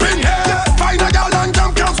 Up in here, find a gal and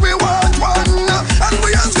jump, cause we want one. And we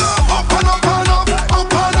hands go up and up and up, up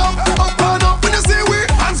and up, up and up. When you see we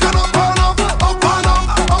hands gonna up and up, up and up,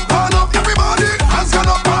 up and up. Everybody hands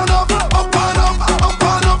gonna up and up, up and up, up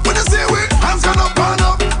and up. When you see we hands gonna up and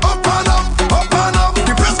up, up and up, up and up.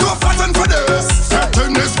 The press go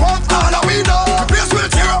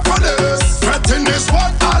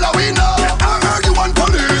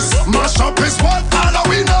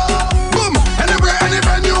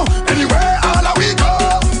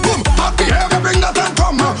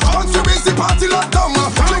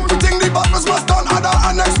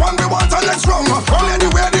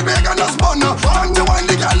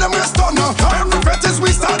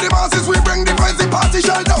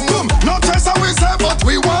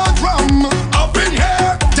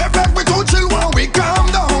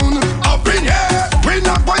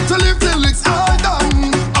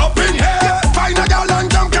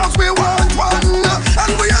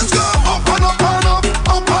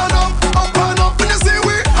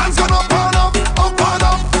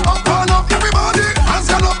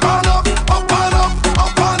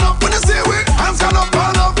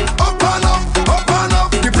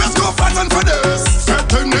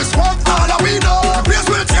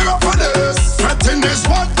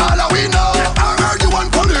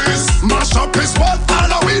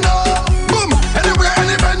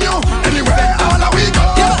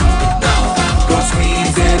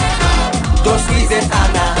squeeze it,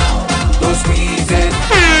 Anna. Don't squeeze it.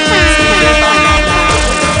 Squeeze it, banana.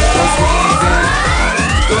 Don't squeeze it.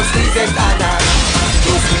 Don't squeeze it, Anna.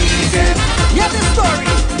 Don't squeeze it. Hear the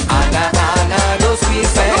story. Anna, Anna, don't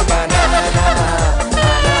squeeze my banana.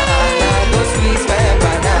 Anna, Anna, don't squeeze my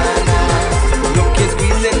banana. Look, you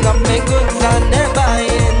squeezing up my goods and they're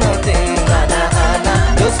buying nothing. Anna, Anna,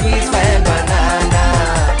 don't squeeze my banana.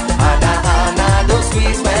 Anna, Anna, don't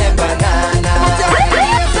squeeze my banana.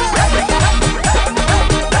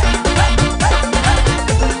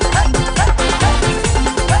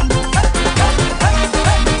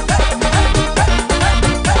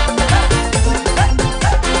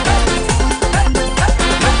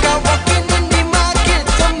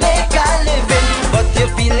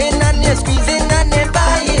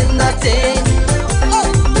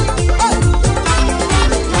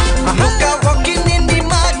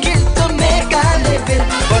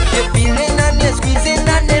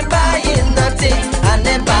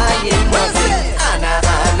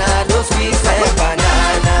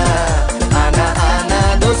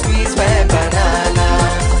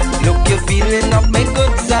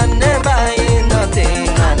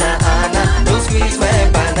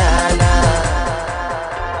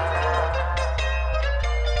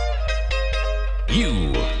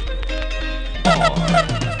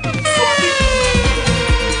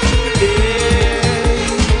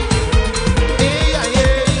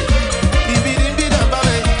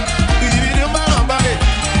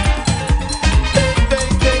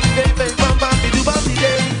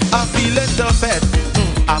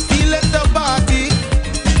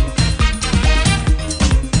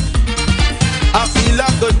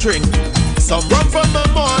 Drink some rum from the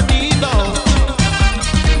morning now.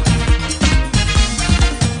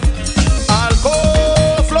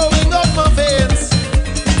 Alcohol flowing up my veins.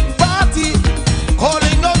 Party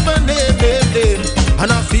calling up my name.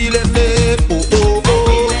 And I'm feeling it. Oh, oh,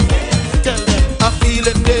 oh. Tell them I'm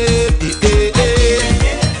feeling it.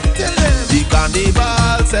 Tell them the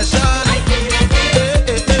carnival session.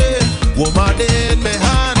 Woman in my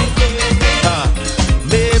hand.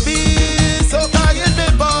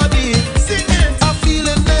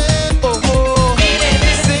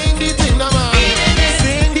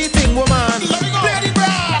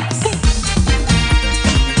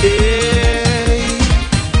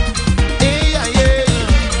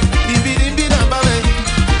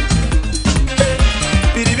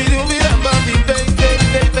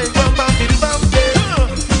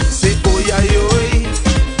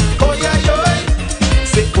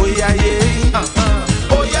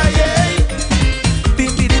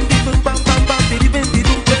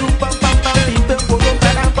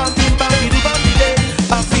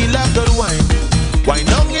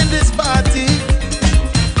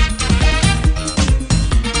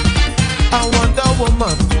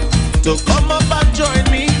 So come up and join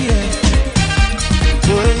me here.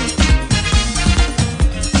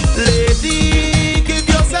 Lady, give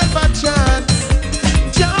yourself a chance.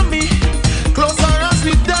 Jam me closer as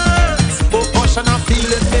we dance. Oh, gosh, and I'm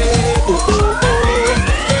feeling it. Oh, oh,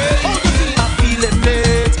 oh. I'm feeling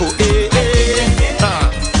it. Oh,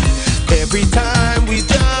 every time we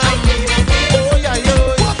jam. Oh, yeah,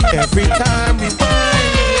 yeah. Every time we wine.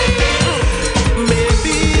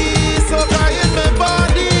 Maybe so in my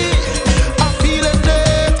body.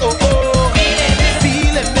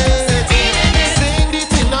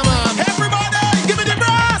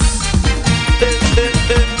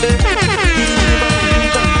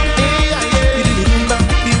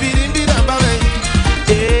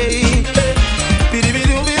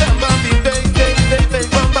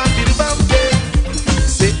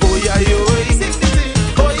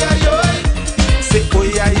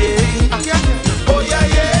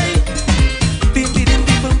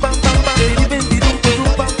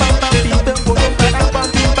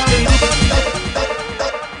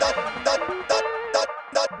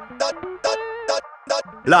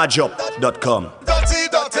 LargeUp.com. Dirty,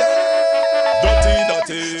 dirty, dirty,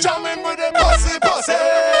 dirty. Jamming with the pussy, pussy,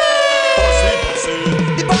 pussy, pussy.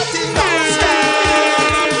 The party don't start.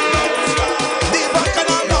 The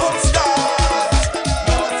bacchanal don't start.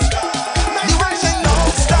 The racing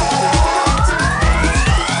don't start.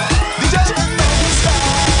 The judgment don't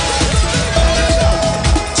start.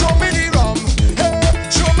 Show me the rum, hey.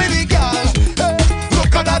 Show me the gal, hey.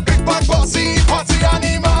 Look at that big bad pussy, pussy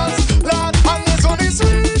animals. Lord, and this one is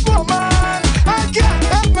sweet woman. I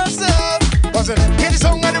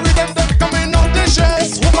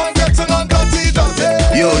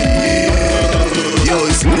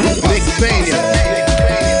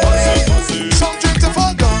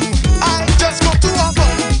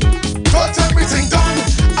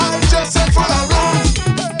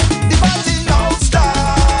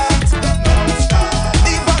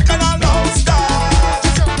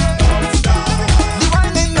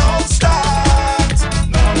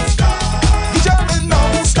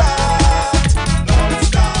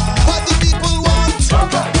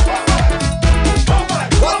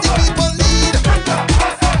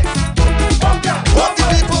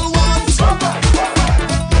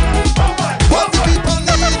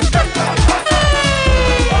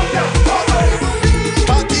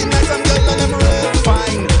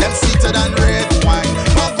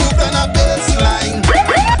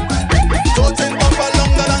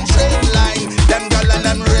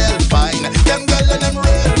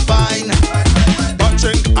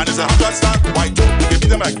Why don't you give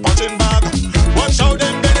them like punching bag? Watch how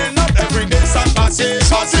them bending up every day, Saturday.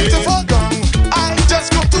 So since the fall down, I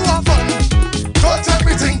just come to have fun. Got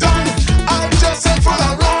everything done, I just sent for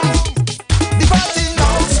a run. The party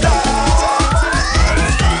now start.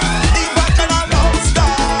 The bacchanal now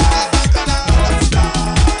start.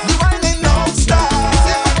 The whining now start.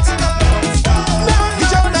 The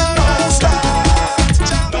Jamdong now start.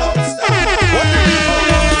 What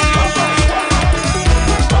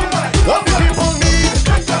the people need?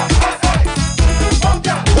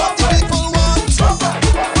 What the people want?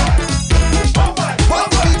 What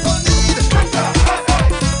the people need?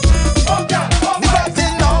 The party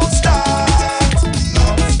now start.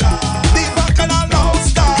 The bacchanal now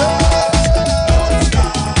start.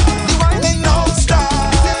 The whining now start.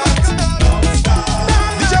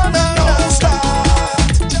 The Jamdong now start.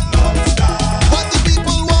 What the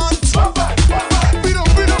people want? What the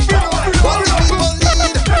people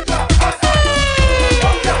need?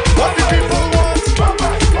 What the people want?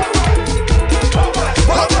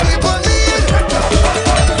 What the people need?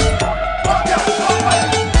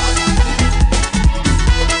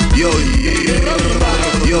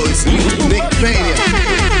 Yo, it's NicPeña.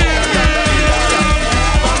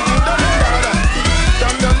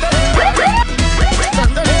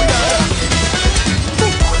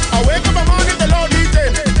 I wake up in the morning, the Lord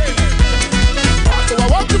eating. So I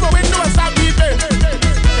walk to my window and start weeping.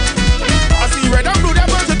 I see red and blue, them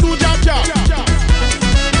ones to do job.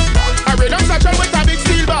 I read on Machel with a big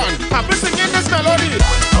steel band. Happy singing this melody.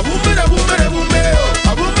 A boom, a boom, a boom,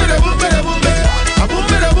 a boom, a boom, a boom, a boom, a boom,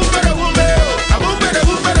 a boom, a boom, a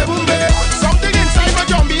boom, a boom. Something inside my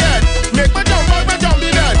zombie head make my jump out my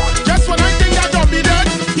zombie dead. Just when I think that zombie dead,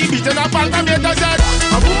 he beating up all my haters head.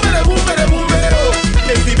 A boom, a boom, a boom,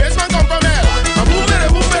 it's the bassman come from hell. A boom, a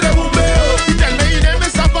boom, a boom, he tell me his name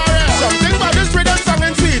is Safari. Something about this rhythm song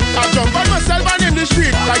and sweet. I jump on myself and in the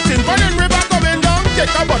street like tin pan and river coming down.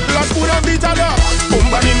 Take a bottle of spoon and beat it up. Boom,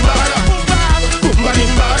 ba, dim, bada. Boom, ba,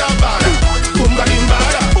 dim, bada, bada. Boom, ba, dim,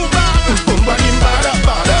 bada. Boom, ba, dim, bada,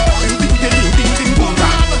 bada. Ding, ding, ding, ding, ding, boom, ba.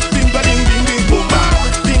 Ding, ba, ding, ding, ding, boom, ba.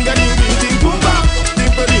 Ding, ga, ding, ding, ding, boom, ba.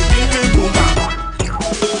 Ding, ba, ding, ding, ding, boom, ba.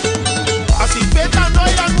 I see faith and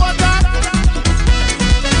oil and water.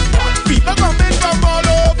 People coming from all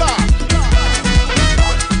over.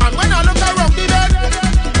 And when I look around the bed,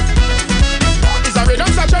 it's a rhythm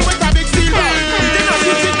section with a big steel band. He did not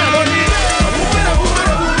see it melody. A boom, a boom,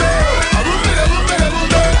 a boom, a boom, a boom, a boom, a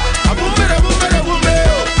boom, a boom, a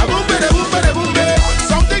boom, a boom, a boom, a boom.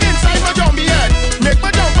 Something inside my zombie head make my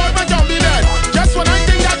jump out my zombie dead. Just when I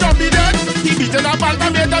think that zombie dead, he beating up all my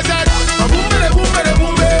haters head. A boom, a boom, a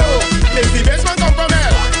boom, it's the bassman come from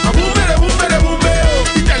hell. A boom, a boom,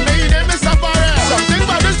 he tell me his name is Safari. Something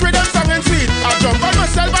about this rhythm song and sweet. I jump on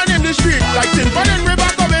myself and in the street like tin pan and river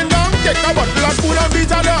coming down. Take a bottle of spoon and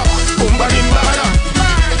beat it up. Boom, ba, dim, bada.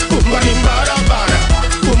 Boom, ba, dim, bada, bada.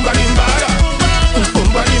 Boom, ba, dim, bada. Boom,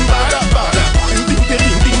 ba, dim, bada, bada. Ding, ding,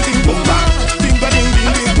 ding, ding, ding, boom, ba. Ding, ba, ding,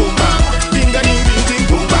 ding, ding, boom, ba. Ding, ga, ding, ding, ding,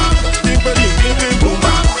 boom, ba. Ding, ba, ding, ding, ding, boom,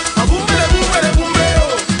 ba. A boom, a boom, a boom,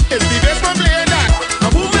 it's the bassman playing that. A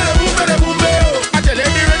boom, a boom, a boom, I tell you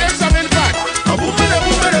the rhythm song in fact. A boom, a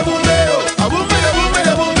boom, a boom, a boom, a boom, a boom,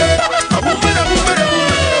 a boom, a boom, a boom, a boom,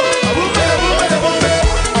 a boom, a boom.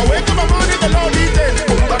 I wake up in the morning, the Lord eating.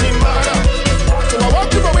 Boom, ba, dim, bada. So I walk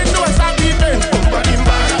to my window and start weeping. Boom, ba, dim,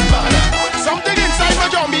 bada, bada. Something inside my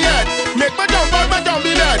zombie head make my jump out my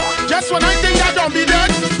zombie dead. Just when I think that zombie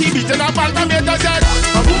dead, he beating up all my haters head.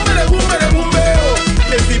 A boom, a boom, a boom,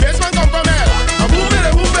 it's the bassman come from hell. A boom,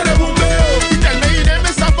 a boom, he tell me his name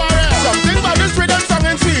is Safari. Something about this rhythm song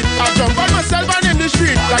and sweet. I jump on myself and in the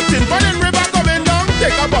street like tin pan and river coming down.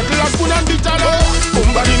 Take a bottle of spoon and beat it up.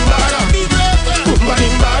 Boom, ba, dim, bada. Boom, ba,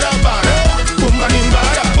 dim, bada, bada. Boom, ba, dim,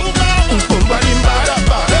 bada. Boom, ba, dim, bada,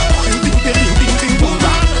 bada. Ding, ding, ding, ding, ding, boom,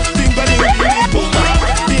 ba. Ding, ba, ding, ding, ding, boom, ba.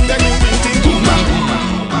 Ding, ga, ding, ding, ding, boom, ba.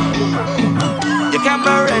 Your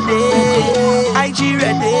camera ready, IG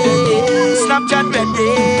ready, Snapchat ready.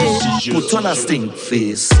 Put on a stink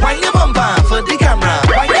face. Wind your bumper for the camera.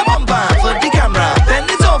 Wind your bumper for the camera. Bend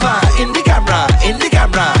it over in the camera, in the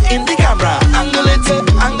camera, in the camera. Angle it,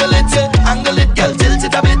 angle it, angle it, girl, tilt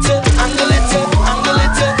it a bit. Angle it, angle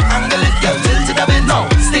it, angle it, girl, tilt it a bit. Now,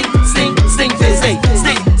 stink, stink, stink face, hey,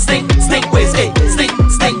 stink, stink, stink waist, hey, stink,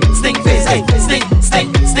 stink, stink face, hey, stink, stink,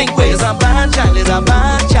 stink waist. It's a bad child, it's a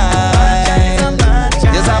bad child.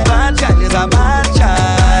 It's a bad child, it's a bad child.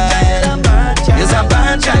 It's a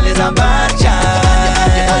bad child, it's a bad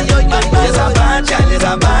child. It's a bad child, it's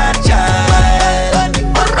a bad child.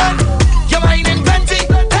 You're whining plenty,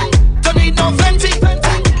 don't need no plenty.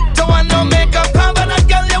 Don't want no makeup, but that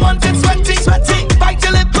girl you want it sweaty, sweaty. Bite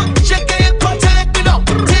your lip, shake your hip,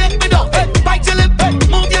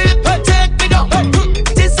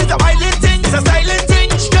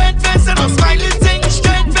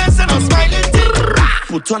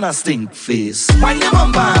 on a stink face. Wind your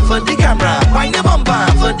bumper for the camera. Wind your bumper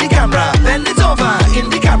for the camera. Bend it over in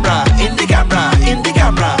the camera. In the camera. In the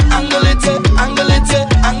camera. Angle it, angle it,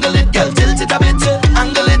 angle it, girl. Tilt it a bit.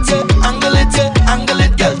 Angle it, angle it, angle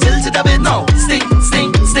it, girl. Tilt it a bit. No, stink,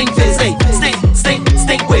 stink, stink face. Hey, stink, stink,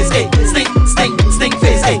 stink waist. Hey, stink, stink, stink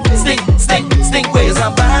face. Hey, stink, stink, stink waist. It's a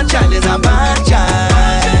bad child. It's a bad child.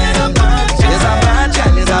 It's a bad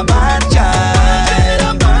child. It's a bad child. It's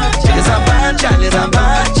a bad child. It's a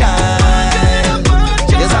bad child.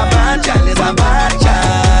 It's a bad child. It's a bad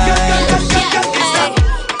child.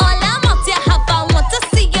 All I'm out here have, I want to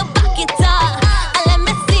see you back it up. And let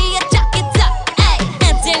me see you jack it up. Hey,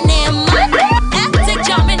 and your name, man. Take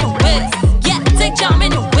jam in your waist. Yeah, take jam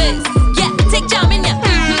in your waist. Yeah, take jam in your.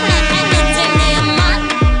 And your name, man.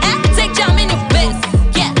 Take jam in your waist.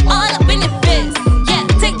 Yeah, all up in your face. Yeah,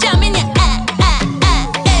 take jam in your.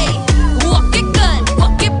 Hey, walk it good,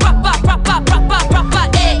 walk it proper, proper, proper, proper.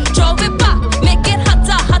 Hey, draw it back, make it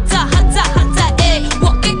hotter, hotter, hotter, hotter. Hey,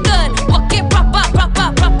 walk it good, walk it proper, proper,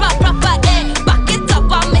 proper, proper. Hey, back it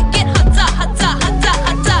up and make it hotter, hotter, hotter,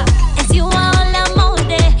 hotter. As you all I'm out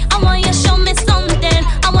there, I want you show me something.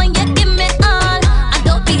 I want you give me all. I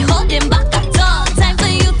don't be holding back at all. Time for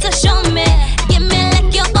you to show me. Give me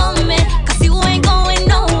like you own me, 'cause you ain't going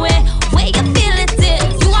nowhere. Where you feel it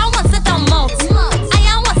is. You are one set of mouth. I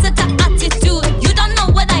am one set of attitude. You don't know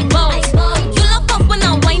what I bout. You love up when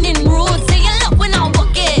I'm whining rude. Say you love when I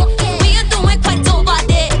walk it. When you doing quite over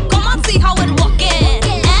there. Come and see how it walking.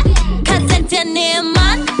 'Cause it's your name,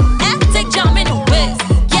 man. Take jam in your waist.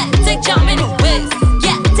 Yeah, take jam in your waist.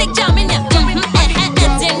 Yeah, take jam in your.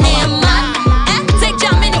 It's your name, man. Take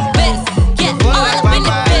jam in your waist. Yeah, all up in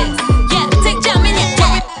your face. Yeah, take jam in your.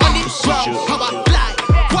 On this show, how about lie?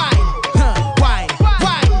 Wine, wine,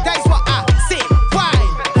 wine. That's what I say. Wine,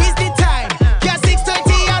 it's the time. Yeah,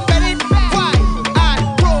 6:20 and ready. Wine and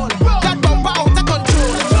roll. That bumper out of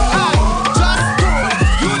control. I just told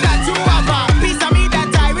you that you have a piece of me that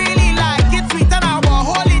I really like. It's sweet and I will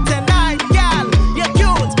hold it tonight, girl. You're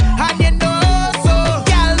cute and you know so.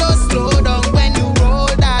 Girl, don't slow down when you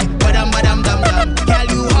roll that. Badam badam dum dum. Girl,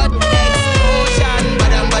 you hot explosion.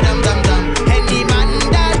 Badam badam dum dum. Any man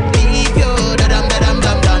that leave you, dadam dadam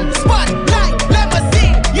dum dum. Spotlight, let me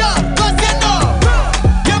see you, 'cause you know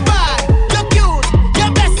you're bad, you're cute,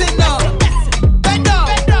 you're blessing now. Bend down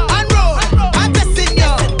and roll, I'm testing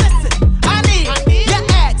you. I need your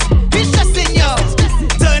ex, he's stressing you.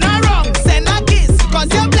 Turn around, send a kiss, 'cause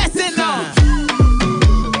you're blessing now.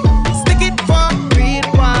 Stick it for real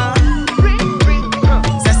one.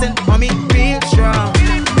 Session for me real strong.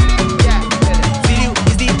 Yeah, feel you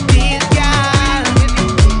is the deal, girl.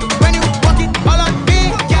 When you walk it all on me,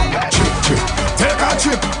 girl. Take a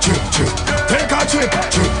trip, chip, chip. Take a trip,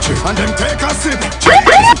 chip, chip. And then take a sip, chip,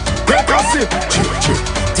 take a sip, chip, chip.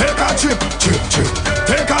 Take a trip, chip, chip.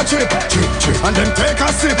 Take a trip, chip, chip. And then take a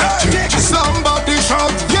sip, chip, chip. Somebody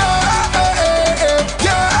shout, yeah,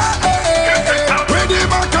 yeah, ready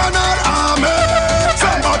Bacchanal army.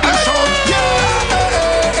 Somebody shout, yeah,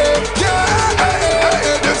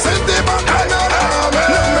 this is the Bacchanal army.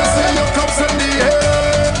 Let me see your cups in the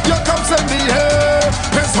air, your cups in the air.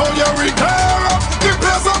 Let's hold your repair up, the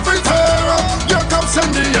place of repair up. Your cups in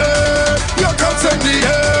the air, your cups in the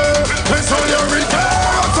air. Let's hold your repair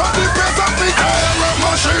up, so the place of repair up.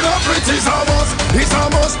 Machine up, it is a must, it's a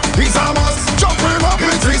must, it's a must. Jumping up,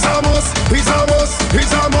 it is a must, it's a must,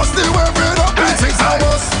 it's a must. The wearing up, it is a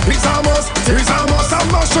must, it's a must, it's a must. I'm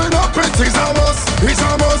mashing up, it is a must, it's a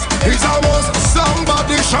must, it's a must.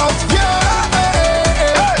 Somebody shout, yeah,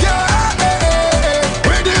 yeah,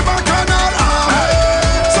 with the Bacchanal army.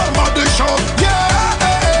 Somebody shout, yeah,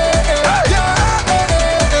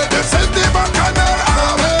 this is the Bacchanal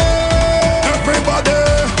army. Everybody,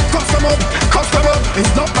 custom up, custom up.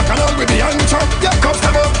 It's not Bacchanal with the anthem. Yeah,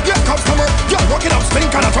 custom up, yeah, custom up. Yeah, rock it up,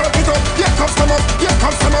 stink and I twerk it up. Yeah, custom up, yeah,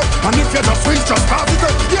 custom up. And if you just freeze, just pass it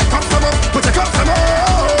up. Yeah, custom up, put your custom up.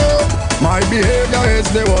 My behavior is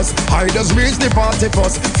the worst. I just reach the party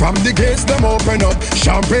first. From the gates them open up.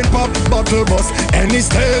 Champagne pop, bottle bust. Any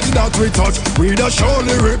stage that we touch, we just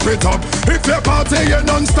surely rip it up. If your party you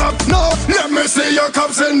non-stop, no, let me see your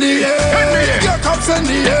cups in the air. Your cups in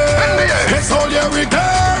the air. Let's hold your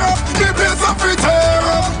regard up. The place of repair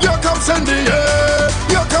up. Your cups in the air.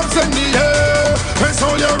 Your cups in the air. Let's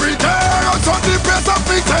hold your regard up. So the place of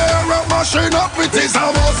repair up. Machine up, it is a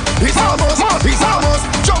must. It's a must, it's a must.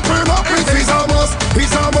 Jumping up, it is a must.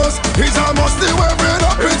 It's a must, it's a must. The wearing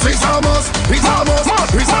up, it is a must. It's a must,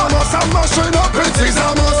 it's a must. I'm mashing up, it is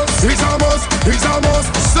a must. It's a must, it's a must.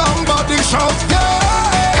 Somebody shout,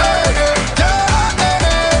 yeah,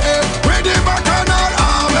 with the Bacchanal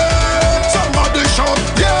army. Somebody shout,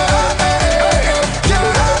 yeah.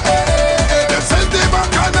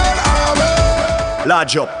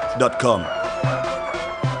 LargeUp.com.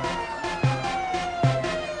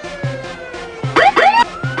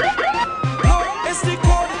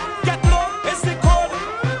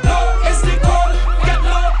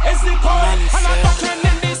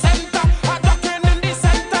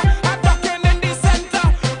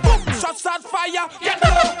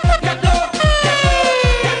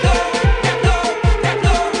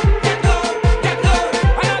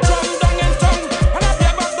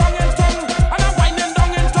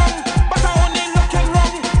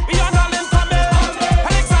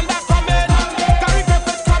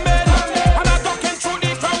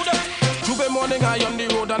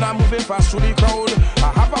 Fast through the crowd. I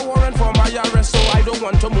have a warrant for my arrest, so I don't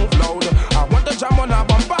want to move loud. I want to jam on a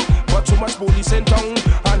bumper, but too much police in town.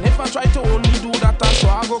 And if I try to only do that, I'm sure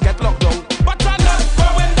I go get locked down. But I'm not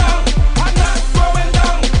going down. I'm not going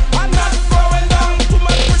down. I'm not going down. Too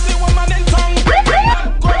much pretty woman in town. I'm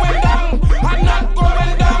not going down. I'm not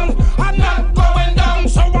going down. I'm not going down.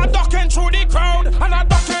 So I'm ducking through the crowd, and I'm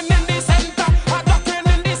ducking in the center. I'm ducking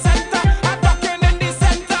in the center. I'm ducking in the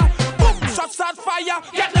center. Boom! Shots at fire.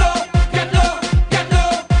 Get low.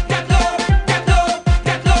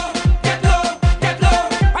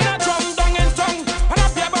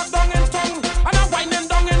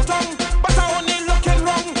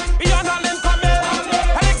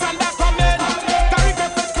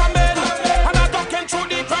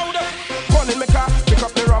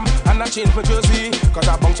 Change my jersey, cause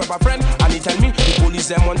I bounce up a friend and he tell me the police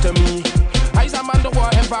them want to me. I's a man the war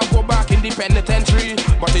ever go back in the penitentiary,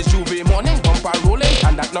 but it's Juve morning, bumper rolling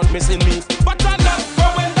and that not missing me. But I'm not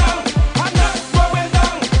going down, I'm not going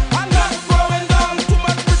down, I'm not going down. Too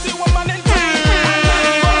much pretty woman in town.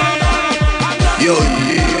 Yo,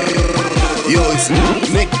 it's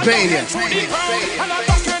NicPeña. And I'm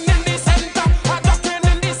ducking in the center, I'm ducking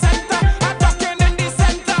in the center, I'm ducking in the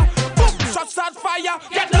center. Boom, shots at fire,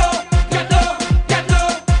 get low.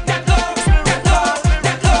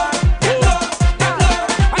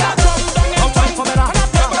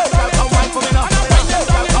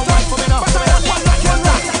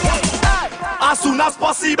 As soon as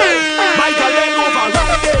possible, Mical then over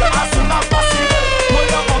right there. As soon as possible, hold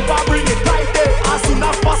your bumper, bring it right there. As soon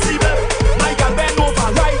as possible, Mical bend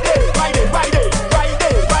over right there, right there, right there, right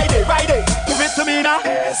there, right there, right there. Give it to me now,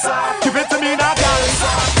 give it to me now, girl.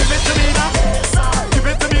 Give it to me now, give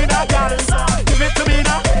it to me now, girl. Give it to me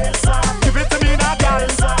now, give it to me now, girl.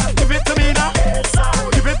 Give it to me now,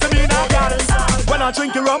 give it to me now, girl. When I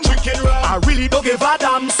drink it rum, I really don't give a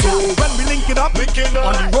damn. So when we link it up, on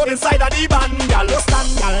the road inside of the band, y'all don't stand,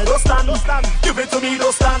 y'all don't stand, don't stand. Give it to me,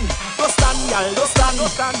 don't stand, don't stand, y'all don't stand, don't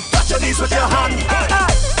stand. Touch your knees with your hand.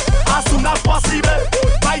 As soon as possible,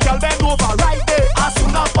 Mical bend over right there. As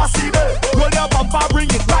soon as possible, roll your bumper, bring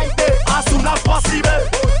it right there. As soon as possible,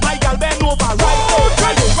 Mical bend over right there,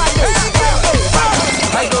 right there, right there.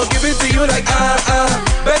 I go give it to you like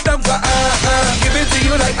bet them for give it to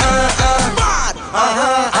you like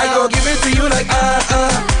I go give it to you like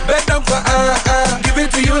bet them for give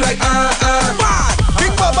it to you like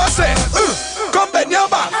King Baba say, come bend your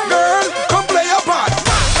back, girl, come play your part.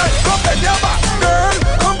 Come bend your back, girl,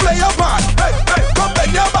 come play your part. Come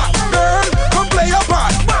bend your back, girl, come play your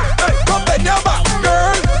part. Come bend your back,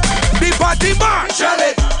 girl. The party march, shell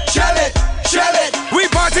it, shell it, shell it. We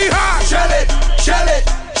party hard, shell it, shell it,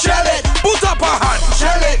 shell it. Put up a hand,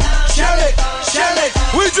 shell it, shell it, shell it.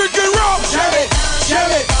 We drinking rum, shell it,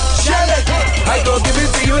 shell it, shell it. I go give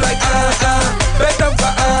it to you like bet them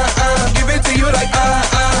for give it to you like I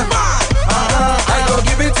go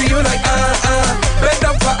give it to you like bet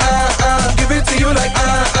them for give it to you like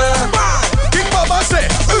King Baba say,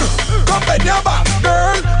 come bend your back,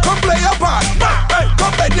 girl, come play your part.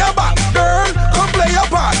 Come bend your back, girl, come play your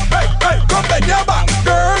part. Come bend your back,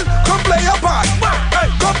 girl, come play your part.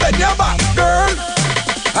 Come bend your back, girl.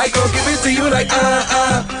 I go give it to you like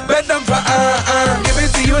bet them for give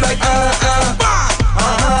it to you like I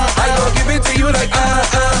go give it to you like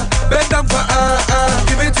bet them for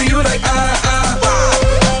give it to you like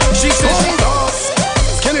She says she lost,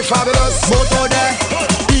 skinny fabulous. Moto there,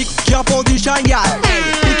 pick your position, yeah.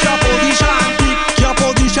 Pick your position, pick your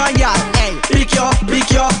position, yeah. Pick your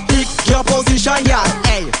position, yeah.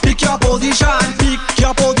 Pick your position, pick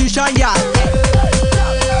your position, yeah.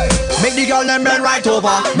 Make the girl them bend right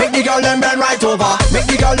over. Make the girl them bend right over. Make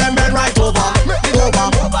the girl them bend right over.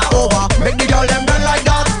 Over. Make the girl them bend like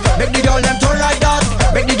that. Make the girl them turn like that.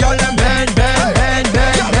 Make the girl them bend.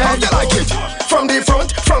 How you like it? From the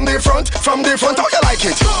front, from the front, from the front. How you like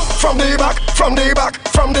it? From the back, from the back,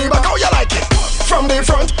 from the back. How you like it? From the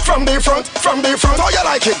front, from the front, from the front. How you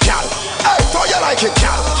like it, gal? Hey, how you like it,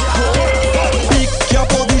 gal? Pick your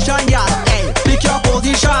position, yeah. Pick your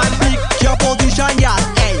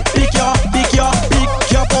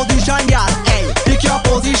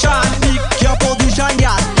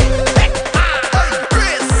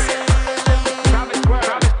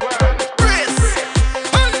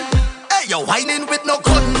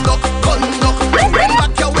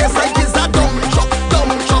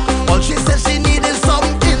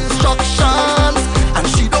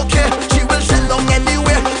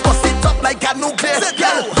Say,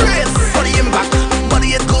 girl, brace for the impact.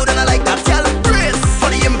 Body is good and I like that, girl. Brace for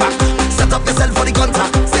the impact. Set up yourself for the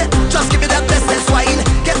contact. Say, just give me that bestest wine.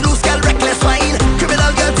 Get loose, girl, reckless wine.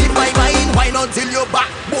 Criminal girl, tip my wine. Wine until your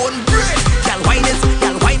backbone break. Girl, wine it.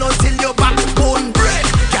 Girl, wine until your backbone break.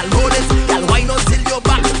 Girl, roll it. Girl, wine until your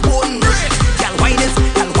backbone break. Girl, wine it.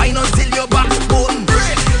 Girl, wine until your backbone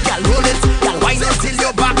break. Girl, roll it. Girl, wine until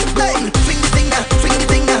your backbone. Swing the thing now, swing the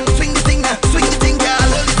thing now, swing the thing now, swing the thing, girl.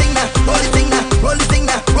 Roll the thing now, roll the thing now, roll the thing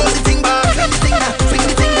now, roll the thing back. Swing the thing now, swing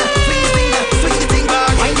the thing now, swing the thing now, swing the thing back.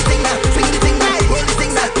 Wine the thing now, swing the thing now, roll the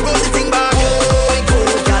thing now, roll the thing back. Oh, go,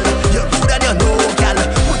 girl, you're good and you know, girl.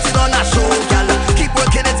 Put it on a show, girl. Keep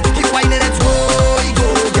working it, keep whining it. Oh, go,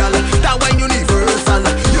 girl. That wine universal.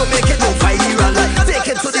 You make it go viral. Take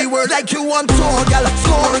it to the world like you want to, girl.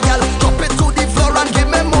 Score, girl. Drop it to the floor and give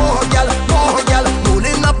me more, girl. More, girl.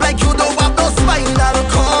 Rolling up like you don't have no spinal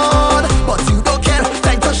cord, but you don't care.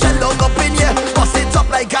 Time to shell out up in here. Bust it up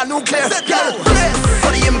like a nuclear. Girl, brace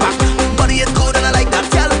for the impact. Body is good and I like that,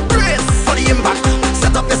 girl. Brace for the impact.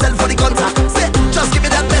 Set up yourself for the contact. Say, just give me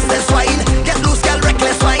that bestest wine. Get loose, girl,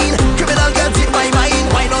 reckless wine. Criminal girl, tip my mind.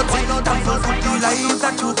 Why not? Thankful for the life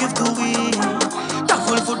that you give to me.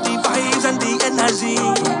 Thankful for the vibes and the energy.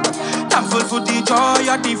 Thankful for the joy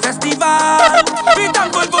of the festival. We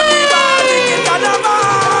thankful for the party,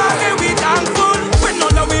 carnival. Hey, we thankful. When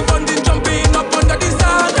all of we bonding, jumping up under the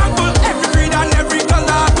sun. Thankful every creed and every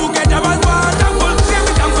color together as one. Thankful, say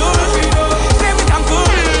we thankful. Say we thankful.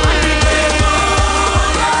 And we grateful.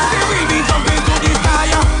 Say we be jumping to the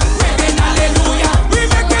sky. Waving hallelujah. We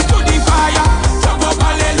make it to the fire. Jump up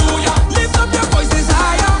hallelujah. Lift up your voices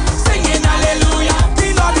higher. Singing hallelujah.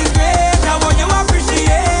 The Lord is great. I want you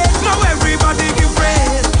appreciate. Now everybody give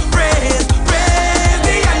praise, praise, praise.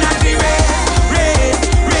 The energy raise, raise,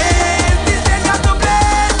 raise.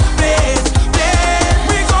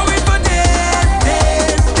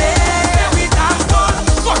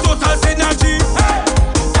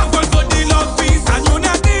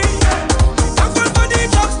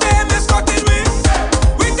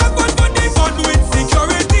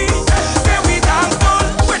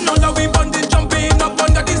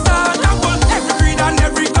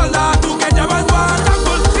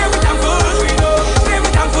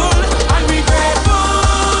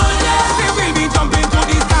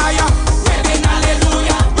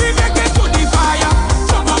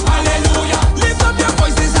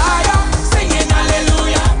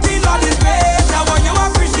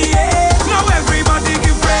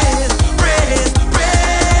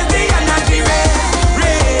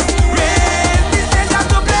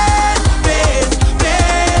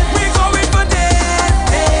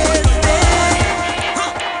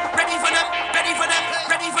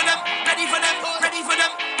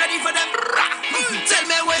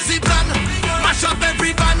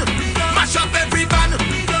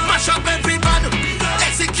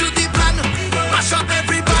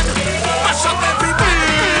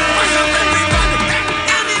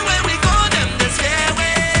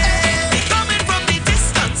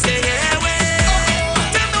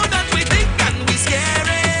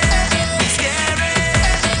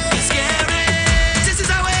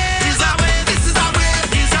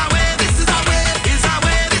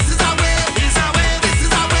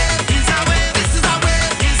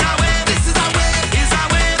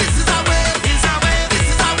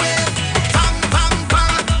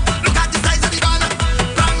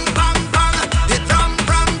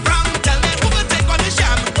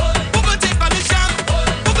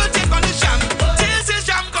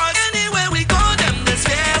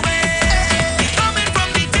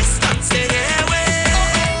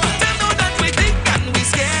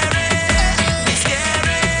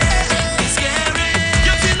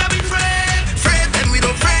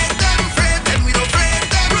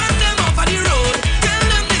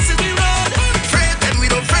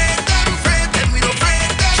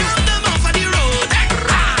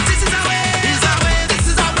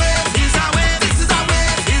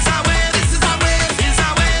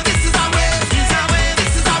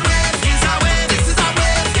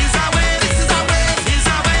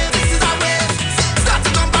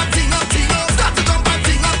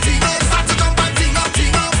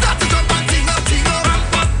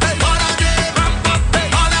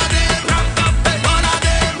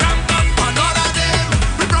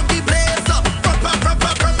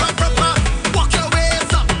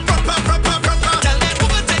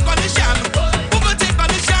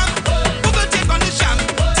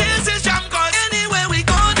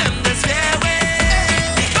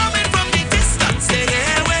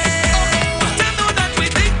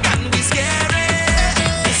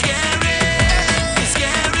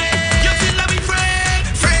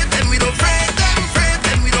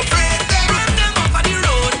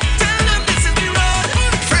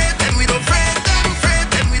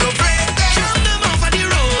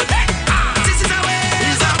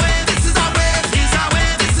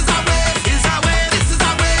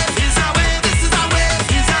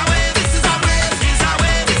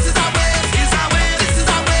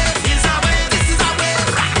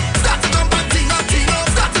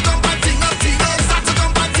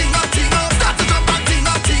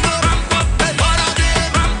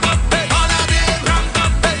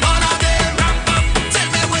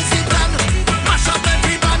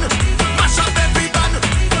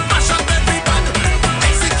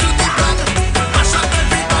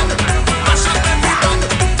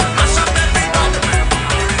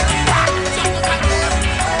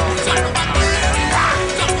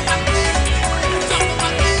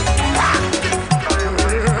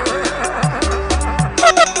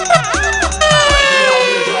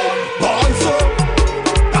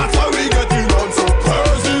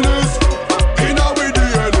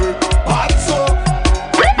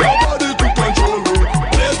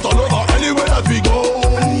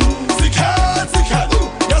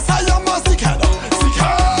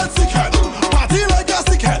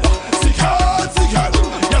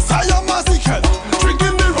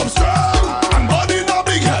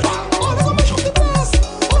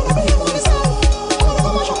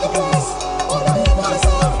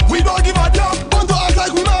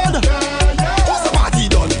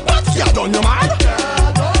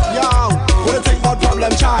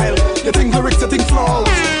 setting floors.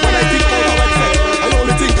 When I think about our effect, I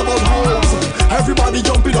only think about hoes. Everybody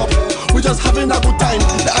jumping up, we just having a good time.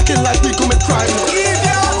 They acting like we commit crime. We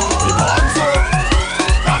born so,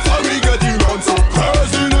 that's how we getting on so.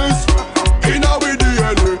 Craziness in our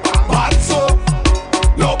DNA, bad so.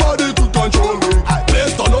 Nobody could control me.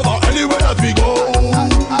 Place turn over anywhere that we go.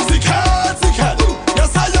 Sick head,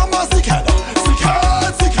 yes I am a sick head.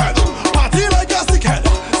 Sick head, party like a sick head.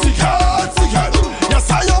 Sick head, yes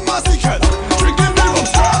I am a sick head. Drinking the rum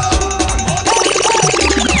strong.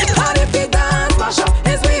 And if we dance, mash up,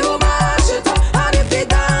 it's we who mash it up. And if we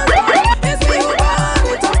dance, it's we who burn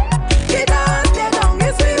it up. We dance, tear down,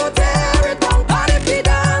 it's we who tear it down. And if we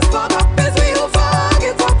dance, fuck up, it's we who fuck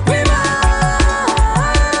it up. We mad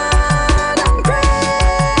and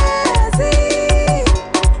crazy.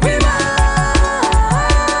 We mad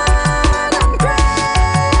and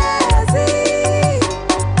crazy.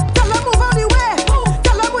 Tell them move out the way.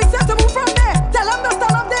 Tell them we set to move from there. Tell them to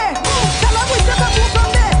stand up there. Tell them we set to move from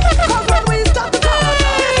there. Cause when we start to come,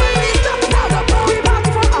 it's when we start to count up. We party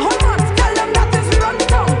for a whole month. Tell them that is we run the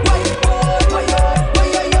town.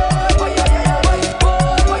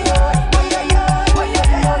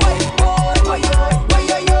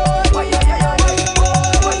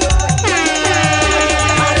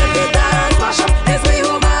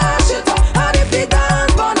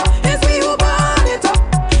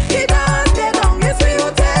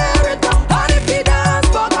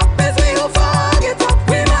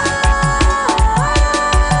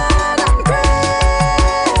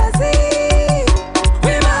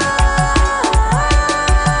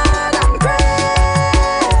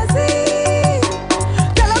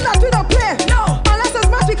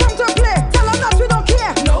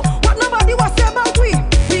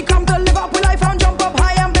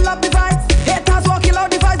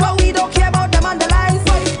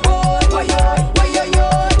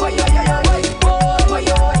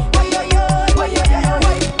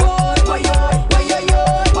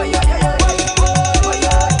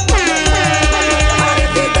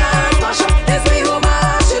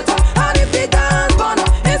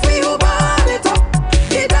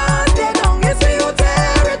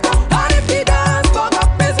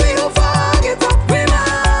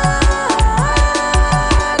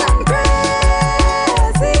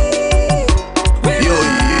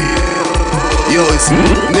 Yo, it's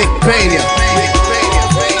NicPeña.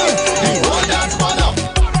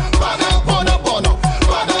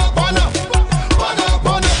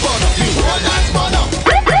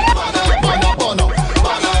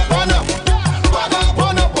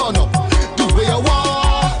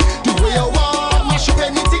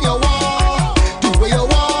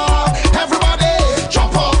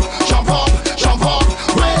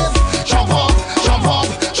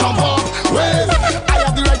 I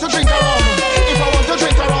have the right to drink a rum. If I want to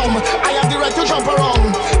drink a rum, I have the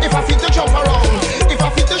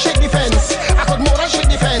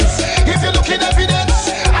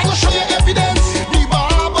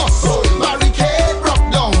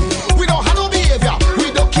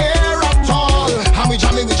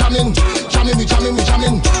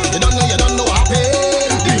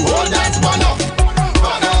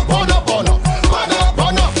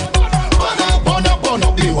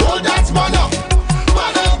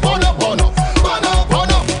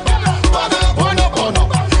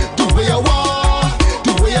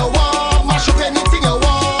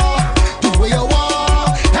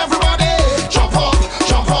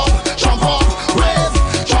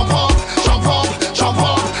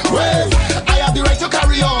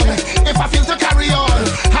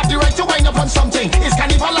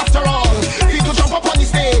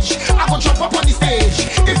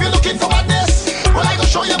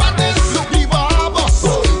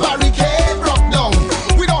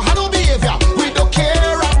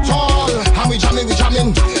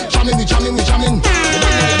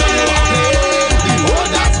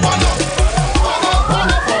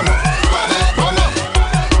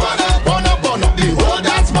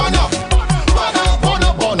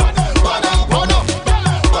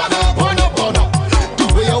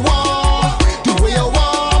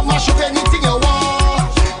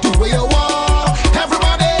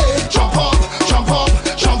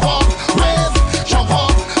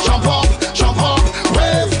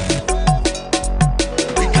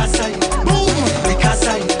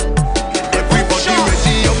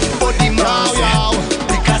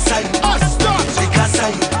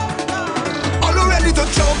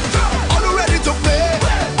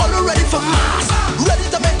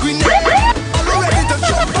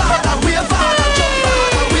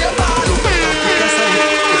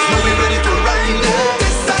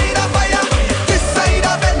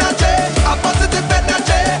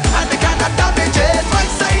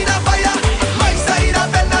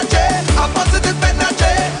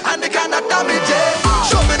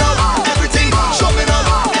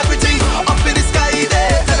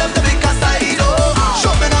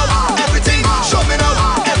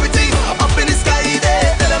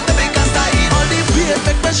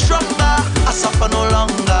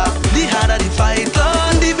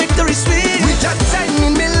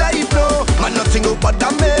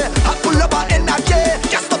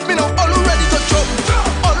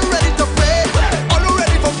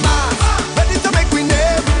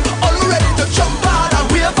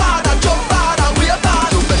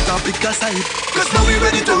vibe. Cause now we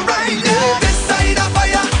ready to ride, yeah. This side of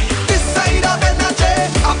fire, this side of energy,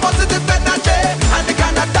 a positive energy, and the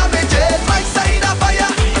kind of damage it. My side of fire,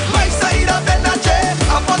 my side of energy,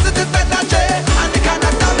 a positive energy, and the kind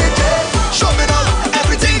of damage it. Show me now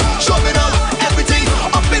everything, show me now everything,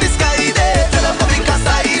 up in the sky there, tell them the big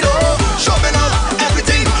side, oh. Show me now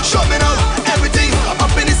everything, show me now everything,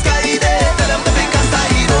 up in the sky there, tell them the big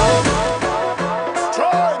side, oh.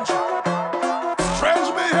 Strange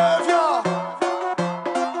behavior,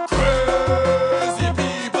 crazy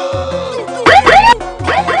people.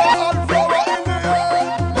 Power and flower in the air.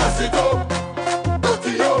 Mess it up,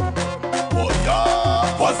 dirty up. Oh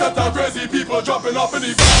yeah. One set of crazy people jumping up in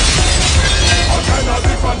the van. All kind of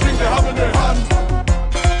different things they have in their hand.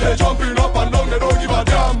 They jumping up and down, they don't give a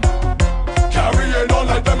damn. Carrying on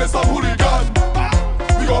like them is some hooligan.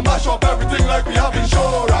 We gon' mash up everything like we have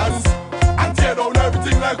insurance, and tear down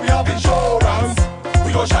everything like we have insurance.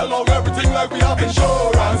 We gon' shell out everything like we have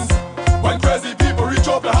insurance. When crazy people reach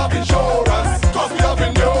up, they have insurance, cause we have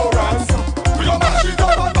endurance. We gon' mash it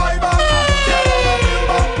up and buy back, tear down and build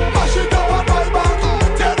back. Mash it up and buy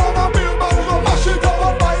back, tear down and build back. We gon' mash it up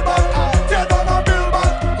and buy back, tear down and build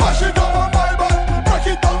back. Mash it up and buy back, break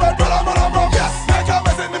it down and run. Yes, make a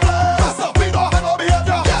mess in the place. Mess up, we don't have no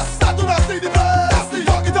behavior. Yes, that do not see the place. That's the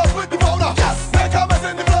fuck it up with the powder. Yes, make a mess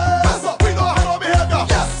in the place. Mess up, we don't have no behavior.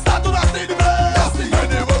 Yes, that do not see the place. That's the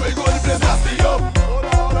anywhere we go, the place nasty up,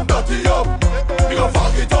 dirty up. We gon'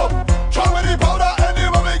 fuck it up. Try with the powder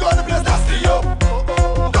anywhere we go, the place nasty up,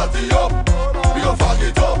 dirty up. We gon' fuck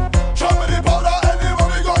it up. Try with the powder anywhere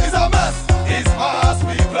we go, it's a mess. It's mass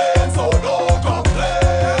we playing, so don't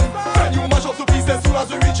complain. Can you mash up to pieces soon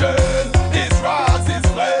as we reach in? It's rags, it's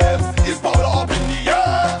flames, it's powder up in the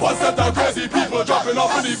air. One set of crazy people jumping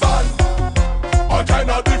up in the van. All kind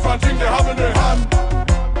of different things they have in their hand.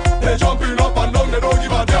 They jumping up and down, they don't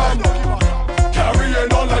give a damn.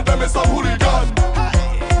 Carrying on like them is some hooligan.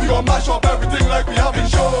 We gon' mash up everything like we have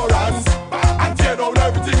insurance, and tear down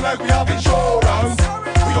everything like we have insurance.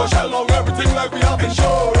 We gon' shell out everything like we have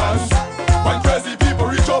insurance. When crazy people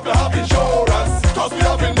reach up, they have insurance, cause we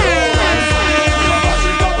have endurance. We gon' mash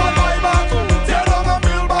it up and buy back, tear down and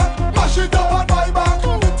build back. Mash it up and buy back,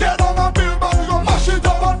 tear down and build back. We gon' mash it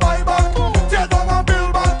up and buy back, tear down and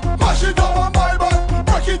build back. Mash it up and buy back,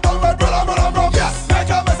 break it down like run. Yes, make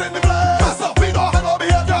a mess in the place. Mess up, we don't have no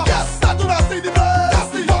behavior. Yes, that do not see the place. That's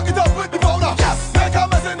the fuck it up with the powder. Yes, make a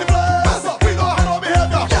mess in the place. Mess up, we don't have no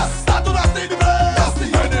behavior. Yes, that do not see the place. That's the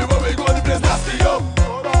anywhere we go, the place nasty up,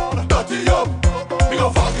 dirty up. We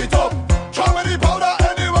gon' fuck it up. Try with the powder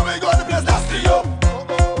anywhere we go, the place nasty up,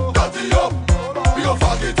 dirty up. We gon'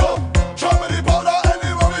 fuck it up. Try with the powder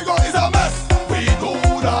anywhere we go, it's a mess. We do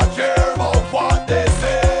not care about what they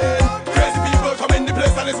say. Crazy people come in the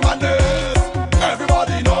place and it's madness.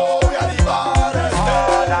 Everybody know we are the baddest.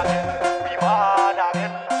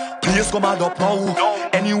 Please come mad up now.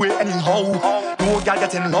 Anyway, anyhow. No girl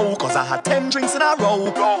getting low, cause I had 10 drinks in a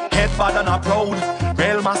row. Head bad and a proud,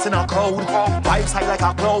 real mass in a crowd. Vibes high like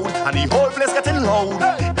a cloud, and the whole place getting loud.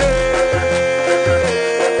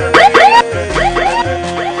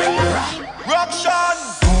 Ruction!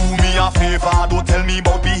 Do me a favor, don't tell me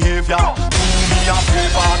about behavior. Do me a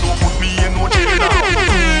favor, don't put me in no jail now. Do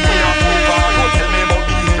me a favor, don't tell me about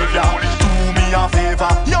behavior. Do me a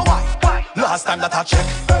favor, yo why? Last time that I check,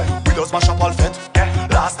 we just mash up all fit.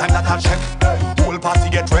 Last time that I check, whole party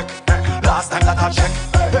get wrecked. Last time that I check,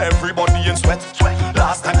 everybody in sweat.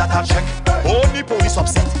 Last time that I check, only police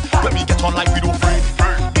upset. When we get on like we don't afraid,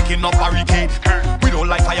 picking up barricade. We don't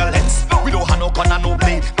like violence, we don't have no gun and no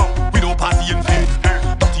blade. We don't party in vain,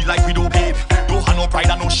 dirty like we don't babe. Don't have no pride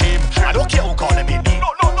and no shame. I don't care who call them in name.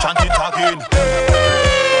 Chant it again.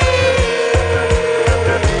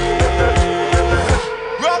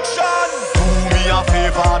 Ruction! Do me a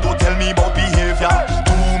favor, don't tell me about behavior.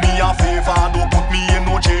 Do me a favor, don't put me in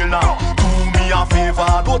no jail now. Do me a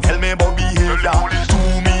favor, don't tell me about behavior. Do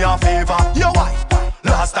me a favor, yo why?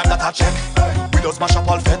 Last time that I check, we just mash up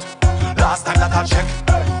all fit. Last time that I check,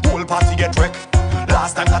 whole party get wrecked.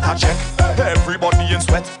 Last time that I check, everybody in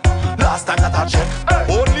sweat. Last time that I check,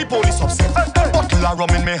 only police upset. Bottle of rum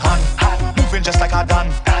in me hand, moving just like a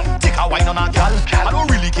Dan. Take a wine on a gal, I don't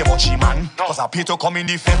really care about she man. Cause I pay to come in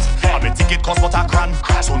the fit, and the ticket cost but a grand.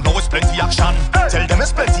 So now it's plenty action, tell them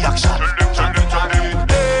it's plenty action.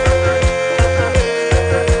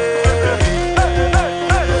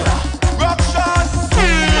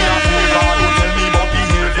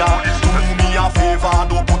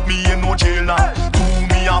 Jail now. Do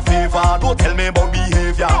me a favor, don't tell me about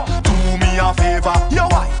behavior. Do me a favor, yo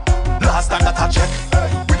why? Last time that I check,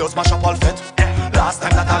 we just mash up all fit. Last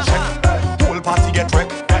time that I check, whole party get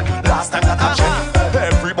wrecked. Last time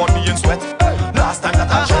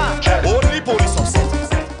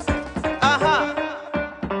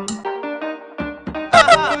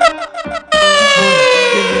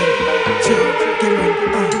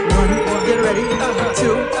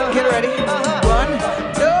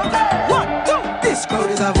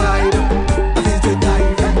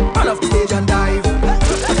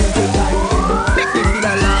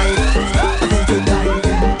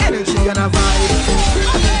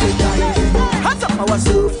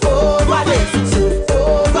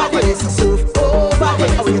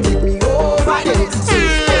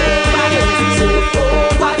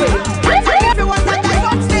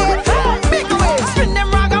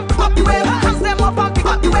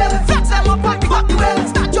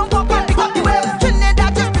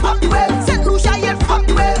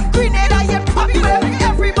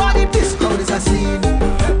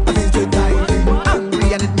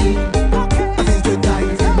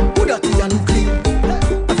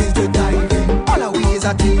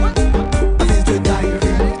party. I feel to dive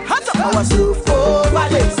in. Hands up. I was surf over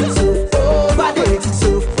there, surf over there,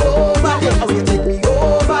 surf over there. I will take me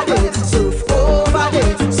over there, surf over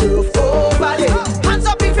there, surf over there. Hands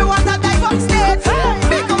up if you want to dive on stage.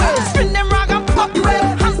 Make a way, spin them rag and pick up the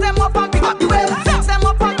wave. Hands them up and pick up the wave. Flex them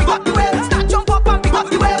up and pick up the wave. Start jump up and pick up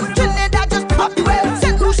the wave. Trinidad just pick up the wave.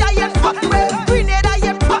 St. Lucia yeah pick up the wave. Grenada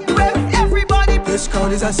yeah pick up the wave. Everybody, this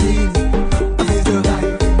crowd is a scene. I feel to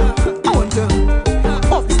dive. I want to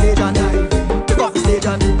off the stage and dive. Pick off the stage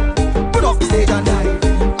and put off the stage and dive.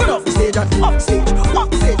 Put off the stage and off the stage, off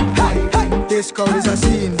the stage. Hey, hey, this crowd is a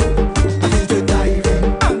scene. I feel to dive in.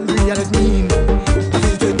 Angry and it's mean. I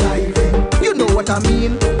feel to dive in. You know what I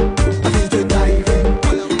mean. I feel to dive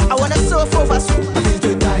in. I wanna surf over, I feel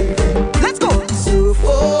to dive in. Let's go. Surf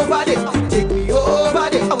over there, take me over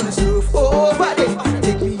there. I wanna surf over there,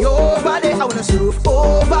 take me over there. I wanna surf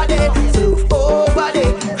over there, surf over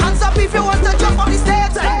there. Hands up if you want to jump on the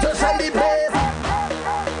stage. Time to celebrate.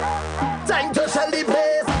 Time to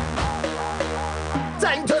celebrate.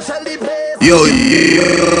 Time to celebrate. Yo,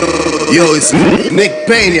 it's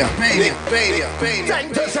NicPeña.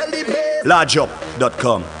 Time to celebrate.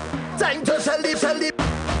 LargeUp.com. Time to celebrate.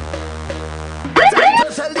 Time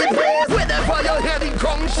to celebrate. Whenever you're hearing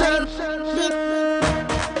conch shell.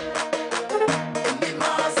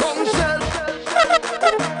 Conch shell.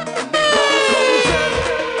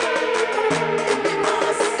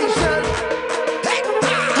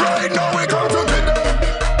 Right now we come together.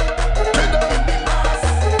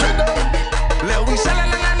 Let we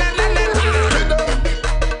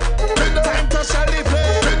time to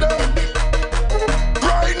celebrate.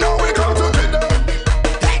 Right now we come together.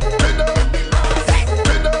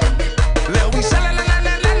 Let we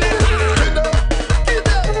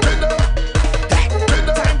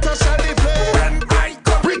time to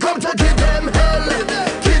celebrate. We come to give them hell.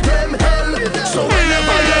 Give them hell. So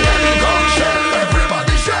whenever you're hearing conch shell,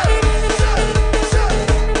 everybody shell.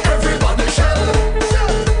 Everybody shell.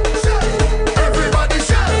 Everybody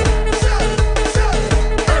shell.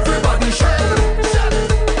 Everybody shell.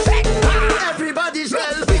 Everybody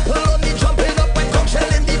shell. People only jumping up when conch shell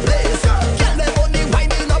in the place. Girl them only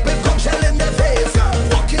winding up with conch shell in their face.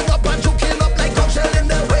 Walking up and juking up like conch shell in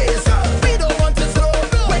their waist. We don't want to slow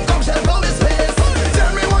when conch shell blow his face.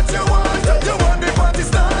 Tell me what you want. You want the party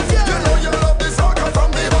start. You know you love the soca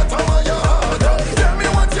from the bottom of your heart. Tell me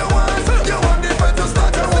what you want. You want the party to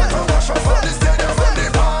start. You want to wash up on the stadium from the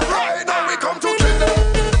bar. Right now we come to kill them.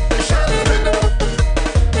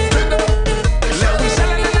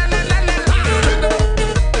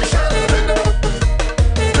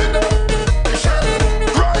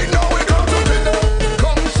 Right now we come to kill them.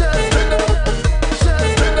 Come shell.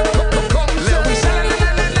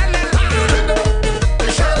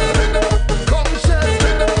 Come shell.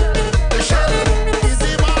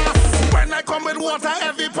 Easy boss. When I come with water,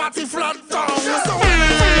 every party flood down. So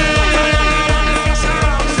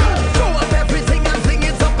Throw up everything and fling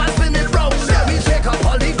it up and spin it round. Let me shake up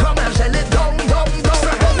all the crumb and shell it down, down, down.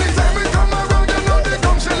 Anytime we come around, you know the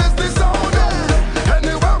conch shell is the sound.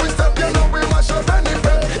 Anywhere we step, you know we mash up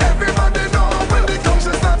anything. Everybody know when the conch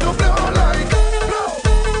shell start to blow like blow.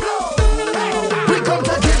 We come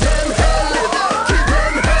to give them hell, give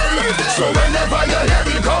them hell. So whenever you hear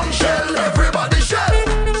the conch shell, everybody shell.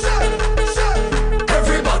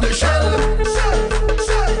 Everybody shell.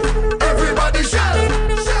 Everybody shell.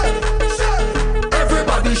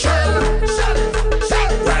 Everybody shell.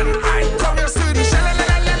 when I come, you see the shell.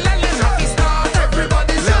 Happy start.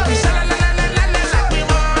 Everybody shell. Like we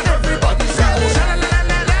want. Everybody shell.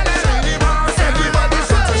 Everybody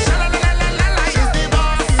shell.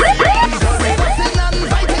 We fussing and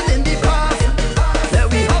fighting in the past. Then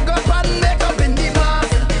we hug up and make up in the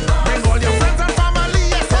mask. Bring all your friends and family,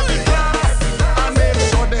 yes, every class. And make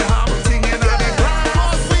sure they have a thing in the glass.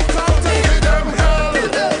 'Cause we come to give them hell.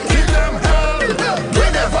 Give them hell.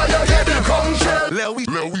 Whenever you hear the conch shell. Let we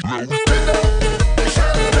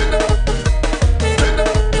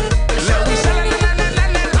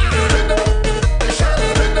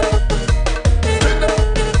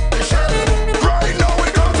Right now we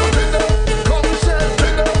come to kill them. Conch shell.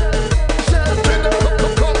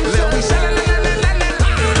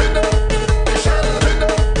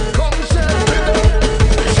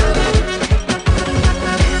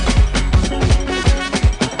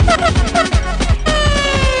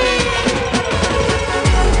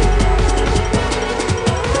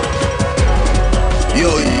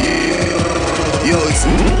 Yo, it's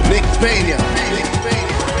NicPeña.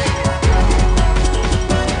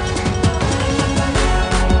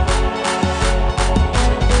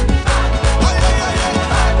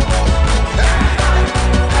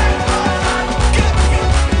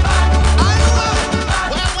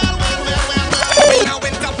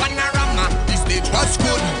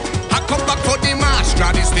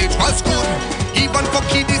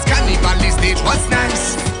 was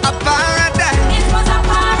nice, a paradise. It was a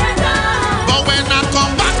paradise. But when I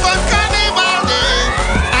come back on Carnival Day,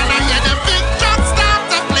 and I hear the big trucks start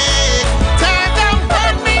to play, tell them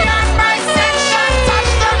burn me on my section,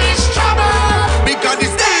 touch them is trouble. Because the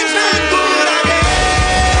stage not good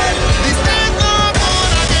again. The stage not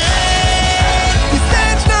good again. The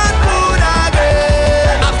stage not good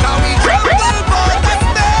again. After we trouble for the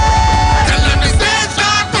stage, tell them the stage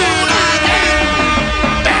not good again.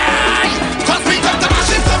 Hey, 'cause we come to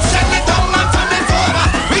mash it up, shell it down and turn it over.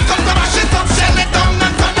 We come to mash it up, shell it down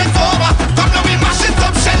and turn it over. Come now we mash it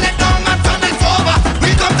up, shell it down and turn it over.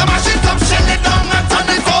 We come to mash it up, shell it down and turn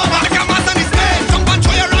it over. Like a mass on the stage, jump and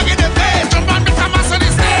throw your rag in the face. Jump and make a mass on the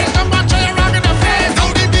stage, jump and throw your rag in the face. Now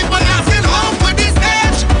the people asking how could this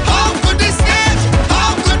stage, how could this stage,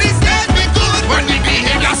 how could this stage be good when we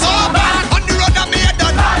behavior so bad? On the road that me a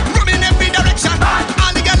done, running every direction.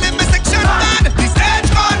 All the girl in my section bad. The stage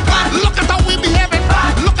gone bad. Look at how we behaving.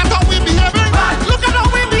 Look at how we behaving. Look at how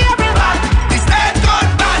we behaving. The stage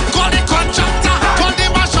gone bad. Call the contractor, call the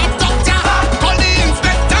mashup doctor, call the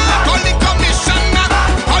inspector, call the commissioner,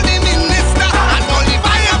 call the minister, and call the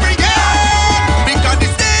fire brigade. Because the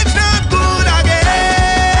stage not good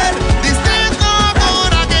again. The stage not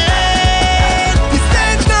good again. The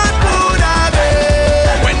stage not good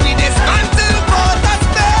again. When we dismantle protest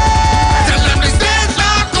stage, tell them the stage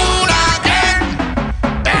not good again.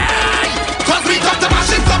 Hey, 'cause we come to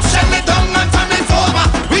mash it up, shell it down and turn it over.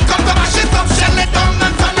 We come to mash it up, shell it down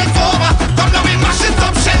and turn it over. Come now we mash it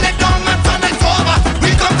up, shell it down and turn it over. We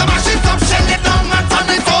come to mash it up, shell it down and turn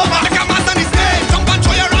it over. Make a mass on the stage, jump and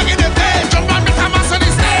throw your rag in the face. Jump and make a mass on the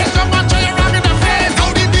stage, jump and throw your rag in the face. Now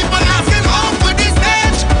the people asking how could this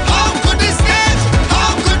stage, how could this stage,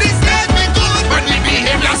 how could this stage be good when we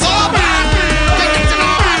behavior so bad? We get to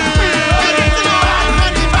know, we get to know,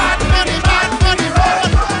 money bad, money bad, money bad.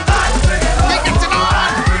 We get to know,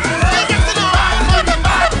 we get to know, money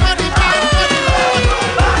bad, money bad, money bad.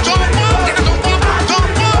 Jump up, get a jump up,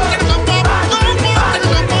 jump up, get a jump up, jump up, get a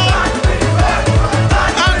jump up.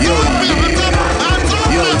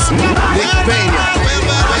 Yo, it's NicPeña.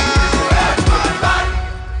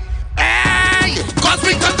 Hey, 'cause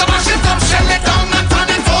we come to mash it up, shell it down and turn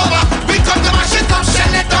it over. We come to mash it up,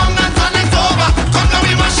 shell it down and turn it over. Come now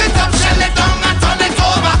we mash it up, shell it down and turn it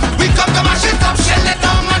over. We come to mash it up, shell it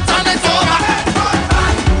down and turn it over.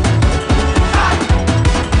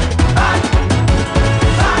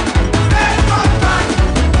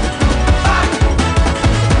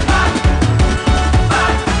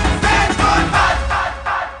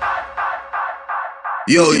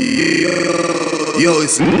 Yo,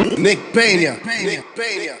 it's NicPeña.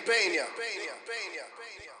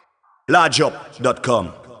 LargeUp.com.